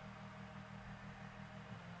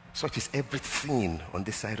 Such is everything on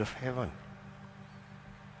this side of heaven.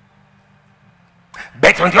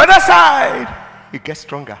 But on the other side, it gets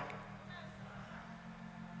stronger.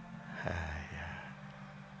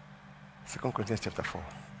 2 Corinthians chapter 4.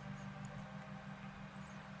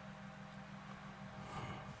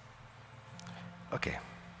 Okay,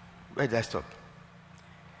 where did I stop?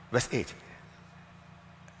 Verse 8.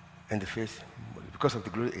 And the face, because of the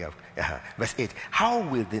glory. Verse 8. How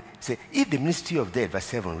will if the ministry of death, verse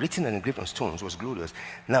 7, written and engraved on stones, was glorious?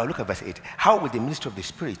 Now look at verse 8. How will the ministry of the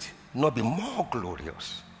Spirit not be more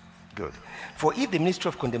glorious? Good. For if the ministry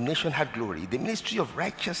of condemnation had glory, the ministry of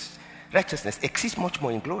righteousness exceeds much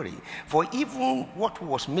more in glory. For even what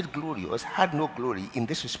was made glorious had no glory in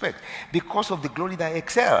this respect, because of the glory that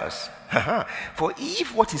excels. For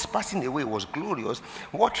if what is passing away was glorious,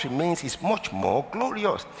 what remains is much more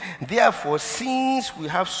glorious. Therefore, since we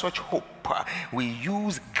have such hope, we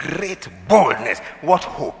use great boldness. What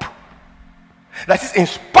hope? That is, in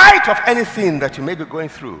spite of anything that you may be going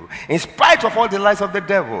through, in spite of all the lies of the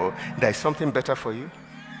devil, there is something better for you.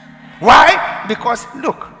 Why? Because,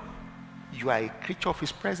 look, You are a creature of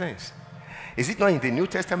his presence. Is it not in the New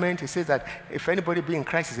Testament? It says that if anybody be in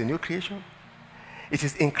Christ is a new creation. It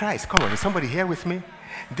is in Christ. Come on, is somebody here with me?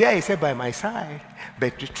 There he said, by my side.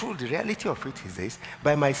 But the reality of it is this.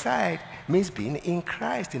 By my side means being in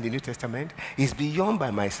Christ in the New Testament. It's beyond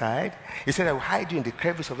by my side. He said, I will hide you in the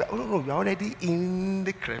crevice of the... Oh, no, you're already in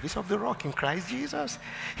the crevice of the rock in Christ Jesus.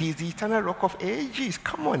 He is the eternal rock of ages.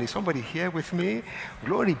 Come on, is somebody here with me?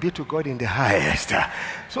 Glory be to God in the highest.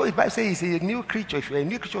 So if I say he's a new creature, if you're a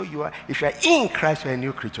new creature, if you're in Christ, you're a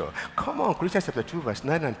new creature. Come on, Colossians chapter 2, verse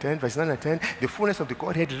 9 and 10. Verse 9 and 10, the fullness of the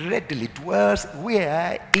Godhead readily dwells where?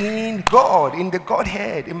 In God, in the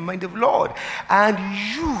Godhead, in the mind of the Lord. And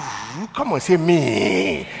you, come on, say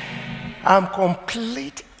me. I'm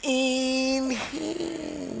complete in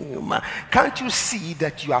him. Can't you see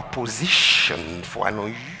that you are positioned for an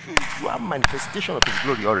unusual manifestation of his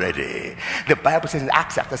glory already? The Bible says in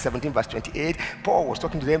Acts chapter 17 verse 28, Paul was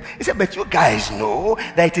talking to them. He said, but you guys know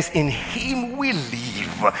that it is in him we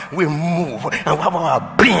live, we move, and we have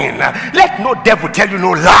our being. Let no devil tell you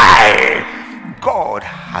no lie. God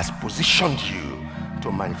has positioned you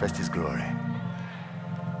to manifest his glory.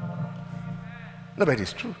 No, but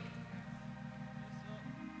it's true.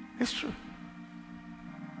 It's true.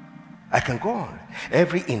 I can go on.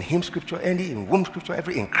 Every in him scripture, any in whom scripture,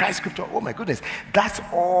 every in Christ scripture. Oh my goodness. That's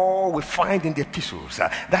all we find in the epistles.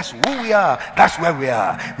 That's who we are. That's where we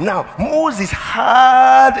are. Now, Moses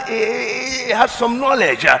had some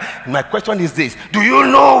knowledge. My question is this. Do you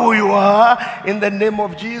know who you are? In the name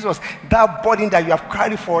of Jesus. That burden that you have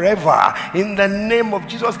carried forever. In the name of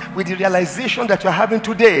Jesus. With the realization that you're having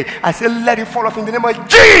today. I say let it fall off in the name of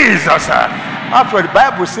Jesus. After the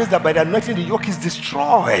Bible says that by the anointing the yoke is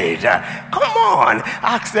destroyed. Come on.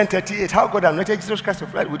 Acts 10:38. How God anointed Jesus Christ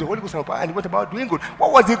of light with the Holy Ghost and power, and he went about doing good.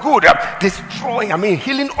 What was the good? Destroying,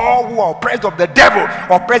 healing all who are oppressed of the devil,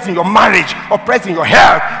 oppressed in your marriage, oppressed in your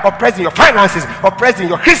health, oppressed in your finances, oppressed in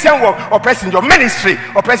your Christian work, oppressed in your ministry,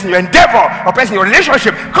 oppressed in your endeavor, oppressed in your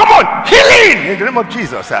relationship. Come on, healing in the name of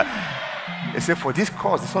Jesus. They say, for this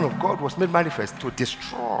cause the Son of God was made manifest to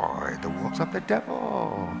destroy the works of the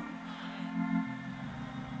devil.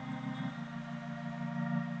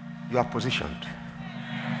 You are positioned.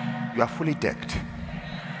 You are fully decked.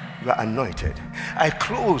 You are anointed. I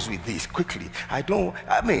close with this quickly.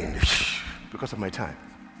 Because of my time.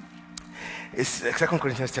 It's 2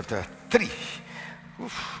 Corinthians chapter 3.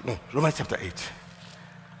 Romans chapter 8.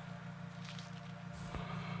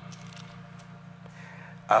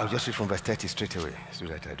 I'll just read from verse 30 straight away so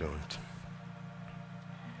that I don't.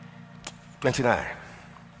 29.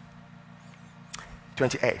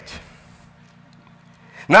 28.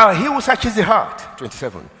 Now he who searches the heart,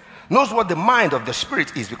 27, knows what the mind of the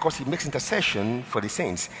Spirit is, because he makes intercession for the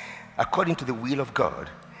saints according to the will of God.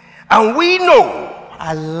 And we know,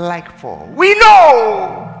 I like Paul, we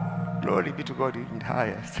know, glory be to God in the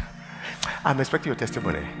highest. I'm expecting your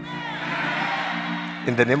testimony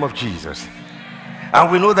in the name of Jesus. And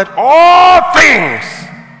we know that all things,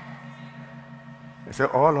 I say,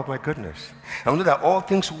 all of my goodness. And we know that all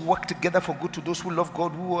things work together for good to those who love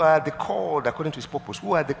God, who are the called according to his purpose.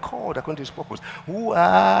 Who are the called according to his purpose? Who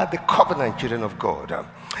are the covenant children of God?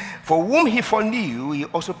 For whom he foreknew, he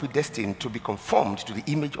also predestined to be conformed to the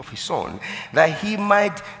image of his Son, that he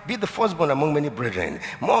might be the firstborn among many brethren.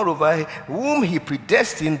 Moreover, whom he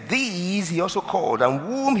predestined, these he also called. And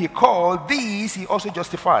whom he called, these he also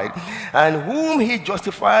justified. And whom he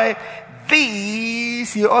justified,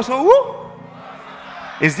 these he also who?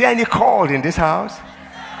 Is there any called in this house?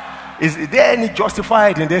 Is there any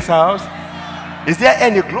justified in this house? Is there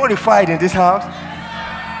any glorified in this house?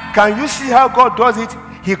 Can you see how God does it?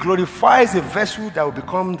 He glorifies a vessel that will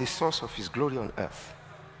become the source of his glory on earth.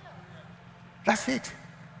 That's it.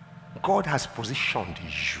 God has positioned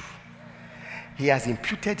you. He has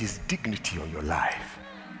imputed his dignity on your life.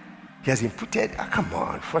 He has imputed, come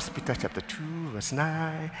on, 1 Peter chapter 2, verse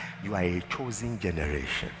 9, you are a chosen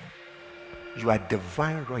generation. You are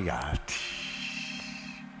divine royalty.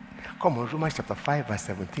 Come on, Romans chapter 5, verse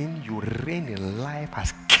 17. You reign in life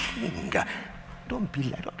as king. Don't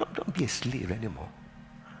be a slave anymore.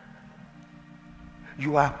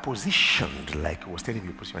 You are positioned like he was telling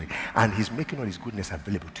you positioning, and he's making all his goodness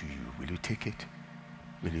available to you. Will you take it?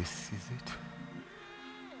 Will you seize it?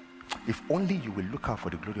 If only you will look out for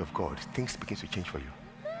the glory of God, things begin to change for you.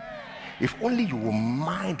 If only you will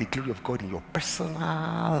mind the glory of God in your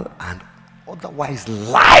personal and otherwise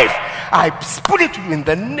life, I put it to you in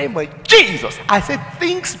the name of Jesus. I said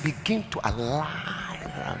things begin to align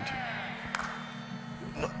around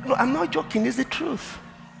you. No, I'm not joking. It's the truth.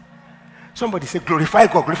 Somebody said, glorify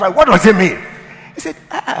God, glorify. What does it mean? He said,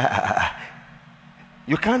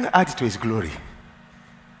 You can't add to his glory.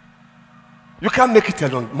 You can't make it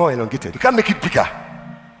more elongated. You can't make it bigger.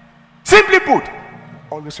 Simply put,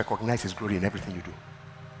 always recognize his glory in everything you do.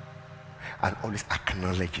 And always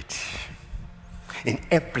acknowledge it. In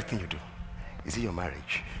everything you do. Is it your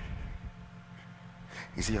marriage?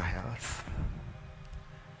 Is it your health?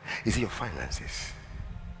 Is it your finances?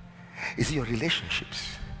 Is it your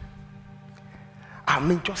relationships? I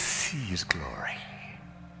mean, just see his glory.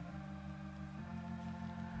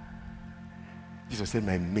 Jesus said,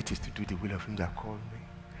 my mate is to do the will of him that called me,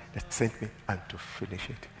 that sent me, and to finish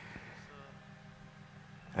it.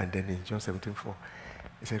 And then in John 17:4,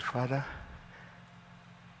 he said, Father,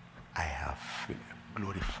 I have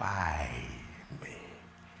glorified me.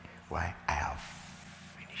 Why? I have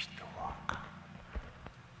finished the work.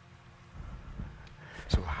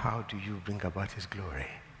 So how do you bring about his glory?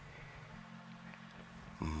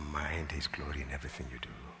 Mind his glory in everything you do.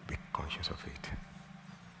 Be conscious of it.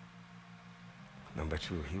 Number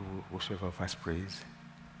 2, he whosoever offers praise.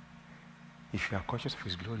 If you are conscious of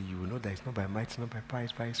his glory, you will know that it's not by might, it's not by power,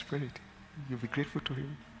 it's by his spirit. You'll be grateful to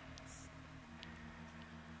him.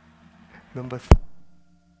 Number 3.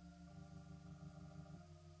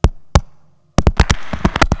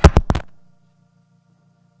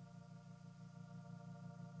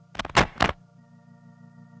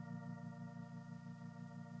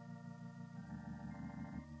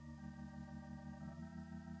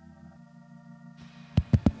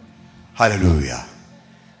 Hallelujah.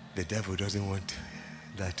 The devil doesn't want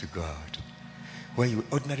that to go out. When you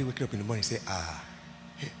ordinarily wake up in the morning, say,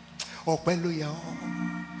 hey, oh, when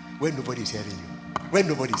nobody is hearing you. When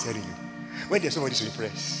nobody is hearing you. When there's somebody to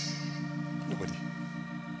impress. Nobody.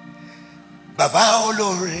 Baba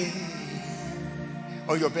Olore.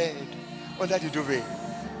 On your bed. Under the duvet.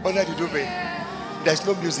 Under the duvet. There's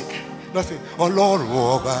no music. Nothing. Oh Lord,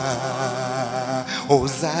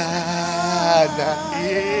 Hosanna.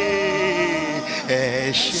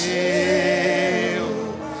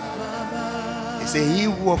 He said, he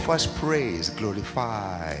who offers praise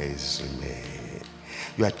glorifies me.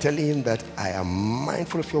 You are telling him that I am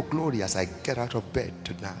mindful of your glory as I get out of bed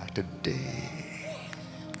today.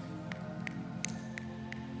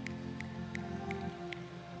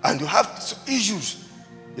 And you have issues.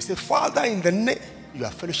 You say, Father, in the name, you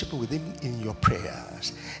are fellowshipping with him in your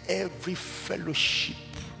prayers. Every fellowship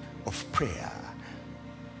of prayer,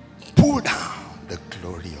 pull down the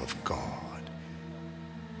glory of God.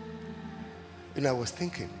 And I was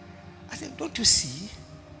thinking, I said, don't you see?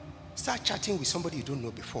 Start chatting with somebody you don't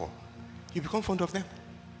know before. You become fond of them.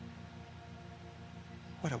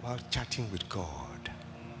 What about chatting with God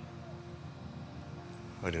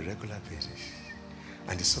on a regular basis?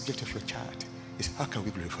 And the subject of your chat is, how can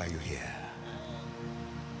we glorify you here?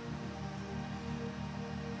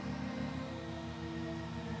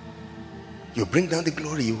 You bring down the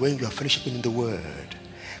glory when you are fellowshipping in the word.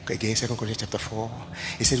 Again, 2 Corinthians chapter 4.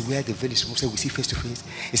 He said, where the veil is removed, we see face to face.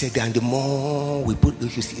 He said, and the more we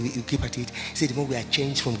keep at it, he said, the more we are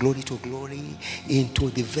changed from glory to glory into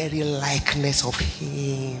the very likeness of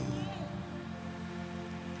him.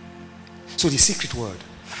 So the secret word,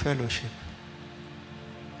 fellowship.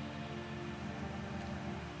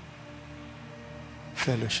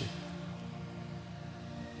 Fellowship.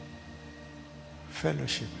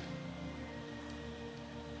 Fellowship.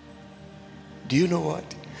 Do you know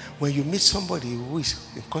what? When you meet somebody who is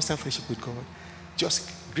in constant friendship with God,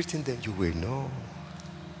 just greeting them, you will know.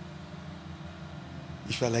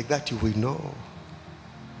 If you are like that, you will know.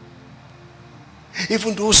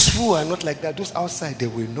 Even those who are not like that, those outside, they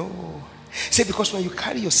will know. Say, because when you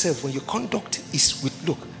carry yourself, when your conduct is with,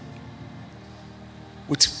 look,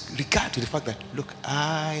 with regard to the fact that, look,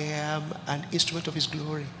 I am an instrument of his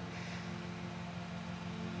glory.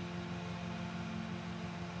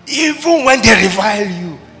 Even when they revile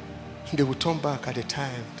you, they will turn back at the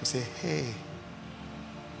time to say, hey,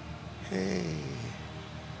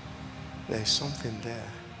 there is something there.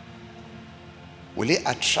 Will it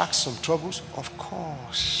attract some troubles? Of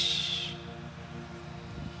course.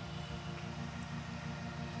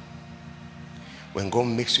 When God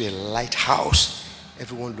makes you a lighthouse,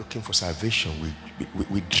 everyone looking for salvation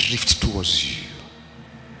will drift towards you.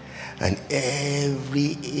 And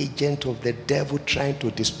every agent of the devil trying to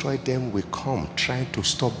destroy them will come, trying to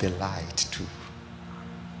stop the light too.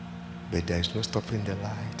 But there is no stopping the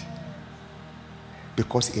light.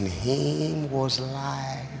 Because in him was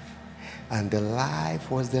life, and the life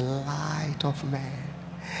was the light of man.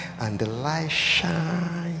 And the light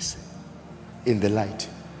shines in the light,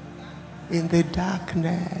 in the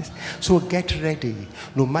darkness. So get ready.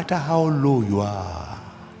 No matter how low you are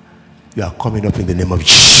coming up in the name of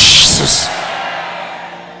Jesus.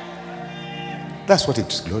 That's what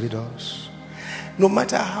its glory does. No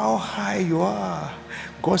matter how high you are,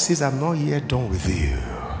 God says, I'm not yet done with you.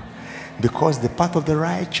 Because the path of the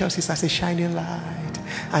righteous is as a shining light.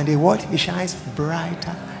 And the what? It shines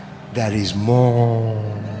brighter. There is more.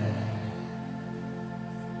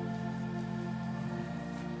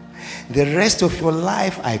 The rest of your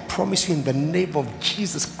life, I promise you in the name of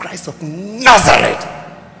Jesus Christ of Nazareth,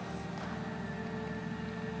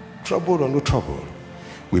 trouble or no trouble,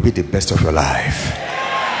 will be the best of your life.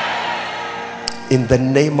 In the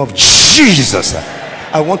name of Jesus,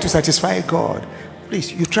 I want to satisfy God.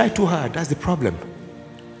 Please, you try too hard. That's the problem.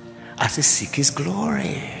 I say, seek His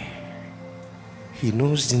glory. He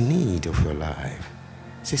knows the need of your life.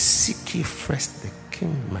 Say, seek ye first the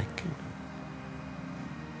King, my King.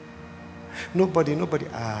 Nobody.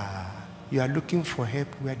 You are looking for help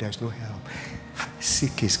where there's no help.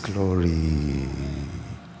 Seek His glory.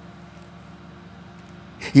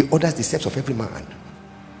 He orders the steps of every man.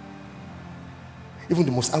 Even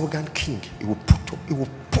the most arrogant king, he will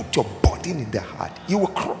put your burden in their heart. You will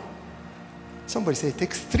cry. Somebody say it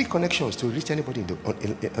takes 3 connections to reach anybody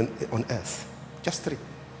on earth. Just 3.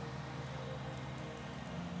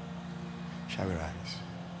 Shall we rise?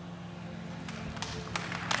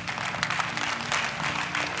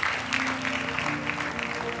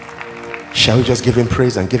 Shall we just give Him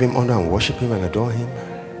praise and give Him honor and worship Him and adore Him?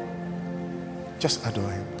 Just adore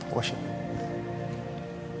Him. Worship Him.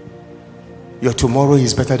 Your tomorrow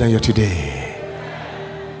is better than your today.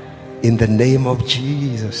 In the name of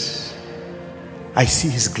Jesus, I see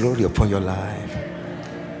His glory upon your life.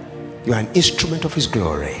 You are an instrument of His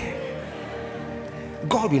glory.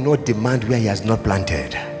 God will not demand where He has not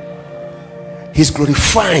planted. He's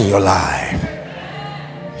glorifying your life.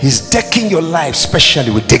 He's decking your life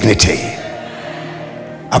specially with dignity,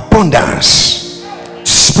 abundance,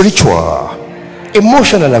 spiritual,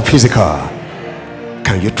 emotional and physical.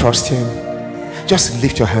 Can you trust Him? Just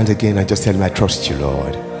lift your hand again and just tell Him, I trust you,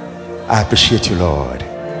 Lord. I appreciate you, Lord.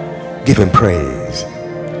 Give Him praise.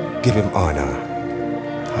 Give Him honor.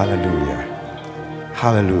 Hallelujah.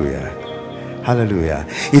 Hallelujah. Hallelujah.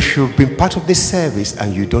 If you've been part of this service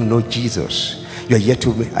and you don't know Jesus, you're yet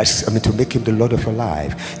to make Him the Lord of your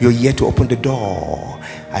life. You're yet to open the door.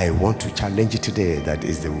 I want to challenge you today.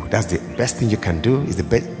 That's the best thing you can do. Is the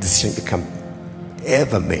best decision you can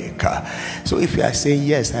ever make. So if you are saying,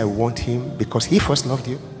 yes, I want Him because He first loved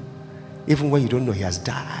you, even when you don't know He has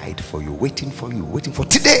died for you, waiting for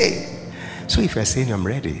today. So if you are saying, I'm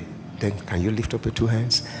ready, then can you lift up your 2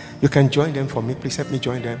 hands? You can join them for me. Please help me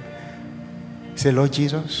join them. Say, Lord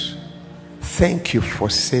Jesus, thank you for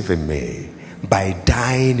saving me by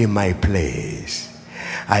dying in my place.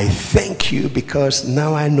 I thank you because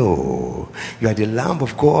now I know you are the Lamb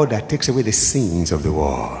of God that takes away the sins of the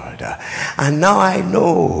world. And now I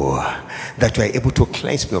know that you are able to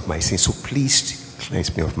cleanse me of my sins. So please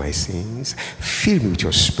cleanse me of my sins. Fill me with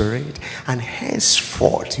your Spirit. And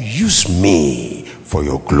henceforth use me for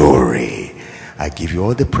your glory. I give you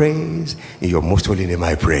all the praise. In your most holy name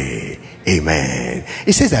I pray. Amen.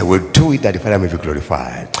 It says, I will do it that the Father may be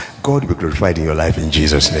glorified. God will be glorified in your life in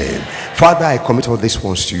Jesus' name. Father, I commit all these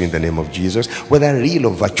ones to you in the name of Jesus, whether real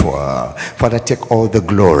or virtual. Father, take all the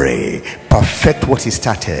glory. Perfect what He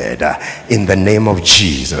started in the name of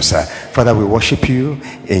Jesus. Father, we worship you.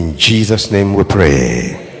 In Jesus' name we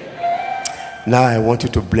pray. Now I want you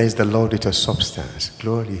to bless the Lord with your substance.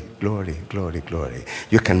 Glory, glory, glory, glory.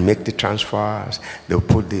 You can make the transfers. They'll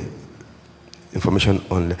put the information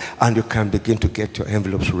on, and you can begin to get your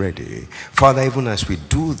envelopes ready. Father, even as we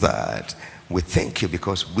do that, we thank you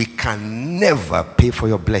because we can never pay for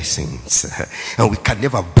your blessings and we can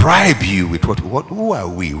never bribe you with who are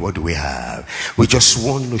we? What do we have? We just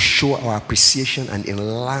want to show our appreciation and in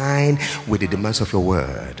line with the demands of your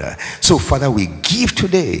word. So Father, we give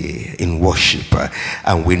today in worship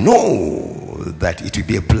and we know that it will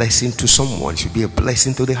be a blessing to someone. It will be a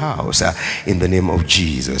blessing to the house in the name of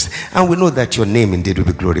Jesus. And we know that your name indeed will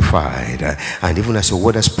be glorified. And even as your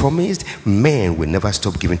word has promised, men will never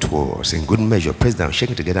stop giving to us in good measure, pressed down,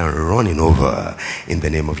 shaking together and running over in the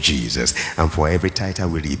name of Jesus. And for every title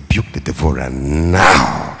we rebuke the devourer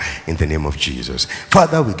now in the name of Jesus.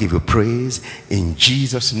 Father, we give you praise. In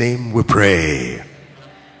Jesus' name we pray.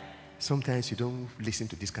 Sometimes you don't listen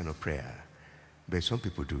to this kind of prayer, but some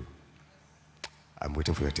people do. I'm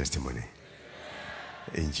waiting for your testimony.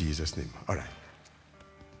 In Jesus' name. All right.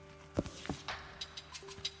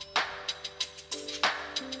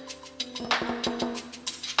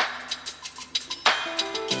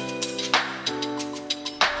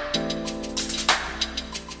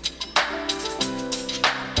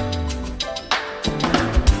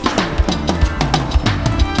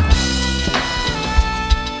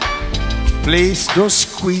 Please don't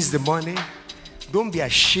squeeze the money. Don't be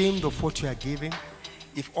ashamed of what you are giving.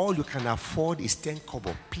 If all you can afford is 10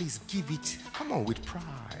 kobo, please give it. Come on, with pride.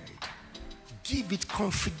 Give it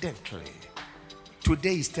confidently.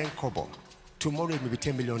 Today is 10 kobo. Tomorrow it may be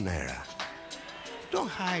 10 million naira. Don't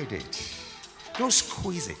hide it. Don't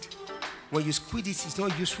squeeze it. When you squeeze it, it's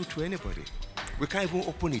not useful to anybody. We can't even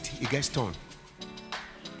open it. It gets torn.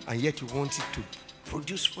 And yet you want it to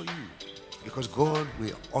produce for you. Because God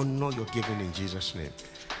will honor your giving in Jesus' name.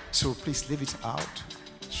 So please leave it out.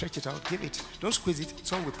 Stretch it out. Give it. Don't squeeze it.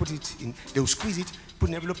 Someone will put it in. They will squeeze it, put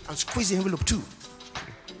an envelope, and squeeze the envelope too.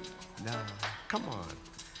 Now, come on.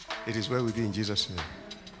 It is well with you in Jesus' name.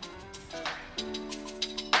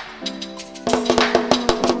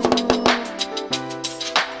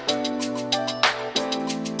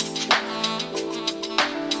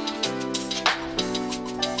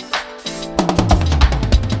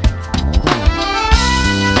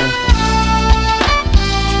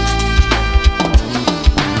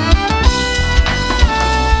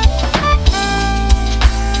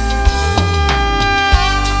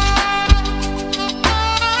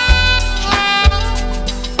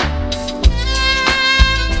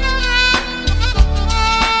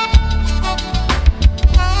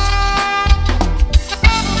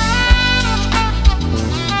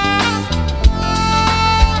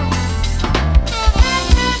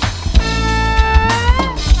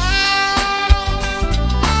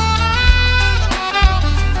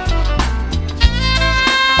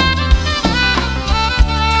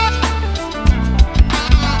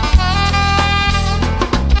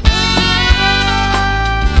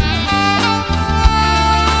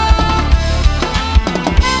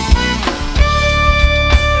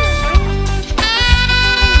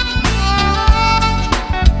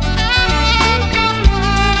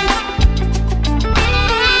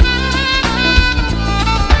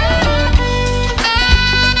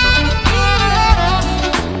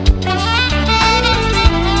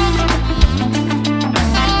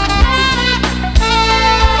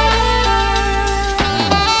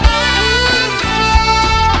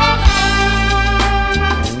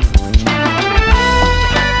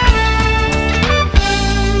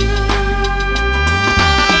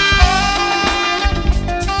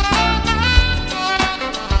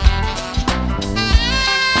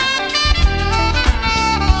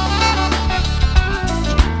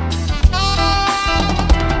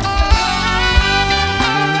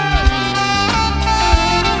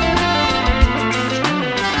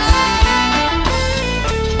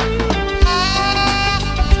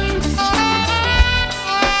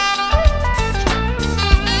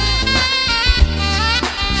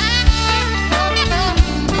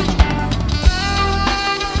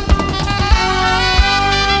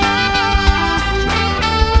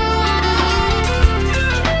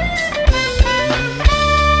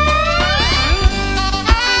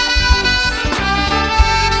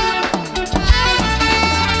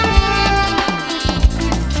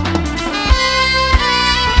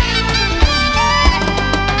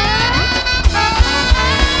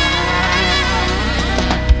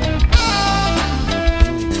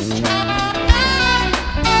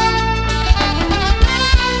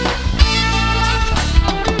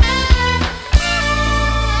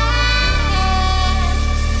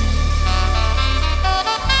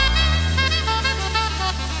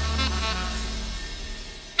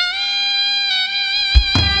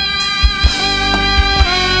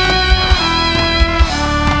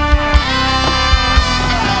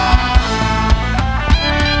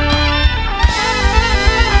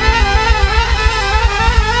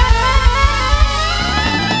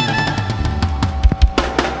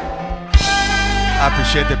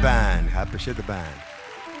 Appreciate the band. Appreciate the band.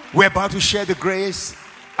 We're about to share the grace,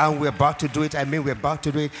 and we're about to do it. I mean, we're about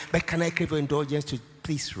to do it. But can I crave your indulgence to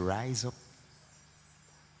please rise up?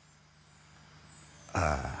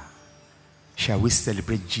 Shall we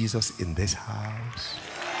celebrate Jesus in this house?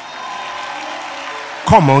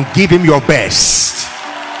 Come on, give him your best.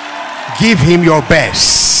 Give him your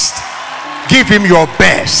best. Give him your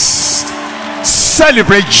best.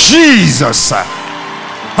 Celebrate Jesus.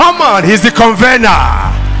 Come on, he's the convener.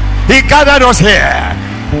 He gathered us here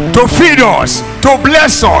to feed us, to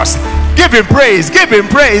bless us. Give him praise, give him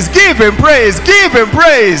praise, give him praise, give him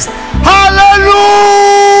praise. Hallelujah!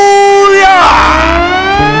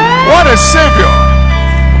 What a Savior.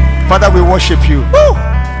 Father, we worship you. Woo!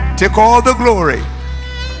 Take all the glory.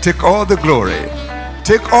 Take all the glory.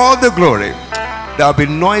 Take all the glory. There will be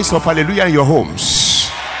noise of hallelujah in your homes.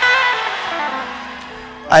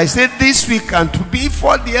 I said this week, and to be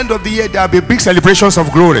for the end of the year, there will be big celebrations of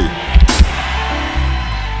glory.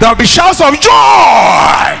 There will be shouts of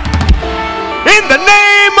joy. In the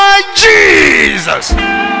name of Jesus.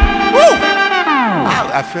 Woo!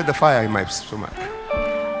 I feel the fire in my stomach.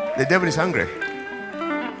 The devil is hungry.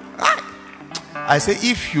 I say,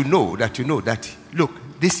 if you know that, look,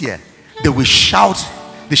 this year, they will shout,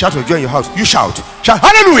 the shout of joy in your house. You shout,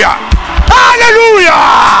 hallelujah! Hallelujah!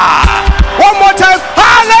 One more time,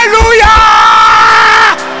 hallelujah!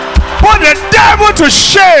 Put the devil to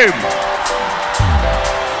shame.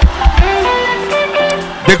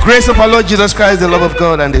 The grace of our Lord Jesus Christ, the love of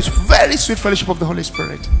God, and the very sweet fellowship of the Holy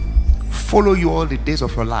Spirit follow you all the days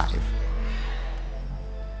of your life.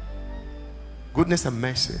 Goodness and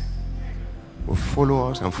mercy will follow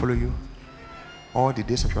us and follow you all the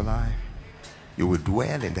days of your life. You will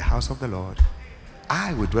dwell in the house of the Lord.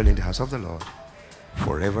 I will dwell in the house of the Lord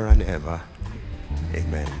forever and ever.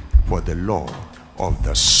 Amen. For the law of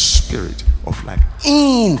the Spirit of life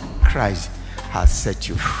in Christ has set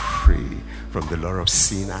you free from the law of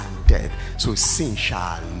sin and death. So sin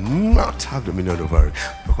shall not have dominion over it,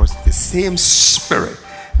 because the same Spirit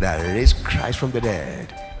that raised Christ from the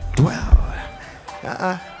dead dwell.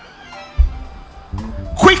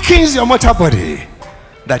 Quickens your mortal body.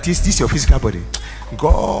 That is, this your physical body.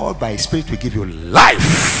 God by His Spirit will give you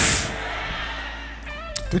life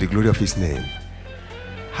to the glory of His name.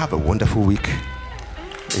 Have a wonderful week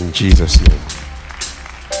in Jesus' name.